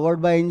powered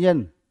by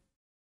engine.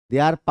 They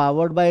are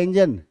powered by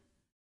engine.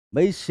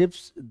 By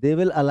ships, they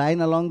will align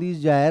along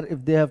these gyre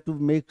if they have to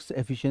make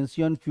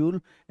efficiency on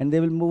fuel, and they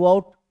will move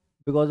out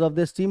because of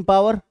the steam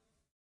power.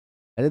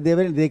 And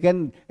they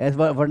can as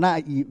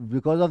varna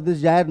because of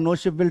this gyre, no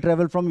ship will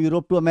travel from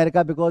Europe to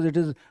America because it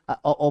is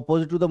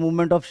opposite to the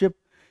movement of ship.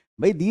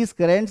 By these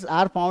currents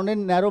are found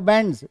in narrow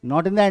bands,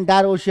 not in the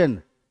entire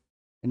ocean.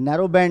 In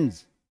narrow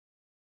bands.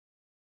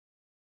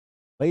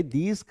 By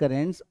these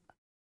currents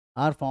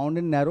are found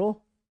in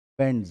narrow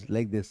bands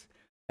like this.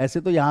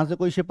 ऐसे तो यहाँ से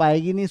कोई ship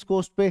आएगी नहीं इस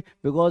coast पे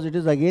because it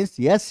is against.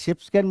 Yes,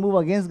 ships can move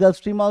against gulf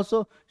stream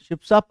also.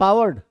 Ships are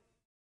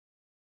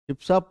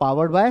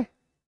powered by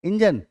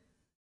engine.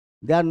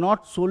 They are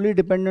not solely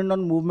dependent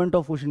on movement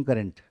of ocean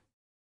current.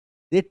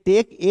 They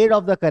take aid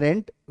of the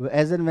current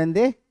as and when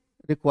they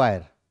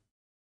require.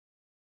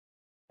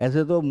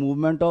 ऐसे तो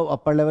movement of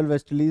upper level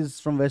westerlies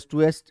from west to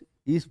west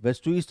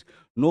to east,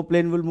 no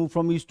plane will move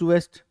from east to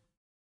west.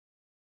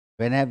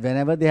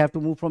 Whenever they have to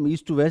move from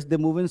east to west, they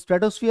move in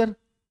stratosphere.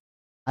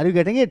 Are you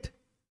getting it?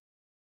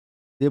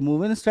 They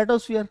move in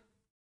stratosphere.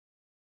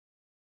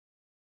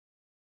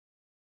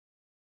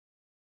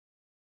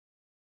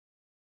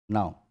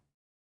 Now,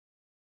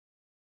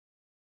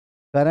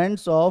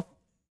 currents of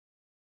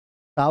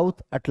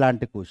South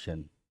Atlantic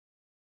Ocean.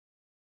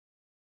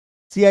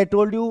 See, I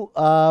told you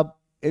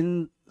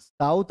in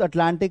South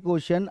Atlantic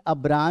Ocean, a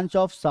branch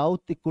of south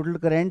equatorial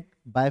current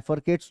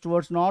bifurcates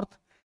towards north.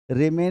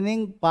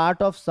 Remaining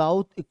part of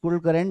south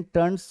equatorial current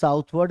turns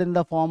southward in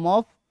the form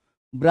of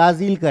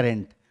Brazil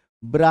current.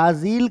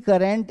 Brazil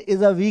current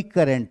is a weak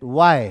current.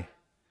 Why?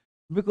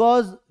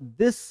 Because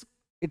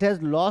it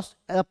has lost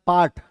a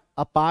part.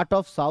 A part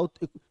of south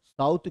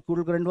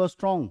equatorial current was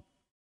strong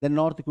than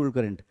north equatorial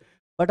current.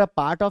 But a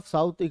part of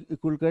south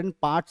equatorial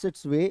current parts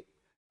its way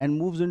and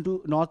moves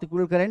into north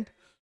equatorial current.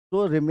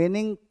 So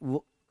remaining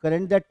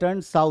current that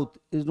turns south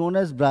is known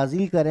as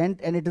Brazil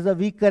current, and it is a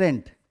weak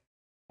current.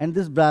 And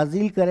this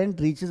Brazil current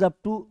reaches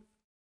up to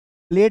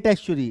Plate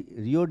estuary,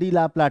 Rio de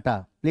la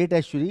Plata, Plate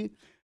estuary,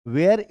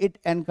 where it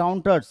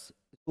encounters.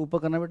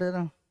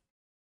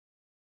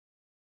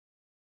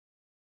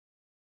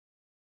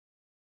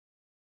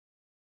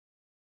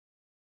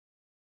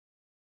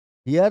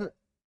 Here,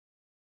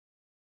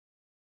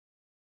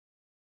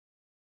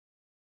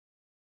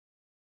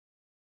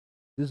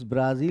 this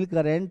Brazil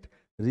current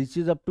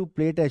reaches up to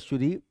Plate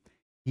estuary.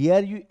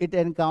 Here it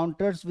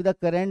encounters with a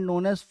current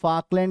known as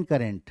Falkland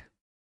current.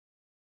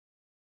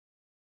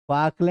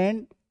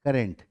 Falkland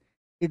current.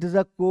 It is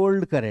a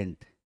cold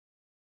current.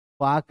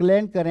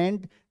 Falkland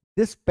current.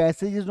 This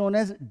passage is known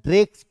as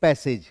Drake's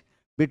Passage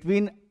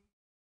between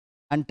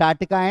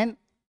Antarctica and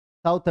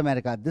South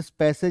America. This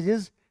passage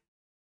is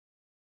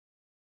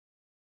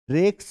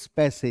Drake's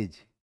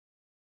Passage.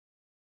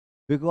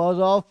 Because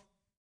of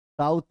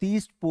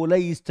southeast polar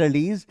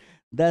easterlies,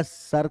 the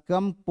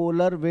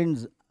circumpolar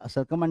winds,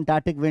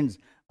 circumantarctic winds,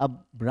 a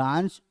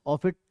branch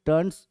of it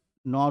turns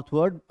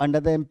northward under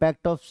the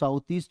impact of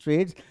southeast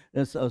trades,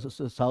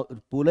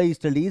 polar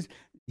easterlies.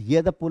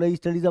 Here the polar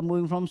easterlies are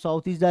moving from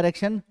southeast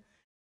direction.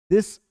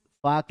 This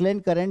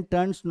Falkland current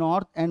turns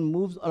north and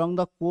moves along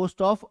the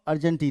coast of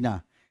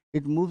Argentina.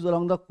 It moves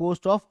along the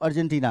coast of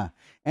Argentina.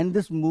 And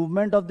this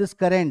movement of this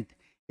current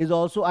is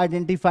also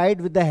identified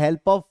with the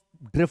help of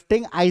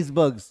drifting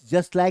icebergs,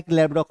 just like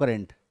Labrador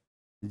current.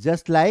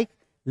 Just like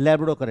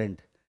Labrador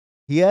current.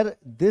 Here,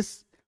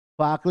 this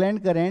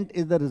Falkland current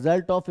is the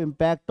result of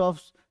impact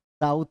of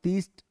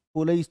southeast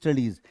polar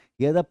easterlies.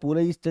 Here, the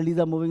polar easterlies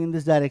are moving in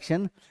this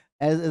direction.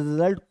 As a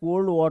result,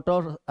 cold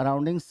water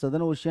surrounding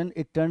Southern Ocean,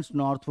 it turns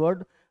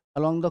northward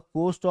along the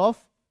coast of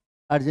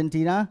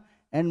Argentina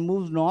and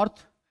moves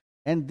north.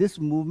 And this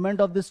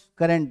movement of this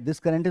current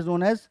is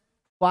known as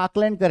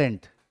Falkland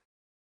current.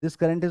 This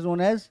current is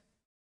known as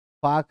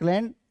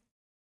Falkland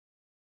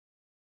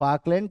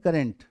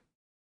current.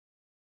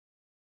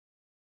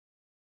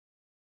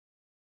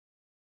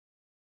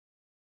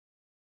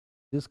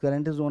 This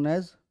current is known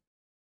as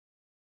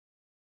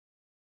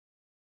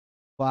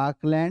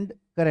Falkland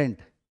current.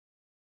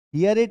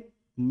 Here it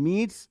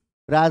meets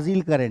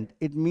Brazil current.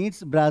 It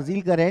meets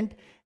Brazil current,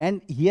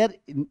 and here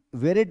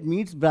where it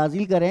meets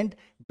Brazil current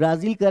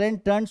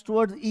turns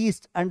towards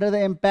east under the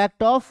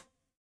impact of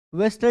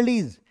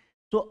westerlies.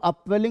 So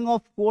upwelling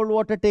of cold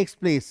water takes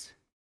place.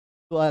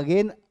 So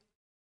again,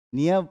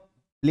 near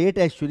plate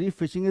estuary,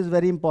 fishing is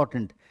very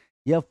important.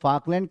 Here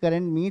Falkland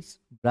current meets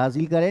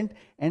Brazil current,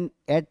 and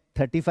at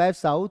 35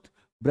 south,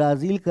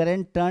 Brazil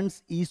current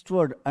turns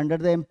eastward under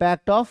the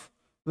impact of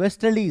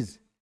westerlies.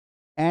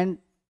 And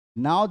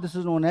now this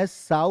is known as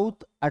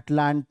South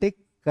Atlantic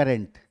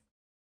current.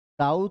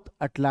 South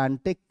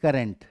Atlantic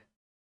current.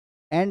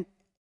 And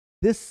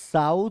this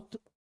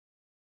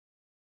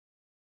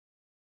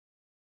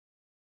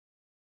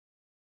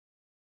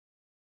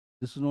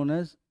this is known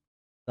as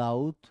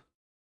South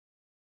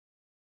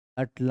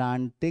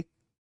Atlantic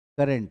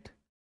current.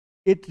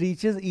 It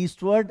reaches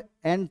eastward,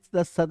 and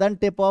the southern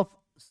tip of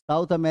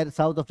South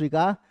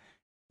Africa,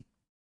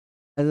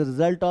 as a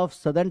result of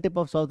southern tip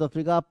of South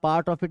Africa,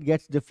 part of it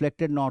gets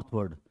deflected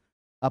northward.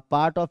 A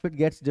part of it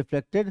gets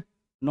deflected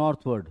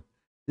northward.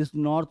 This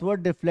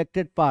northward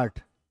deflected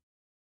part,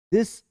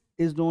 this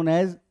is known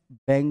as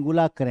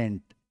Benguela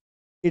current.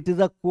 It is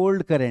a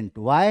cold current.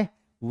 Why?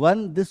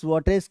 One, this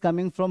water is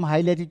coming from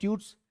high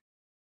latitudes.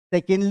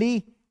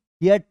 Secondly,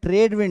 here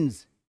trade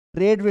winds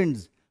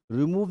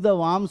remove the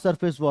warm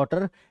surface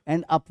water,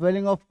 and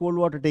upwelling of cold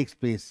water takes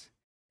place.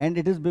 And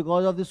it is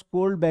because of this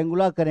cold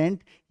Benguela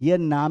current here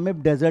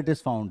Namib desert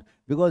is found,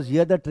 because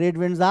here the trade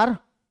winds are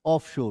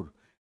offshore.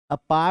 A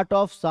part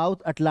of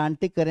South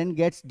Atlantic current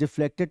gets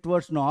deflected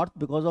towards north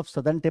because of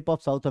southern tip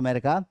of South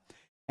America,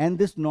 and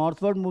this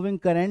northward moving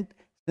current,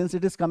 since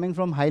it is coming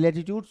from high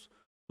latitudes,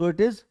 so it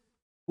is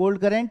cold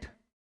current.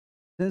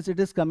 Since it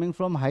is coming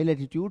from high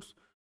latitudes,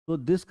 so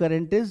this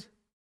current is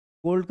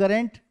cold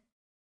current,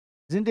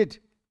 isn't it?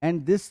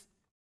 And this,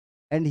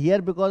 and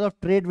here because of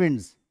trade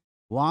winds,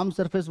 warm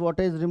surface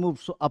water is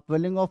removed, so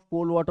upwelling of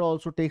cold water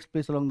also takes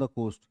place along the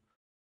coast.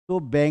 So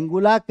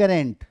Benguela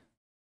current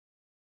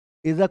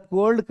is a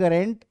cold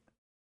current,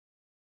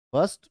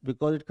 first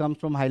because it comes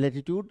from high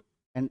latitude,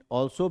 and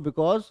also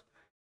because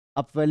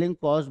upwelling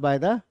caused by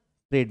the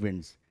trade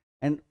winds.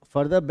 And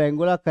further,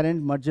 Benguela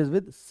current merges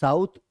with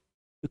South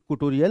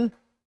Equatorial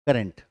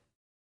current.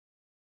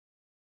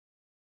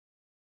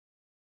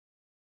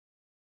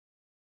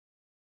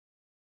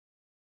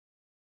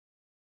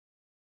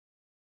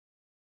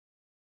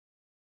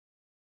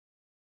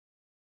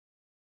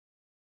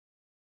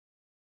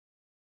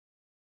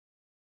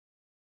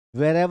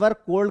 Wherever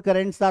cold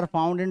currents are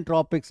found in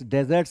tropics,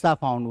 deserts are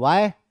found.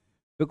 Why?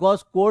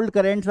 Because cold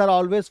currents are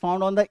always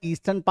found on the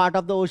eastern part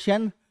of the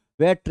ocean,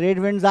 where trade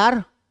winds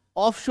are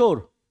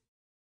offshore.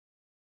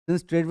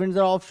 Since trade winds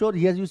are offshore,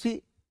 here you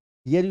see,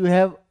 here you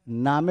have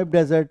Namib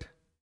desert,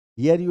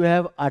 here you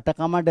have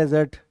Atacama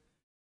desert,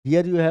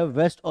 here you have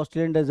West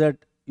Australian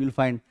desert, you'll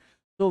find.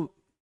 So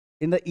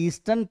in the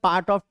eastern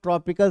part of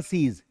tropical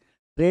seas,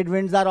 trade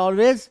winds are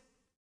always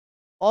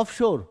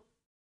offshore.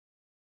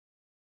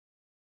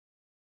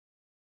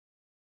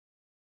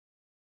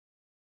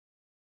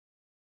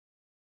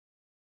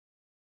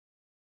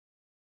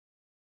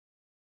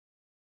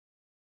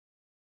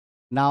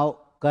 Now,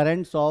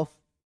 currents of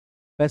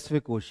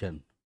Pacific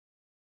Ocean.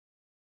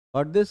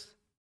 Got this?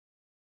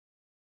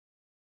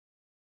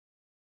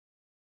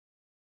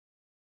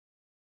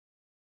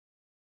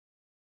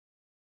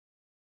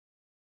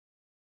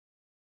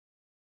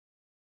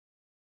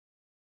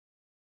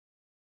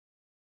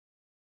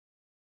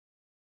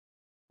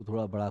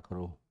 थोड़ा बड़ा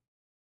करो.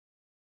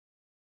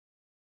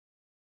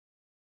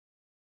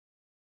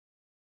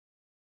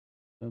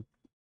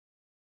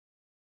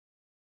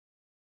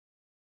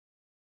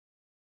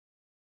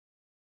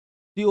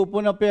 See,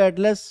 open up your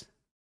atlas.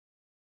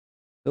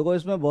 देखो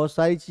इसमें बहुत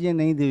सारी चीजें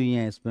नहीं दी हुई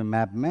हैं इसमें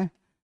मैप में.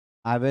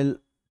 I will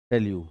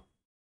tell you.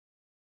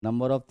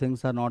 Number of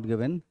things are not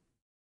given.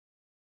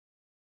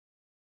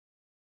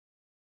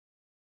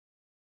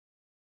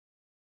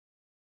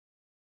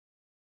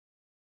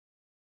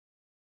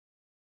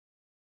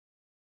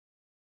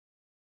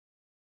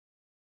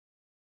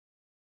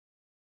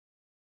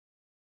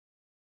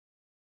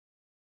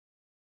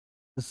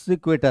 This is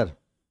equator.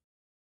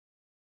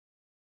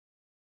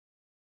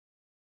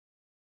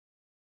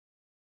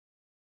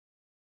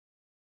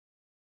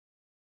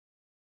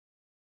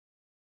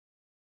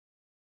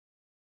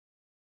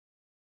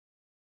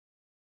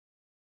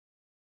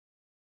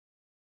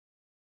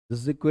 This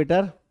is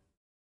equator.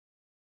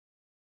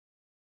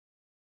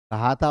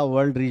 कहा था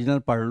वर्ल्ड रीजनल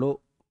पढ़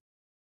लो.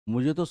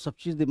 मुझे तो सब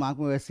चीज़ दिमाग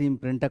में वैसे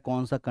इम्प्रिंट है,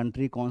 कौन सा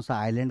कंट्री, कौन सा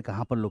आइलैंड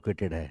कहाँ पर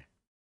लोकेटेड है.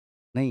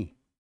 नहीं,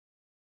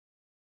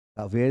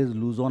 where is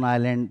लूजोन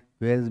island,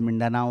 where is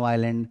Mindanao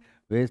island,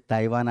 where is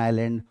Taiwan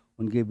island,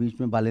 उनके बीच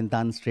में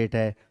बालिंतान स्ट्रेट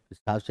है,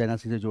 साउथ चाइना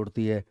सी से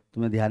जोड़ती है.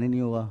 तुम्हें ध्यान ही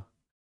नहीं होगा.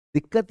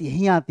 दिक्कत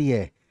यही आती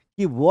है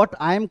कि what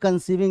I am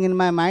conceiving in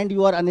my mind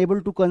you are unable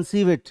to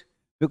conceive it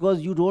because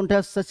you don't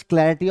have such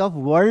clarity of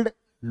world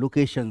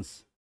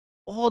locations.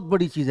 बहुत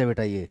बड़ी चीज़ है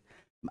बेटा ये.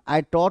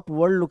 I taught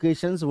world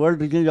locations, world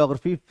regional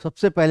geography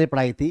सबसे पहले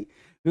पढ़ाई थी,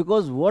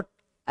 because what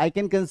I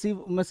can conceive,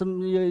 मैं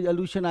समझ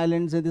Aleutian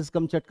Islands है, this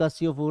Kamchatka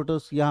Sea of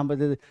Waters, यहाँ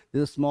पर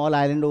there's a small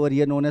island over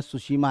here known as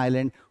Tsushima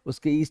Island,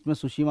 उसके ईस्ट में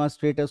सुशीमा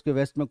स्ट्रेट है, उसके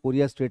वेस्ट में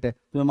कोरिया स्ट्रेट है,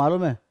 तुम्हें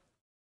मालूम है?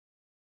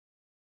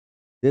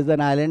 There's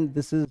an island,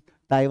 this is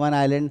Taiwan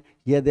Island,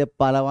 here the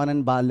Palawan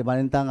and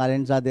Balintang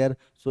Islands are there,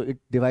 so it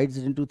divides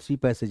it into three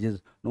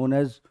passages, known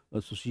as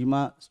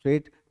Tsushima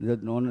Strait,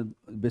 known as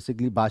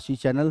basically Bashi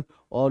Channel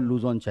or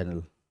Luzon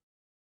Channel.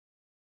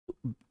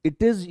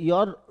 It is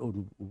your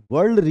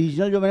world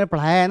regional जो मैंने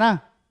पढ़ाया है ना,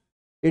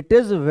 it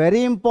is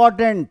very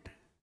important.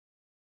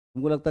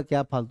 तुमको लगता है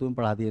क्या फालतू में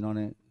पढ़ा दिया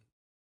इन्होंने?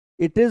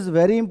 It is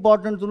very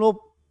important, तुम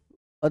लोग,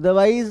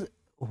 otherwise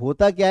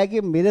होता क्या है कि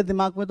मेरे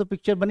दिमाग में तो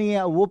पिक्चर बनी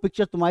है, वो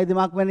पिक्चर तुम्हारे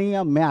दिमाग में नहीं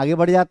है, मैं आगे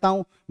बढ़ जाता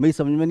हूँ, मेरी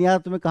समझ में नहीं आ रहा,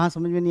 तुम्हें कहाँ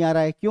समझ में नहीं आ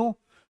रहा है? क्यों?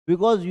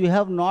 Because you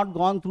have not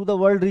gone through the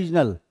world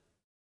regional.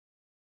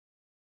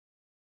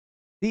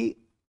 See,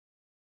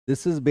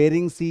 this is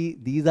Bering Sea,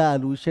 these are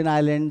Aleutian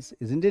Islands,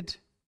 isn't it?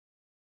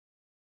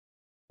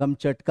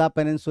 Kamchatka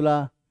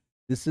Peninsula,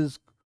 this is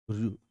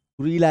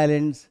Kuril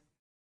Islands,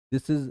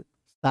 this is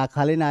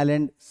Sakhalin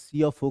Island,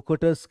 Sea of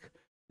Okhotsk,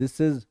 this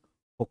is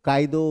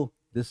Hokkaido,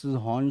 this is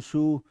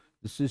Honshu,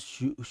 this is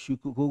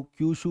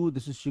Kyushu,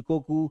 this is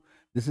Shikoku,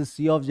 this is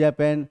Sea of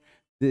Japan,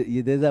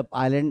 there's a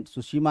island,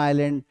 Tsushima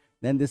Island,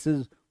 then this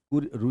is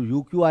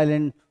Ryukyu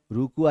Island.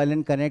 Ryukyu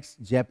Island connects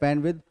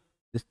Japan with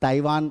this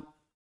Taiwan,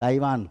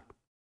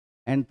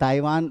 and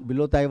Taiwan,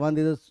 below Taiwan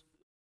there's a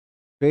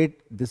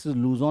strait, this is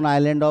Luzon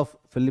Island of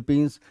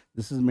Philippines,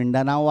 this is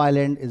Mindanao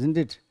Island, isn't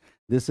it?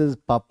 This is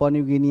Papua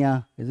New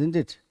Guinea, isn't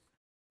it?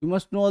 You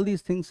must know all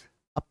these things.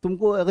 अब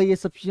तुमको अगर ये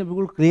सब चीजें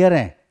बिल्कुल clear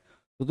हैं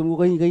तो तुमको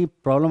कहीं कहीं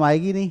प्रॉब्लम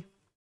आएगी नहीं.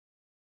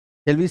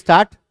 Shall we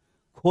start?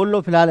 खोल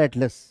लो फिलहाल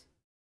एटलस.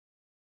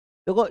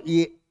 देखो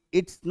ये,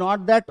 it's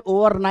not that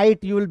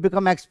overnight you will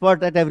become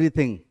expert at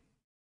everything.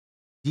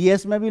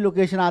 GS में भी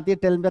लोकेशन आती है,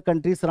 tell me the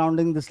country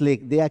surrounding this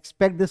lake. They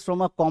expect this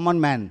from a common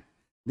man.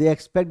 They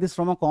expect this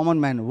from a common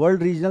man.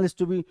 World regional is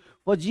to be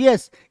for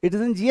GS. It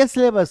is in GS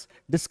syllabus.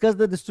 Discuss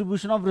the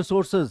distribution of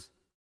resources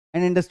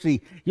and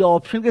industry. ये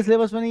option के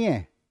syllabus में नहीं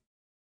है.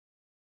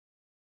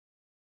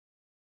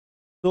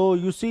 So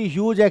you see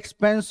huge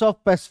expanse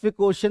of Pacific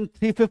Ocean,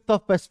 3/5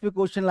 of Pacific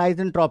Ocean lies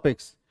in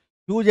tropics.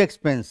 Huge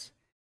expanse.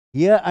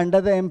 Here under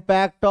the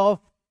impact of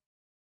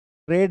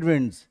trade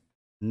winds,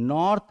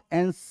 north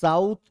and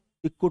south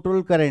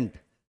equatorial current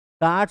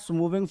starts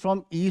moving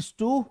from east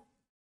to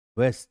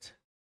west.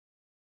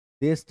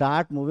 They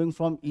start moving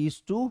from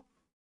east to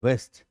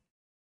west.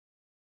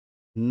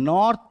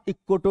 North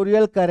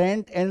equatorial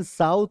current and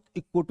south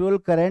equatorial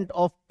current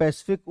of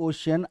Pacific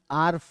Ocean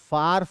are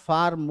far,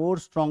 far more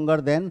stronger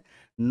than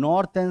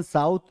north and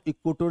south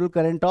equatorial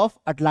current of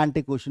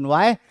Atlantic Ocean.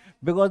 Why?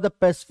 Because the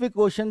Pacific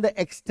Ocean, the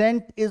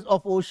extent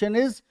of ocean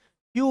is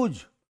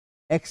huge.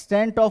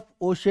 Extent of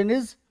ocean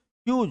is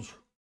huge.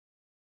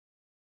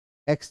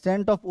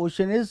 Extent of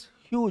ocean is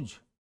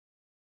huge.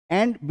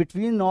 And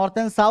between north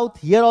and south,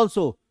 here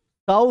also,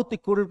 south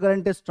equatorial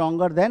current is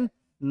stronger than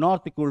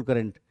north equatorial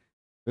current.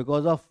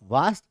 Because of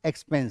vast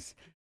expanse,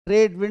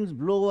 trade winds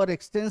blow over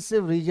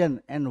extensive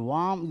region and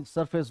warm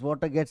surface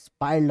water gets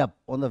piled up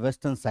on the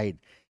western side.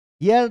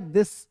 Here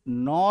this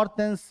north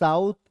and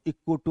south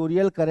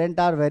equatorial current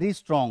are very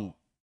strong.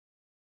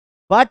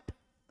 But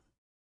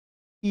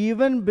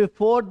even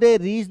before they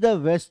reach the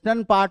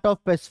western part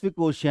of Pacific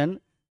Ocean,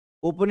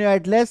 open your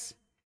atlas,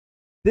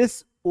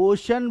 this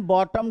ocean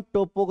bottom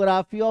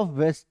topography of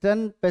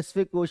western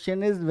Pacific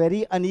Ocean is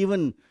very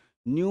uneven.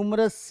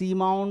 Numerous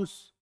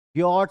seamounts,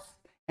 fjords,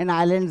 and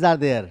islands are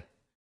there.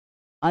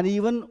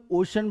 Uneven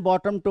ocean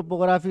bottom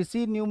topography.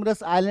 See,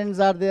 numerous islands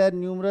are there,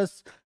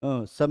 numerous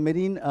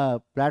submarine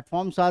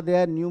platforms are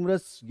there,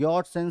 numerous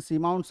yachts and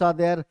seamounts are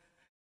there.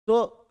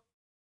 So,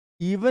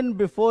 even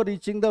before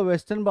reaching the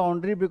western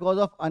boundary, because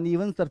of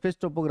uneven surface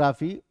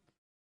topography,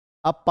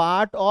 a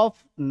branch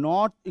of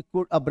north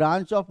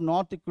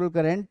equatorial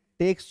current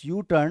takes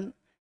U-turn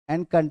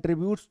and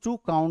contributes to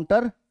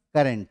counter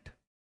current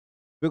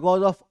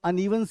because of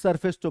uneven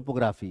surface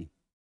topography.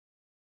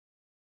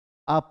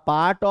 A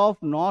part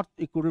of north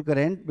equatorial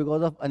current,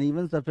 because of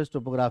uneven surface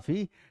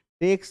topography,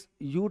 takes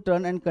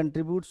U-turn and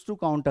contributes to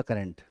counter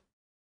current.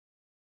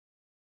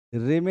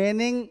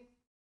 Remaining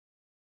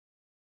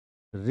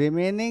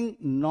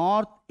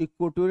north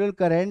equatorial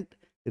current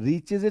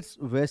reaches its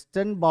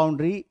western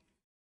boundary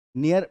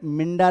near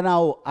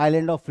Mindanao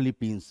Island of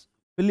Philippines.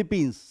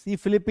 See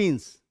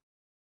Philippines.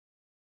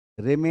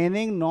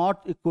 Remaining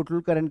north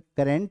equatorial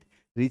current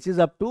reaches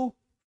up to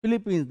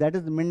Philippines, that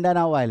is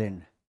Mindanao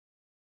Island.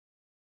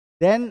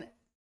 Then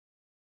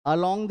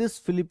along this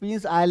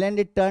Philippines island,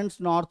 it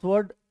turns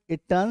northward.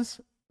 It turns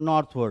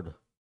northward.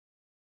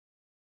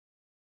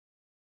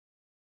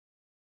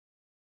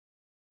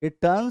 It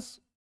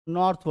turns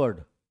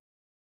northward.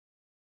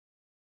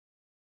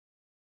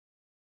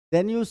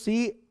 Then you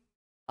see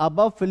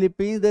above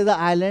Philippines, there is an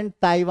island,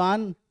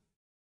 Taiwan,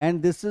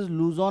 and this is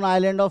Luzon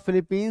Island of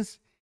Philippines.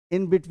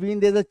 In between,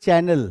 there is a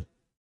channel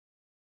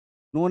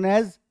known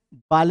as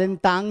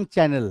बालिंतांग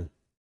channel,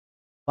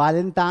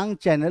 बालिंतांग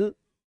channel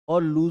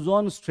और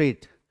लूजोन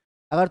straight.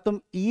 अगर तुम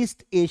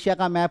east Asia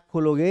का map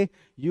खोलोगे,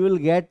 you will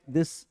get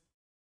this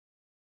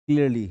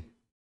clearly.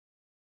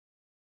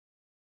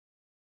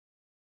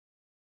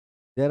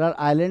 There are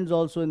islands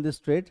also in this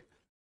strait.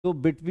 So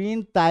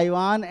between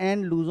Taiwan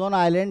and Luzon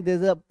Island, there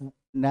is a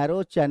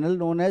narrow channel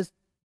known as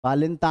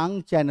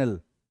Balintang Channel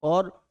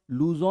or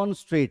Luzon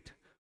Strait.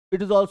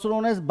 It is also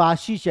known as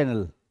Bashi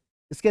Channel.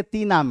 इसके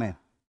तीन नाम है।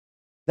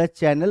 The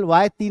channel,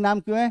 Y तीन नाम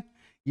क्यों है?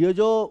 ये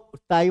जो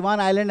ताइवान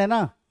आइलैंड है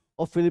ना,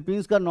 और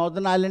फिलीपींस का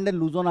नॉर्दर्न आइलैंड है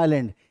लूजोन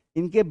आइलैंड,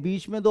 इनके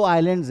बीच में दो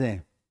आइलैंड्स हैं,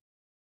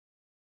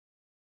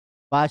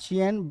 बाशी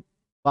एंड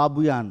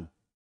बाबुयान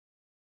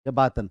या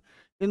बातन।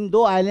 इन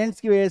दो आइलैंड्स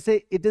की वजह से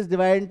it is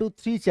divided into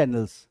three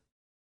channels.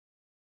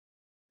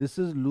 This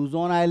is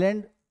लूजोन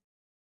island,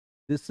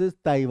 this is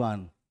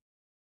Taiwan,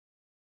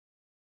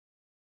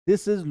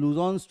 this is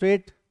लूजोन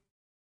straight,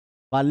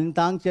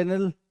 बालिंतांग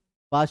channel,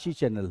 बाशी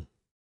channel.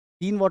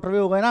 तीन वाटरवे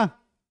हो गए ना?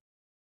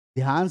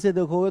 ध्यान से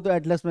देखोगे तो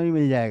एटलस में भी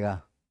मिल जाएगा।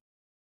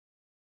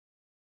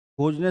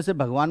 खोजने से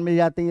भगवान मिल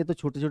जाते हैं, ये तो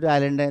छोटे छोटे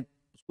आइलैंड हैं,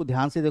 उसको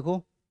ध्यान से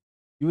देखो,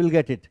 यू विल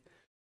गेट इट।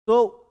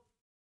 तो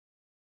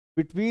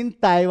between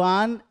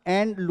Taiwan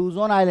and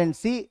Luzon Island.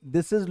 See,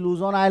 this is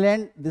Luzon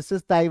Island, this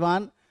is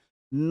Taiwan.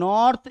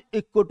 North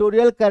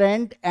equatorial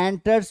current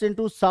enters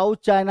into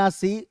South China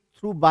Sea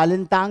through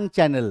Balintang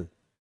Channel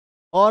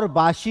or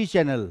Bashi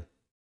Channel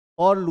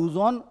or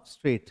Luzon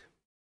Strait.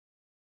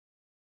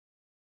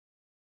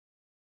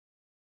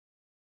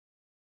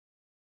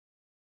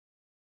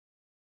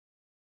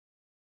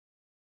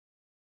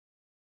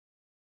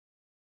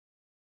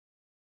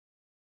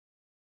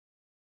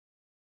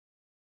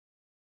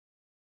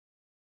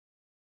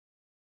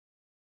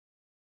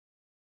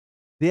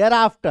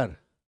 Thereafter,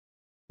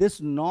 this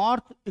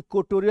north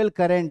equatorial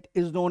current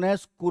is known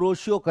as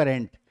Kuroshio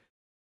current.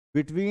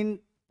 Between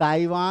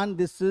Taiwan,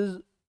 this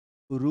is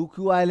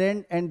Ryukyu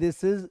Island and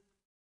this is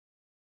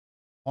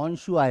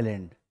Honshu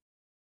Island.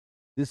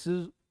 This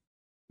is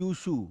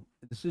Kyushu,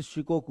 this is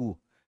Shikoku,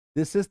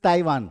 this is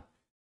Taiwan.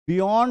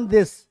 Beyond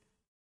this,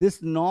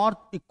 this north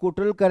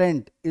equatorial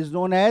current is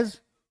known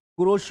as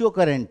Kuroshio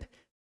current.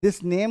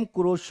 This name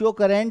Kuroshio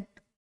current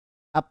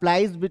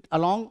applies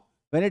along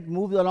when it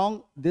moves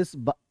along this.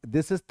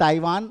 This is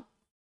Taiwan.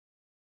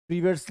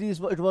 Previously,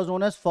 it was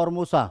known as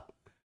Formosa.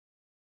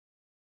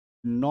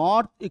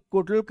 North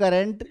equatorial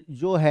current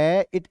जो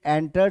है, it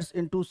enters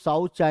into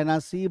South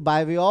China Sea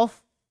by way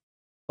of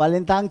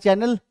Balintang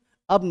Channel.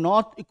 अब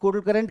North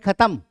equatorial current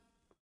खत्म.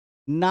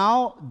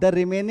 Now the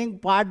remaining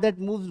part that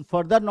moves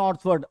further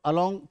northward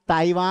along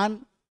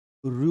Taiwan,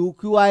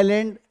 Ryukyu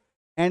Island,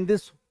 and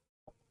this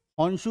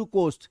Honshu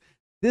coast,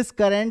 this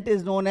current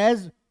is known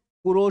as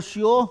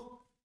Kuroshio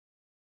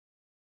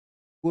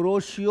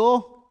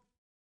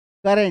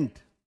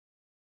current.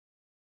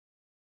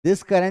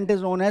 This current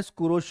is known as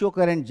Kuroshio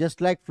current,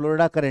 just like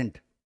Florida current.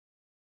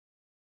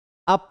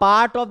 A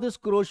part of this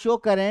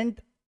Kuroshio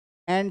current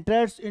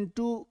enters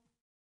into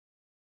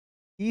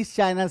East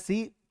China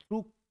Sea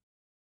through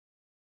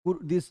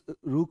this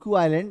Ryukyu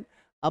Island.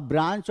 A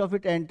branch of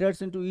it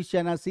enters into East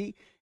China Sea,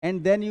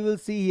 and then you will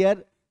see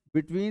here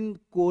between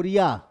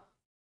Korea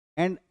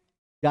and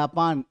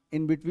Japan,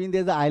 in between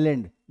there is an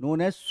island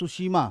known as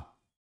Tsushima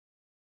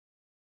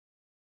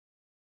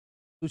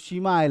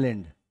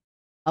Island.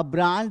 A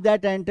branch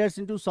that enters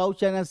into South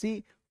China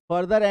Sea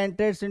further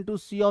enters into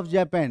Sea of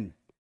Japan.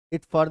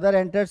 It further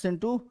enters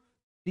into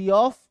Sea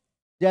of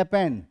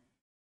Japan.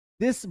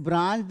 This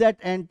branch that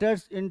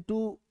enters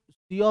into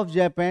Sea of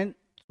Japan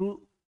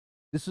through,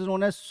 this is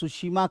known as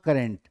Tsushima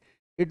current.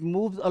 It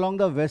moves along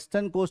the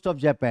western coast of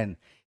Japan.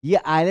 ये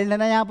island है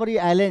ना यहाँ पर, ये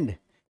island.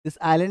 This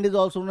island is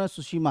also known as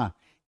Tsushima.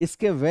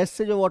 इसके waste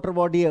से जो water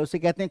body है उसे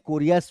कहते हैं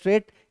कोरिया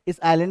स्ट्रेट. इस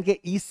आइलैंड के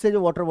ईस्ट से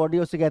जो वाटर बॉडी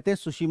है उसे कहते हैं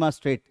सुशीमा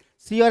स्ट्रेट.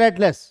 सी और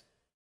Atlas,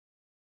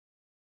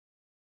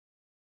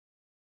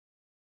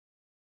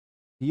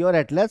 your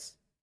Atlas,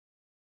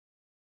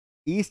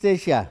 east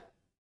Asia,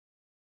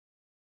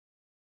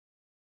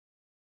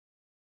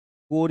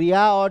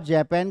 Korea और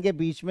जापान के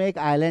बीच में एक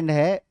आइलैंड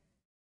है,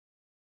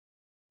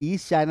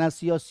 ईस्ट चाइना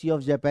सी और सी ऑफ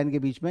जापान के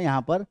बीच में,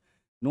 यहां पर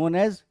नोन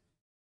एज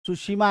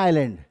सुशीमा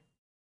आइलैंड.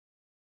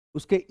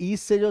 उसके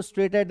ईस्ट से जो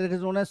स्ट्रेट है that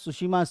is known as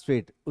सुशीमा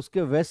straight.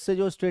 उसके वेस्ट से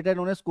जो स्ट्रेट है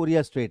known as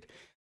Korea straight.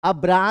 A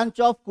branch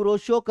of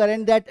कुरोशो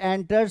current that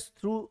enters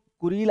through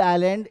Kuril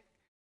island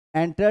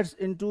enters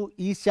into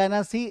East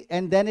China Sea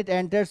and then it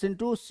enters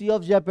into Sea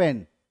of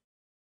Japan.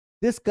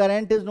 This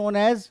current is known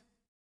as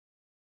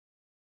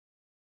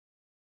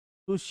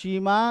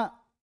Tsushima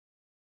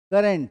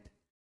current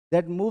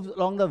that moves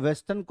along the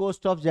western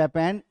coast of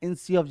Japan in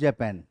Sea of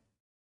Japan.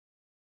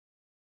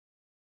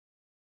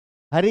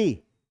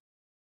 Hurry.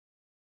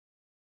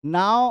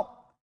 Now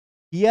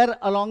here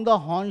along the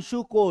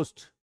Honshu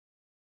coast,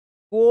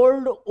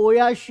 cold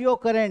Oyashio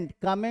current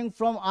coming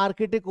from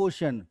Arctic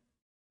Ocean.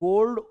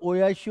 Cold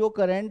Oyashio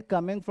current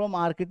coming from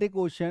Arctic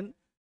Ocean.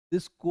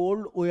 This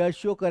cold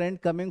Oyashio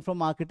current coming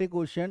from Arctic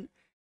Ocean,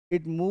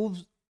 it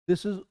moves.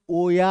 This is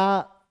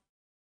Oyashio.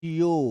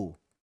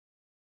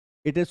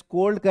 It is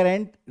cold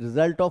current,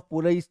 result of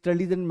polar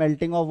easterlies and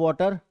melting of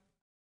water.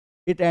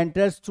 It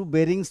enters through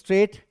Bering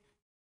Strait,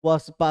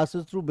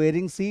 passes through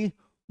Bering Sea,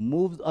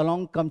 moves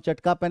along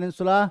Kamchatka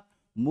Peninsula,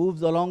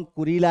 moves along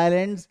Kuril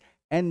Islands,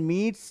 and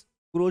meets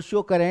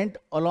Kuroshio Current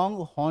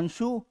along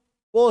Honshu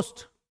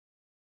coast.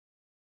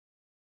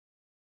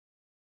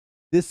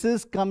 This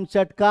is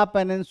Kamchatka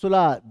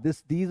Peninsula.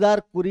 These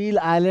are Kuril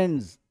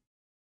Islands.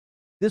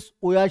 This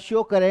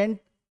Oyashio Current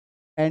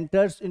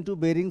enters into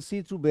Bering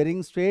Sea through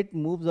Bering Strait,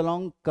 moves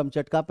along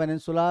Kamchatka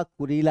Peninsula,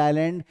 Kuril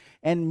Island,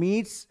 and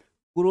meets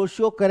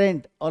Kuroshio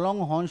Current along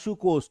Honshu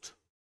coast.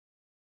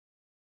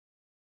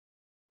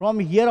 From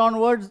here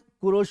onwards,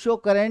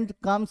 Kuroshio Current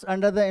comes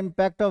under the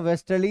impact of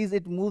westerlies.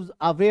 It moves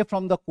away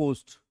from the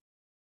coast.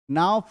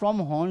 Now from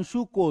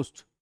Honshu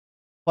coast,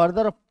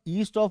 further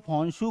east of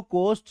Honshu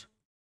coast,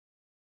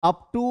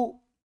 up to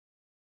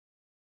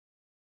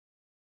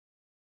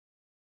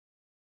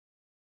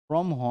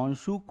from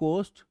Honshu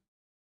coast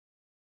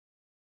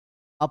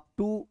up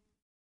to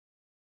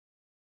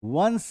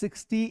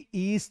 160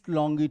 east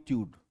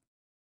longitude.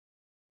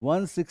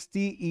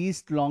 160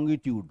 east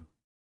longitude.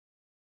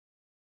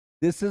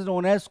 This is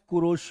known as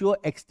Kuroshio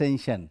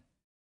extension.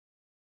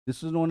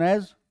 This is known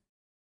as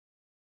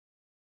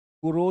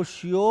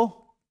Kuroshio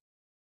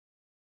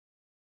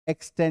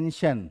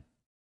extension.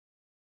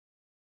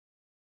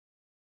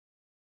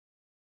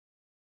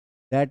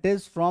 That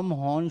is from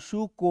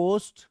Honshu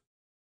coast,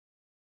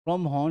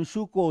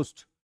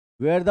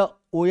 where the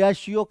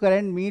Oyashio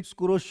current meets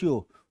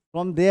Kuroshio,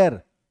 from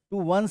there to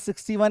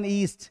 161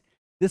 east.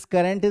 This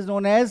current is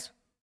known as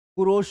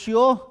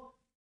Kuroshio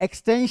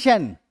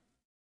extension.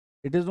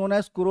 It is known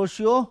as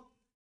Kuroshio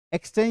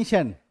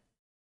extension.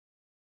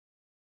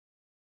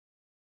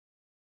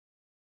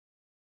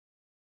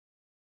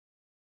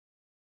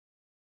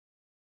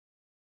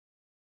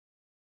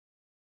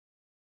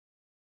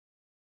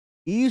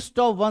 East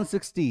of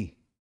 160.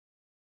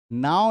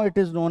 Now it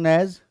is known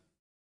as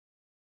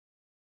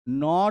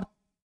North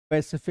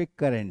Pacific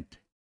current.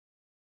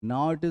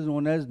 Now it is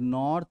known as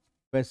North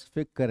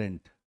Pacific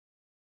current.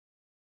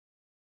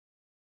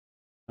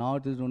 Now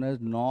it is known as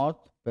North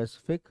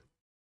Pacific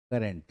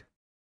current.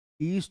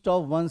 East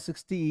of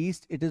 160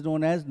 east, it is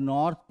known as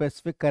North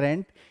Pacific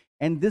current,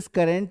 and this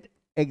current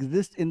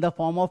exists in the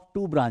form of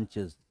two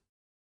branches.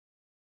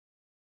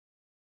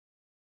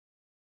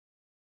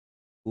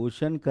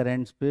 Ocean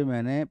currents पे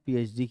मैंने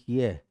PhD की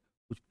है,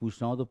 कुछ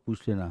पूछना हो तो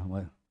पूछ लेना,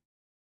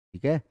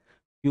 ठीक है?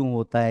 क्यों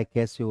होता है,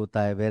 कैसे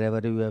होता है, where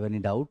ever you have any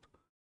doubt.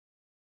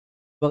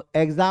 तो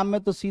एग्जाम में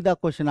तो सीधा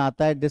क्वेश्चन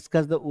आता है,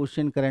 discuss the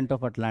ocean current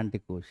of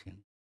Atlantic ocean.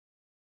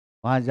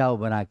 वहां जाओ,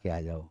 बना के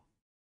आ जाओ.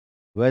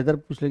 वेदर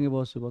पूछ लेंगे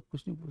बहुत से, बहुत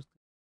कुछ नहीं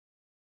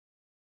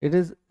पूछते. इट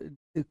इज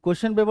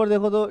क्वेश्चन पेपर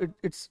देखो तो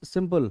it's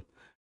simple.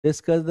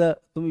 Discuss the,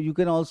 you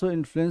can also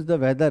influence the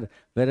weather.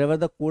 Wherever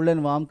the cold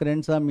and warm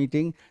currents are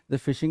meeting, the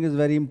fishing is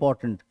very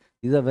important.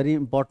 These are very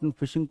important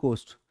fishing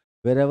coast.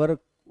 Wherever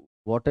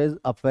water is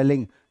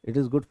upwelling,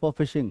 it is good for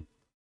fishing.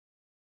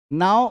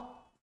 Now,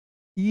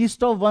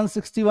 east of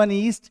 161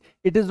 east,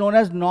 it is known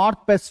as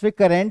North Pacific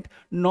current.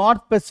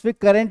 North Pacific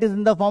current is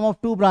in the form of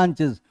two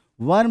branches.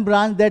 One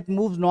branch that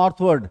moves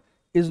northward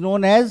is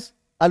known as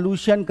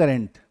Aleutian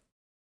current.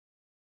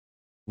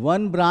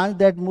 One branch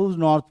that moves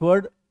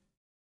northward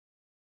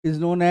is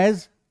known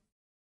as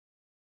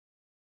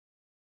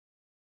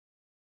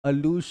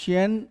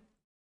Aleutian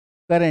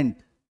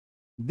current.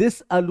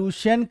 This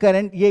Aleutian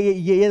current,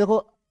 ये देखो,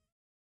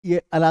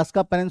 ये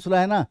Alaska peninsula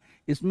है ना,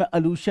 इसमें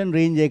Aleutian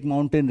range है, एक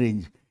mountain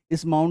range.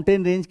 इस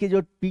mountain range के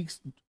जो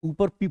पीक्स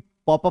ऊपर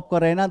पॉप अप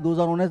कर रहे हैं ना, those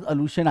are known as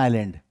Aleutian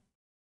Island.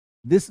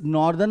 This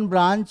northern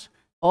branch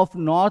of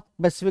North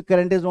Pacific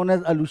current is known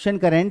as Aleutian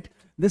current.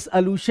 This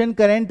Aleutian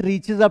current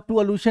reaches up to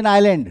Aleutian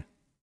Island,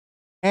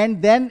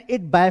 and then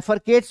it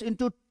bifurcates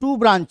into two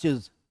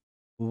branches.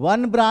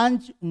 One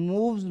branch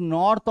moves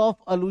north of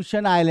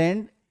Aleutian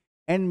Island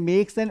and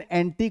makes an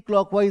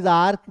anti-clockwise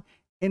arc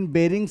in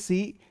Bering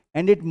Sea,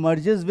 and it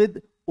merges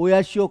with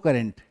Oyashio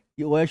current.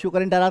 ये Oyashio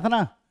current आ रहा था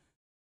ना?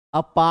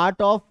 A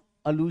part of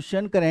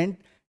Aleutian current,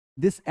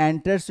 this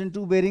enters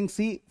into Bering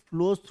Sea,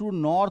 flows through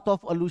north of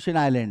Aleutian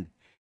Island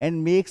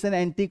and makes an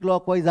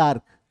anti-clockwise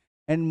arc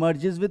and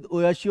merges with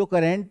Oyashio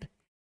current.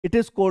 It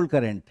is cold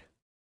current.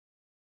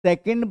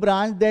 Second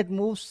branch that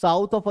moves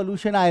south of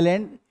Aleutian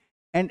Island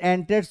and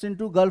enters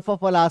into Gulf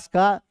of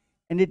Alaska,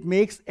 and it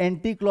makes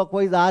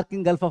anti-clockwise arc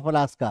in Gulf of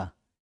Alaska.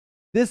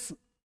 This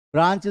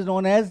branch is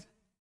known as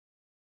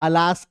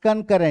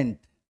Alaskan current.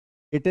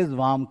 It is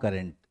warm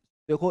current.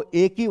 देखो,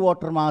 एक ही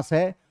water mass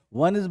है.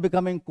 One is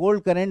becoming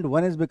cold current,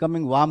 one is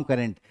becoming warm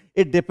current.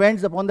 It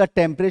depends upon the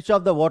temperature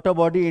of the water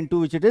body into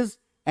which it is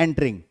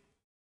entering.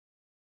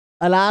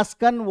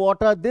 Alaskan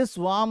water, this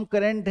warm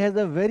current has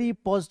a very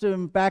positive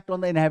impact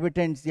on the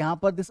inhabitants. यहाँ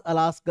पर this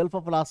Gulf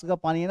of Alaska का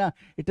पानी है ना,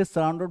 it is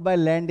surrounded by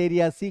land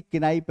area. See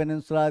Kenai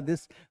Peninsula,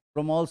 this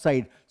from all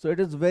sides. So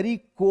it is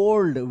very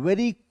cold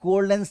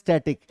and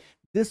static.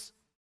 This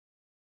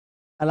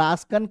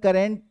Alaskan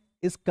current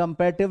is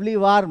comparatively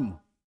warm,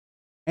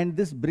 and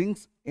this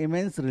brings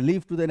immense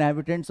relief to the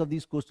inhabitants of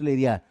these coastal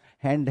area.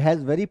 and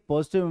has very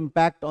positive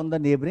impact on the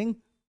neighboring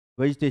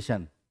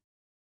vegetation.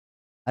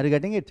 Are you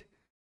getting it?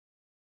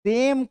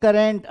 Same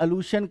current,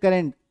 Aleutian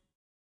current,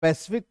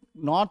 Pacific,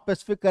 North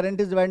Pacific current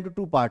is divided into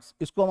two parts.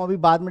 इसको हम अभी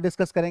बाद में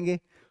discuss करेंगे.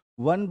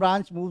 One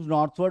branch moves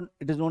northward,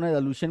 it is known as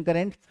Aleutian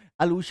current.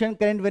 Aleutian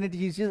current, when it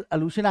reaches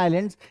Aleutian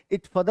Islands,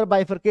 it further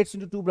bifurcates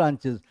into two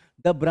branches.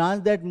 The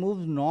branch that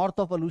moves north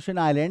of Aleutian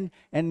Island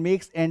and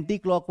makes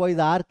anti-clockwise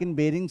arc in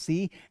Bering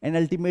Sea and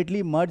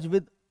ultimately merge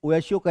with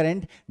Oishio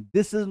current,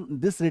 this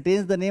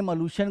retains the name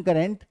Aleutian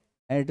current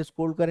and it is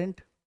cold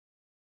current.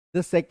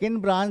 The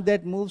second branch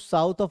that moves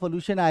south of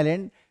Aleutian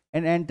Island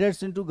and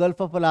enters into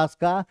Gulf of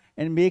Alaska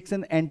and makes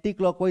an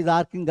anti-clockwise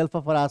arc in Gulf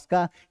of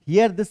Alaska.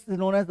 Here this is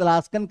known as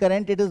Alaskan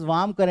current. It is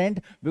warm current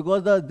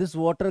because this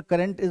water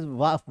current is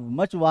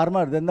much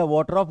warmer than the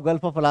water of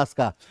Gulf of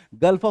Alaska.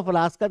 Gulf of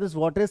Alaska, this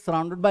water is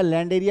surrounded by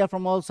land area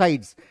from all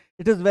sides.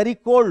 It is very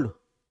cold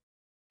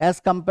as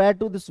compared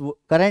to this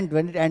current.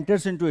 When it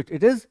enters into it,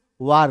 it is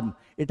warm.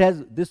 It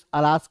has, this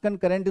Alaskan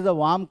current is a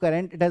warm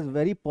current. It has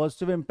very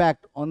positive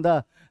impact on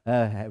the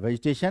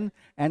vegetation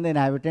and the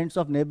inhabitants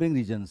of neighboring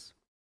regions.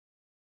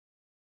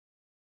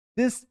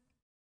 This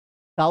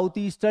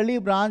southeasterly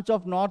branch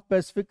of North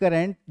Pacific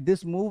current,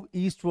 this moves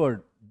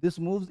eastward. This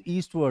moves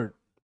eastward.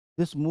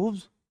 This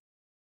moves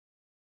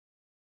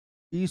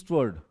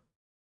eastward.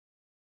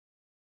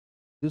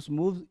 This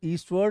moves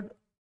eastward.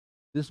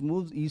 This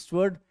moves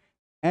eastward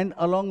and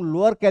along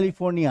Lower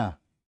California.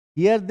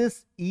 Here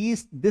this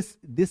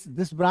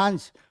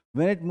branch,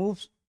 when it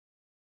moves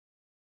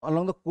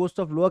along the coast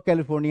of Lower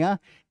California,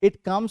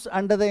 it comes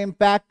under the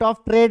impact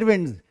of trade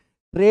winds.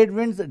 Trade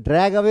winds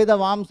drag away the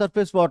warm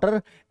surface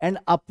water and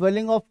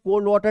upwelling of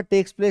cold water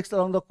takes place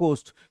along the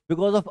coast.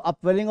 Because of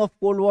upwelling of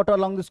cold water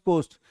along this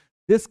coast,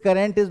 this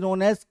current is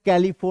known as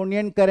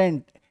Californian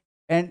current.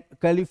 And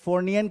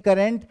Californian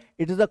current,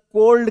 it is a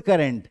cold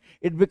current.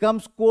 It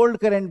becomes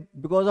cold current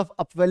because of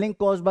upwelling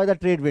caused by the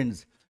trade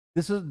winds.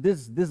 This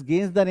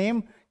gains the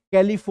name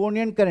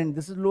Californian current.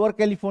 This is Lower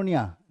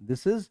California.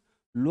 This is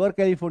Lower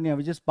California,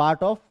 which is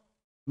part of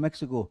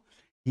Mexico.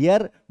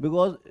 Here,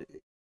 because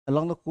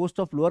along the coast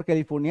of Lower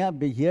California,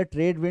 here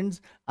trade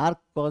winds are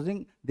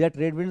causing, their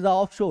trade winds are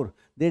offshore.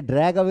 They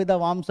drag away the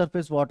warm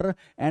surface water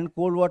and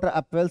cold water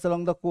upwells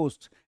along the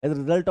coast. As a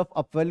result of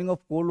upwelling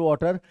of cold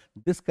water,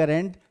 this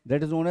current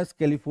that is known as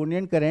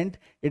Californian current,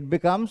 it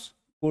becomes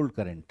cold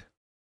current.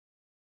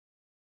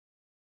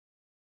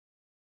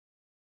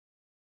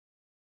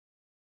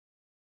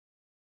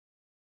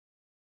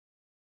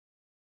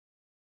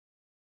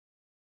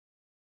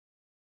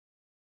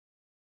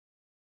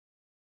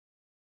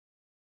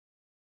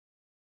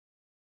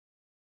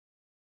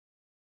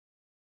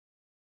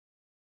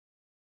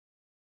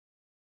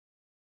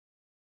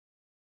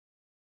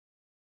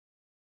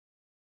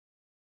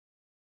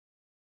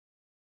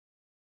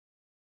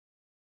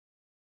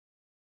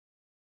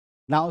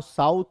 Now,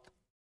 South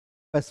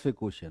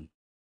Pacific Ocean.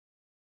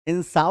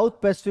 In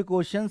South Pacific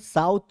Ocean,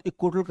 South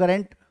Equatorial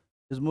Current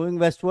is moving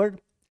westward,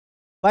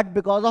 but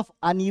because of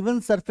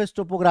uneven surface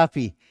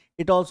topography,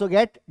 it also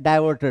gets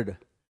diverted.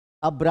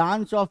 A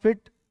branch of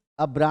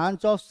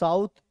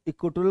South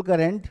Equatorial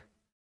Current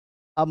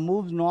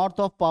moves north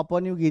of Papua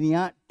New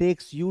Guinea,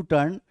 takes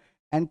U-turn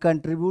and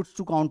contributes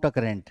to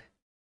countercurrent.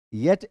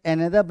 Yet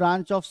another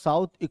branch of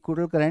South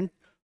Equatorial Current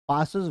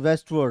passes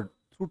westward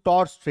through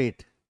Torres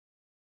Strait.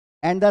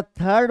 And the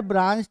third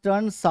branch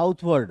turns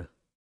southward.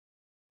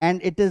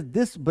 And it is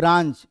this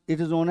branch, it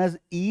is known as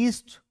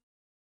East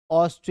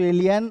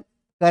Australian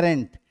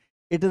current.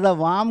 It is a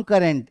warm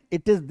current.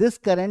 It is this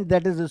current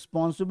that is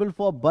responsible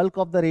for bulk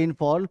of the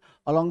rainfall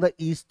along the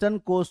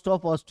eastern coast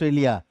of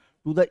Australia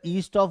to the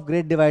east of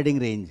Great Dividing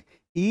Range.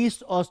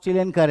 East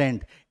Australian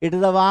current. It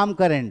is a warm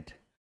current.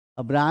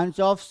 A branch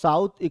of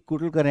South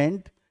Equatorial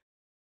Current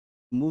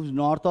moves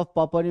north of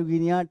Papua New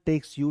Guinea,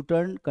 takes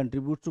U-turn,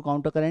 contributes to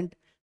countercurrent.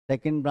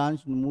 Second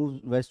branch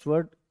moves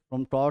westward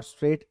from Torres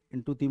Strait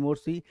into Timor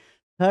Sea.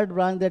 Third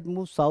branch that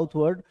moves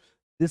southward,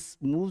 this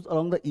moves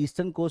along the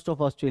eastern coast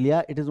of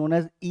Australia. It is known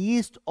as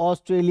East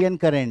Australian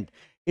current.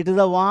 It is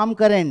a warm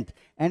current,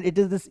 and it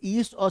is this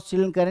East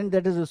Australian current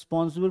that is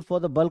responsible for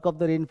the bulk of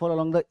the rainfall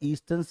along the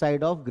eastern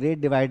side of Great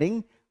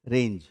Dividing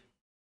Range.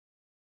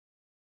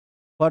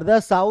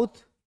 Further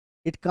south,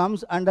 it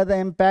comes under the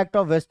impact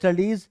of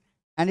westerlies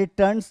and it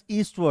turns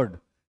eastward.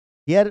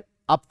 Here,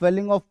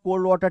 upwelling of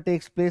cold water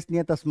takes place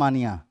near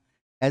Tasmania.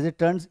 As it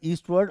turns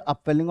eastward,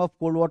 upwelling of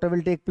cold water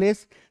will take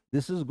place.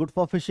 This is good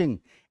for fishing.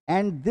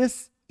 And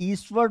this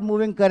eastward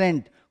moving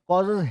current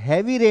causes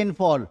heavy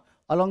rainfall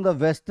along the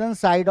western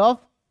side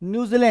of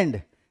New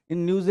Zealand.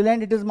 In New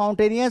Zealand, it is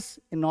mountainous.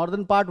 In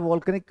northern part,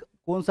 volcanic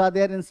cones are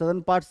there. In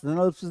southern part, Southern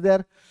Alps is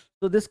there.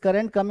 So this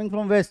current coming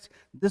from west,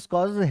 this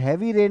causes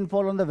heavy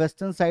rainfall on the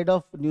western side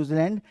of New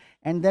Zealand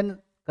and then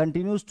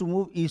continues to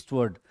move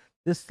eastward.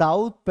 This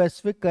South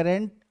Pacific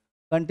current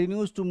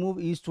continues to move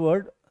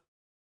eastward,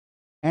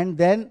 and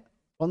then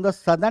from the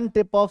southern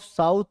tip of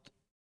South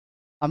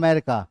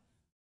America,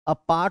 a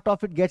part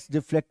of it gets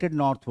deflected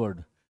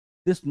northward.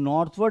 This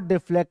northward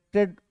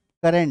deflected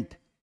current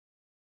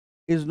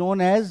is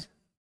known as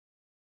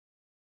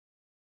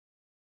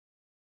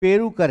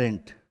Peru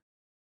current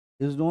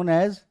is known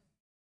as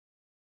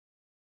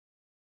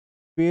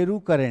Peru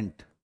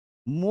current,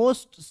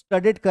 most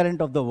studied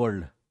current of the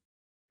world.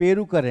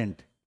 Peru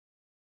current.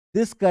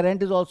 This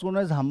current is also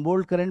known as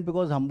Humboldt current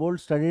because Humboldt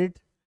studied it.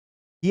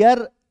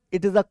 Here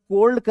it is a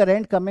cold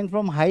current coming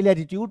from high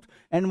latitude,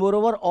 and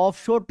moreover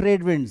offshore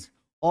trade winds.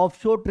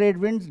 Offshore trade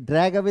winds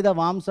drag away the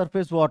warm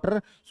surface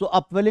water, so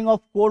upwelling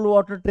of cold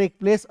water take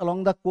place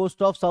along the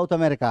coast of South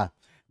America.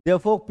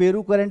 Therefore,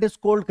 Peru current is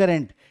cold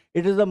current.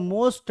 It is the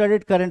most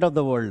studied current of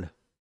the world.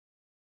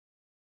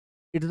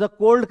 It is a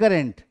cold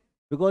current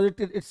because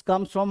it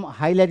comes from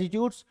high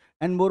latitudes,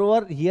 and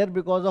moreover here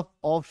because of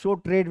offshore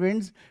trade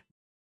winds,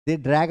 they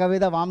drag away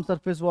the warm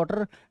surface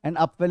water and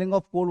upwelling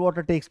of cold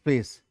water takes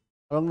place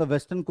along the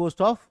western coast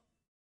of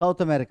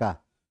South America.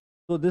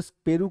 So this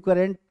Peru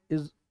current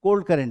is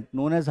cold current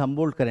known as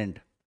Humboldt current.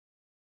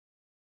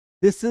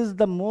 This is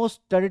the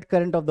most studied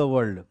current of the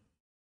world.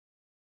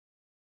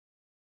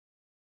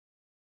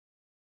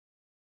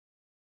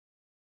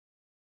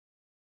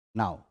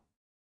 Now,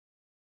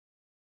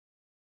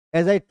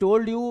 as I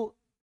told you,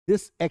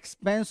 this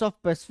expanse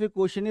of Pacific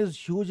Ocean is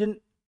huge in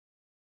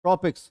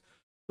tropics.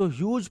 So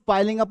huge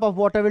piling up of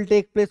water will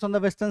take place on the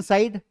western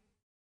side.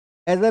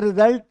 As a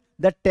result,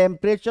 the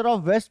temperature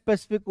of West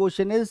Pacific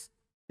Ocean is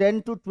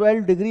 10 to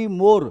 12 degree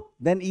more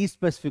than East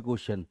Pacific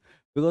Ocean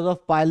because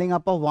of piling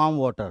up of warm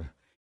water.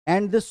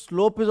 And this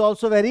slope is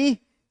also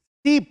very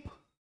steep.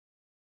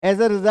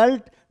 As a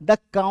result, the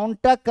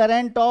counter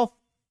current of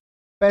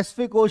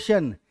Pacific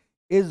Ocean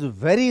is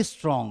very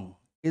strong,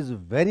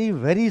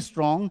 very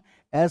strong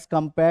as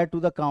compared to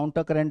the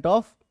counter current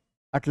of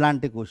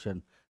Atlantic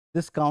Ocean.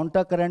 This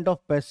counter current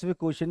of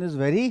Pacific Ocean is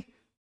very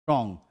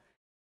strong.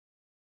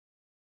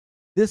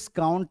 This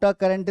counter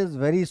current is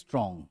very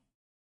strong,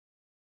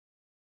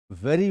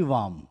 very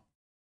warm.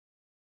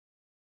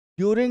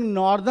 During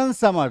northern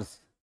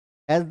summers,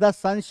 as the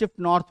sun shifts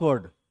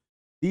northward,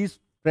 these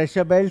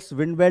pressure belts,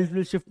 wind belts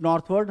will shift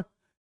northward.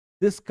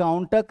 This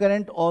counter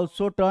current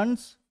also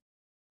turns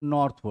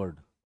northward.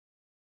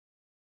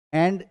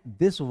 And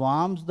this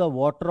warms the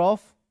water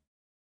of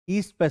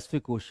East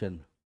Pacific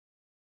Ocean.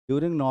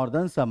 During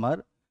northern summer,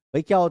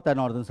 भाई क्या होता है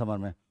northern summer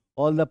में?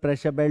 All the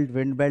pressure belt,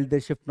 wind belt, they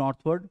shift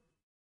northward.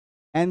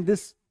 And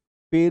this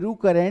Peru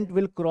current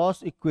will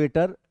cross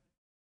equator,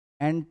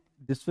 and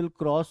this will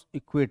cross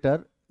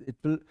equator. It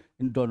will,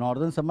 in the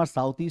northern summer,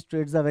 southeast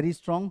trades are very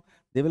strong.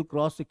 They will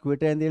cross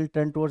equator and they will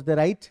turn towards the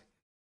right.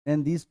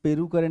 And this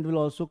Peru current will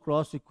also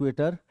cross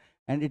equator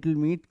and it will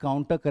meet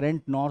counter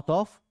current north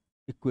of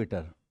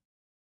equator.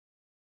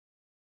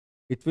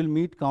 It will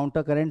meet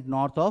counter current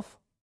north of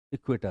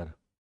equator.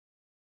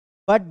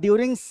 But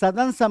during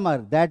southern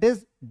summer, that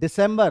is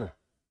December,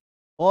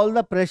 all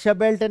the pressure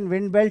belt and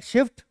wind belt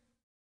shift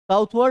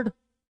southward.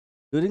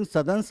 During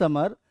southern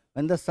summer,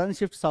 when the sun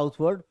shifts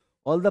southward,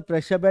 all the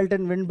pressure belt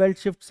and wind belt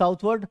shift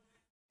southward.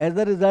 As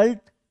a result,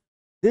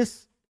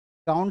 this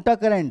counter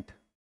current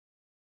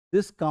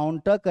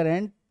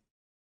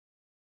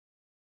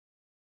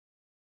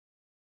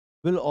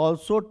will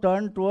also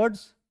turn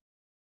towards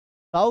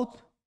south,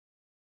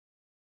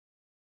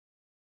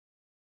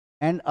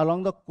 and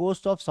along the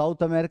coast of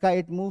South America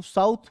it moves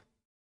south,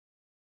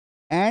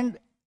 and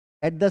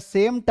at the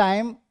same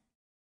time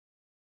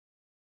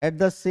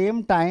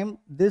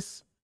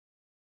this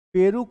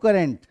Peru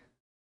current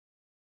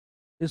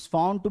is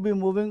found to be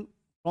moving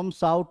from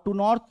south to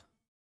north.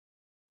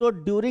 So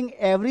during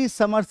every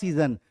summer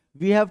season,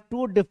 we have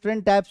two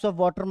different types of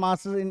water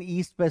masses in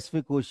East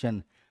Pacific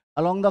Ocean.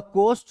 Along the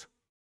coast,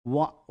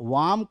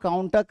 warm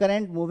counter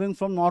current moving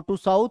from north to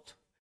south,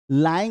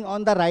 lying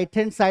on the right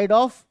hand side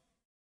of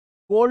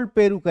cold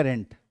Peru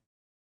current.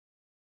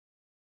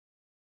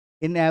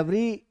 In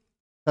every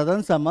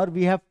southern summer,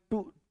 we have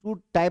two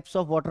types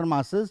of water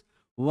masses.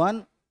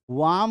 One,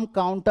 warm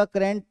counter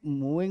current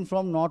moving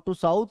from north to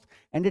south,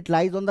 and it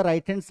lies on the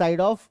right hand side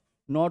of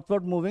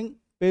northward moving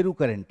Peru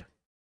current.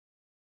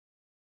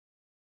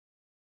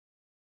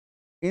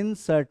 In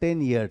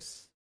certain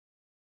years,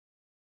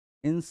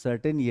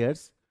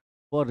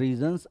 for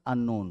reasons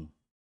unknown,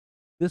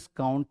 this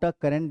counter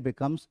current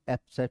becomes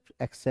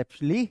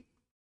exceptionally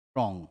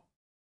strong.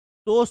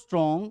 So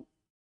strong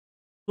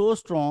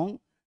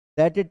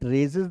that it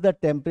raises the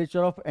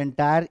temperature of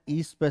entire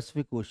East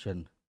Pacific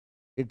Ocean.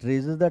 It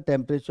raises the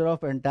temperature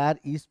of entire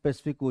East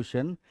Pacific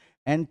Ocean,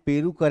 and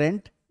Peru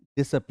current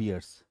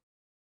disappears.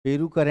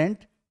 Peru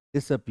current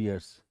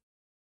disappears.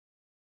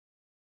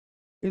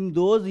 In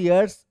those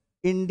years,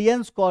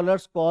 Indian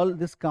scholars call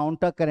this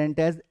counter current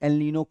as El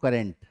Nino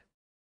current.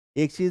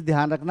 एक चीज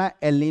ध्यान रखना,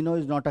 El Nino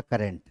is not a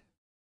current,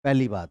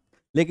 पहली बात.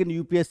 लेकिन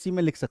UPSC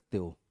में लिख सकते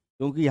हो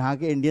क्योंकि यहाँ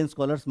के इंडियन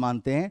स्कॉलर्स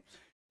मानते हैं.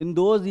 In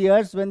those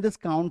years, when this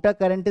counter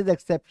current is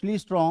exceptionally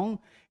strong,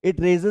 it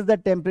raises the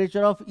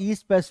temperature of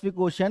East Pacific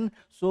Ocean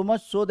so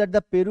much so that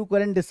the Peru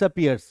current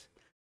disappears.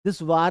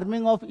 This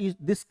warming of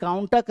this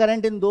counter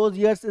current in those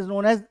years is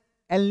known as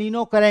El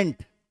Nino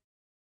current.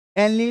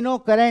 El Nino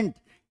current.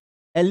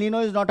 El Nino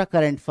is not a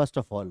current, first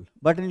of all,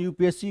 but in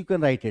UPSC you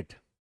can write it.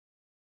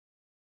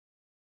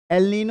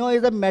 El Nino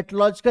is a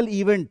meteorological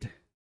event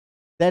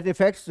that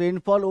affects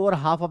rainfall over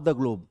half of the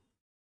globe.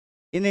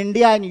 In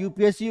India, in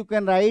UPSC, you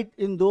can write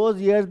in those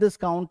years this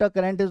counter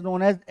current is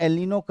known as El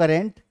Nino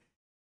current,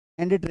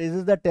 and it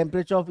raises the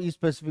temperature of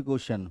East Pacific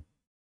Ocean.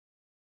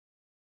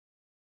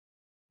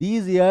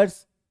 These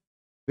years,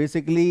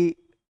 basically,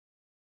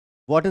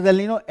 what is El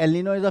Nino? El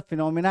Nino is a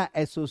phenomena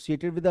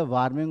associated with the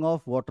warming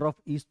of water of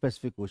East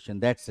Pacific Ocean.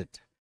 That's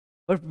it.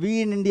 But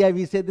we in India,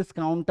 we say this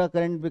counter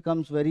current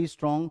becomes very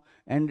strong,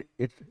 and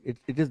it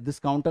is this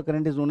counter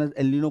current is known as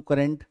El Nino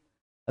current.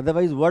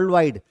 Otherwise,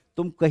 worldwide,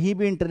 तुम कहीं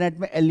भी internet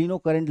में El Nino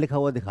current लिखा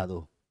हुआ दिखा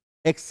दो,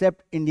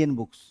 except Indian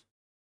books.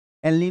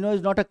 El Nino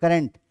is not a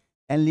current.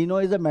 El Nino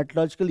is a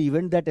meteorological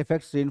event that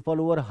affects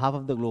rainfall over half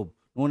of the globe,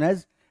 known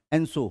as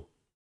ENSO.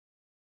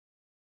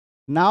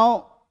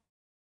 Now,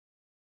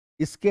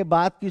 इसके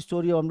बाद की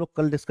story हम लोग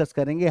कल डिस्कस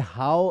करेंगे.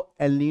 How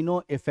El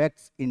Nino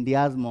effects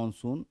India's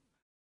monsoon,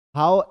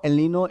 how El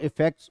Nino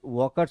effects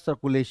water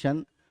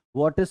circulation,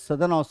 what is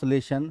southern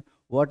oscillation,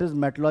 what is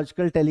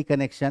meteorological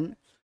टेलीकनेक्शन,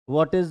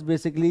 what is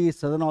basically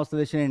southern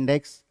oscillation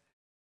index,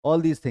 all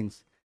these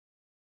things.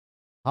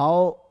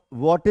 How,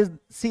 what is,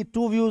 see,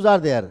 two views are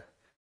there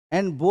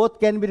and both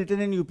can be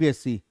written in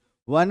UPSC.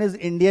 One is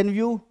Indian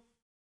view,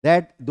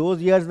 that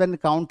those years when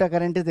counter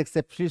current is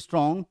exceptionally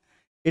strong,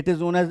 it is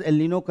known as El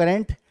Nino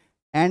current,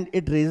 and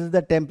it raises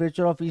the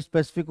temperature of East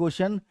Pacific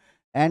Ocean,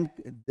 and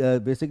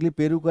basically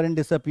Peru current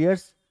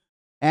disappears,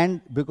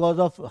 and because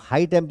of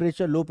high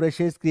temperature, low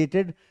pressure is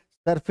created,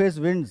 surface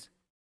winds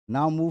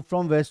now move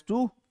from west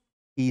to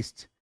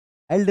east.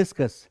 I'll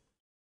discuss.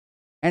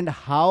 And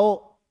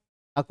how,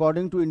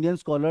 according to Indian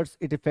scholars,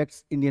 it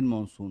affects Indian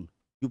monsoon.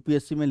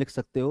 UPSC में लिख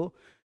सकते हो,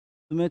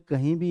 तुम्हें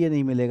कहीं भी ये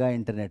नहीं मिलेगा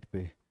इंटरनेट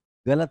पे,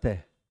 गलत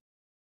है.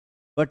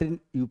 But in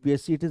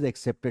UPSC it is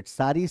accepted.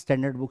 सारी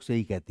स्टैंडर्ड बुक्स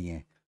यही कहती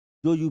हैं.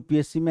 जो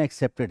UPSC में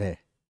एक्सेप्टेड है,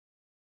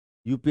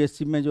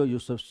 UPSC में जो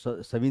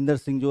सविंदर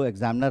सिंह जो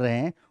एग्जामिनर रहे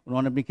हैं,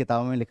 उन्होंने अपनी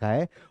किताबों में लिखा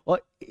है,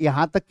 और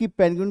यहाँ तक कि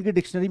पेंगुइन की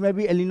डिक्शनरी में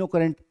भी एलिनो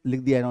करंट लिख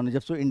दिया है इन्होंने.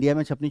 जब से इंडिया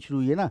में छपनी शुरू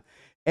हुई है ना,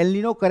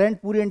 एलिनो करंट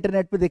पूरे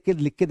इंटरनेट पे देख के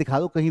लिख के दिखा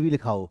दो, कहीं भी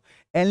लिखा हो.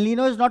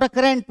 एलिनो इज नॉट अ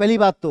करंट, पहली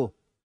बात तो.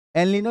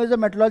 एलिनो इज अ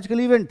मेट्रोलॉजिकल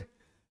इवेंट.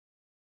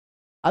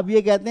 अब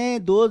ये कहते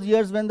हैं those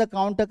years when the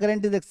counter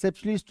current is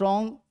exceptionally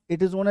strong,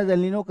 it is known as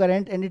एलिनो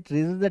current and it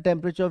raises the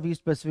temperature of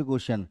east Pacific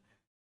ocean.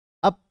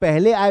 अब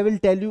पहले I will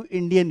tell you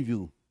Indian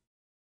view.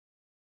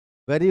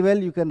 Very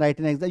well, you can write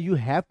in exam, you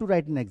have to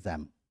right in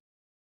exam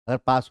अगर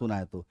पास होना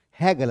है तो.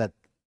 है गलत,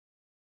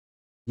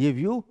 ये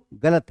view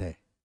गलत है,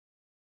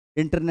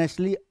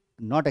 internationally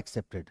not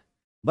accepted,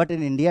 but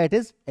in India it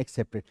is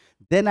accepted.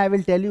 Then I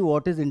will tell you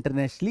what is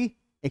internationally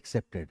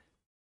accepted.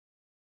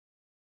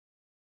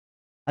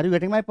 Are you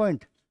getting my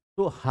point?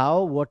 So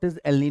how, what is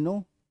El Nino,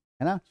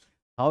 है ना,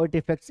 how it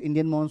affects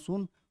Indian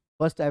monsoon.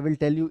 First I will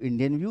tell you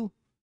Indian view,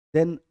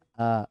 then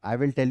I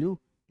will tell you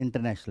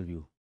international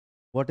view,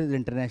 what is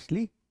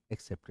internationally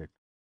accepted.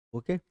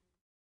 Okay,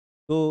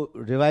 so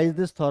revise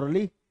this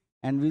thoroughly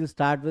and we'll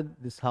start with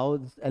this, how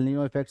this El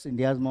Nino affects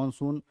India's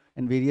monsoon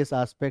and various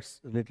aspects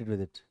related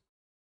with it.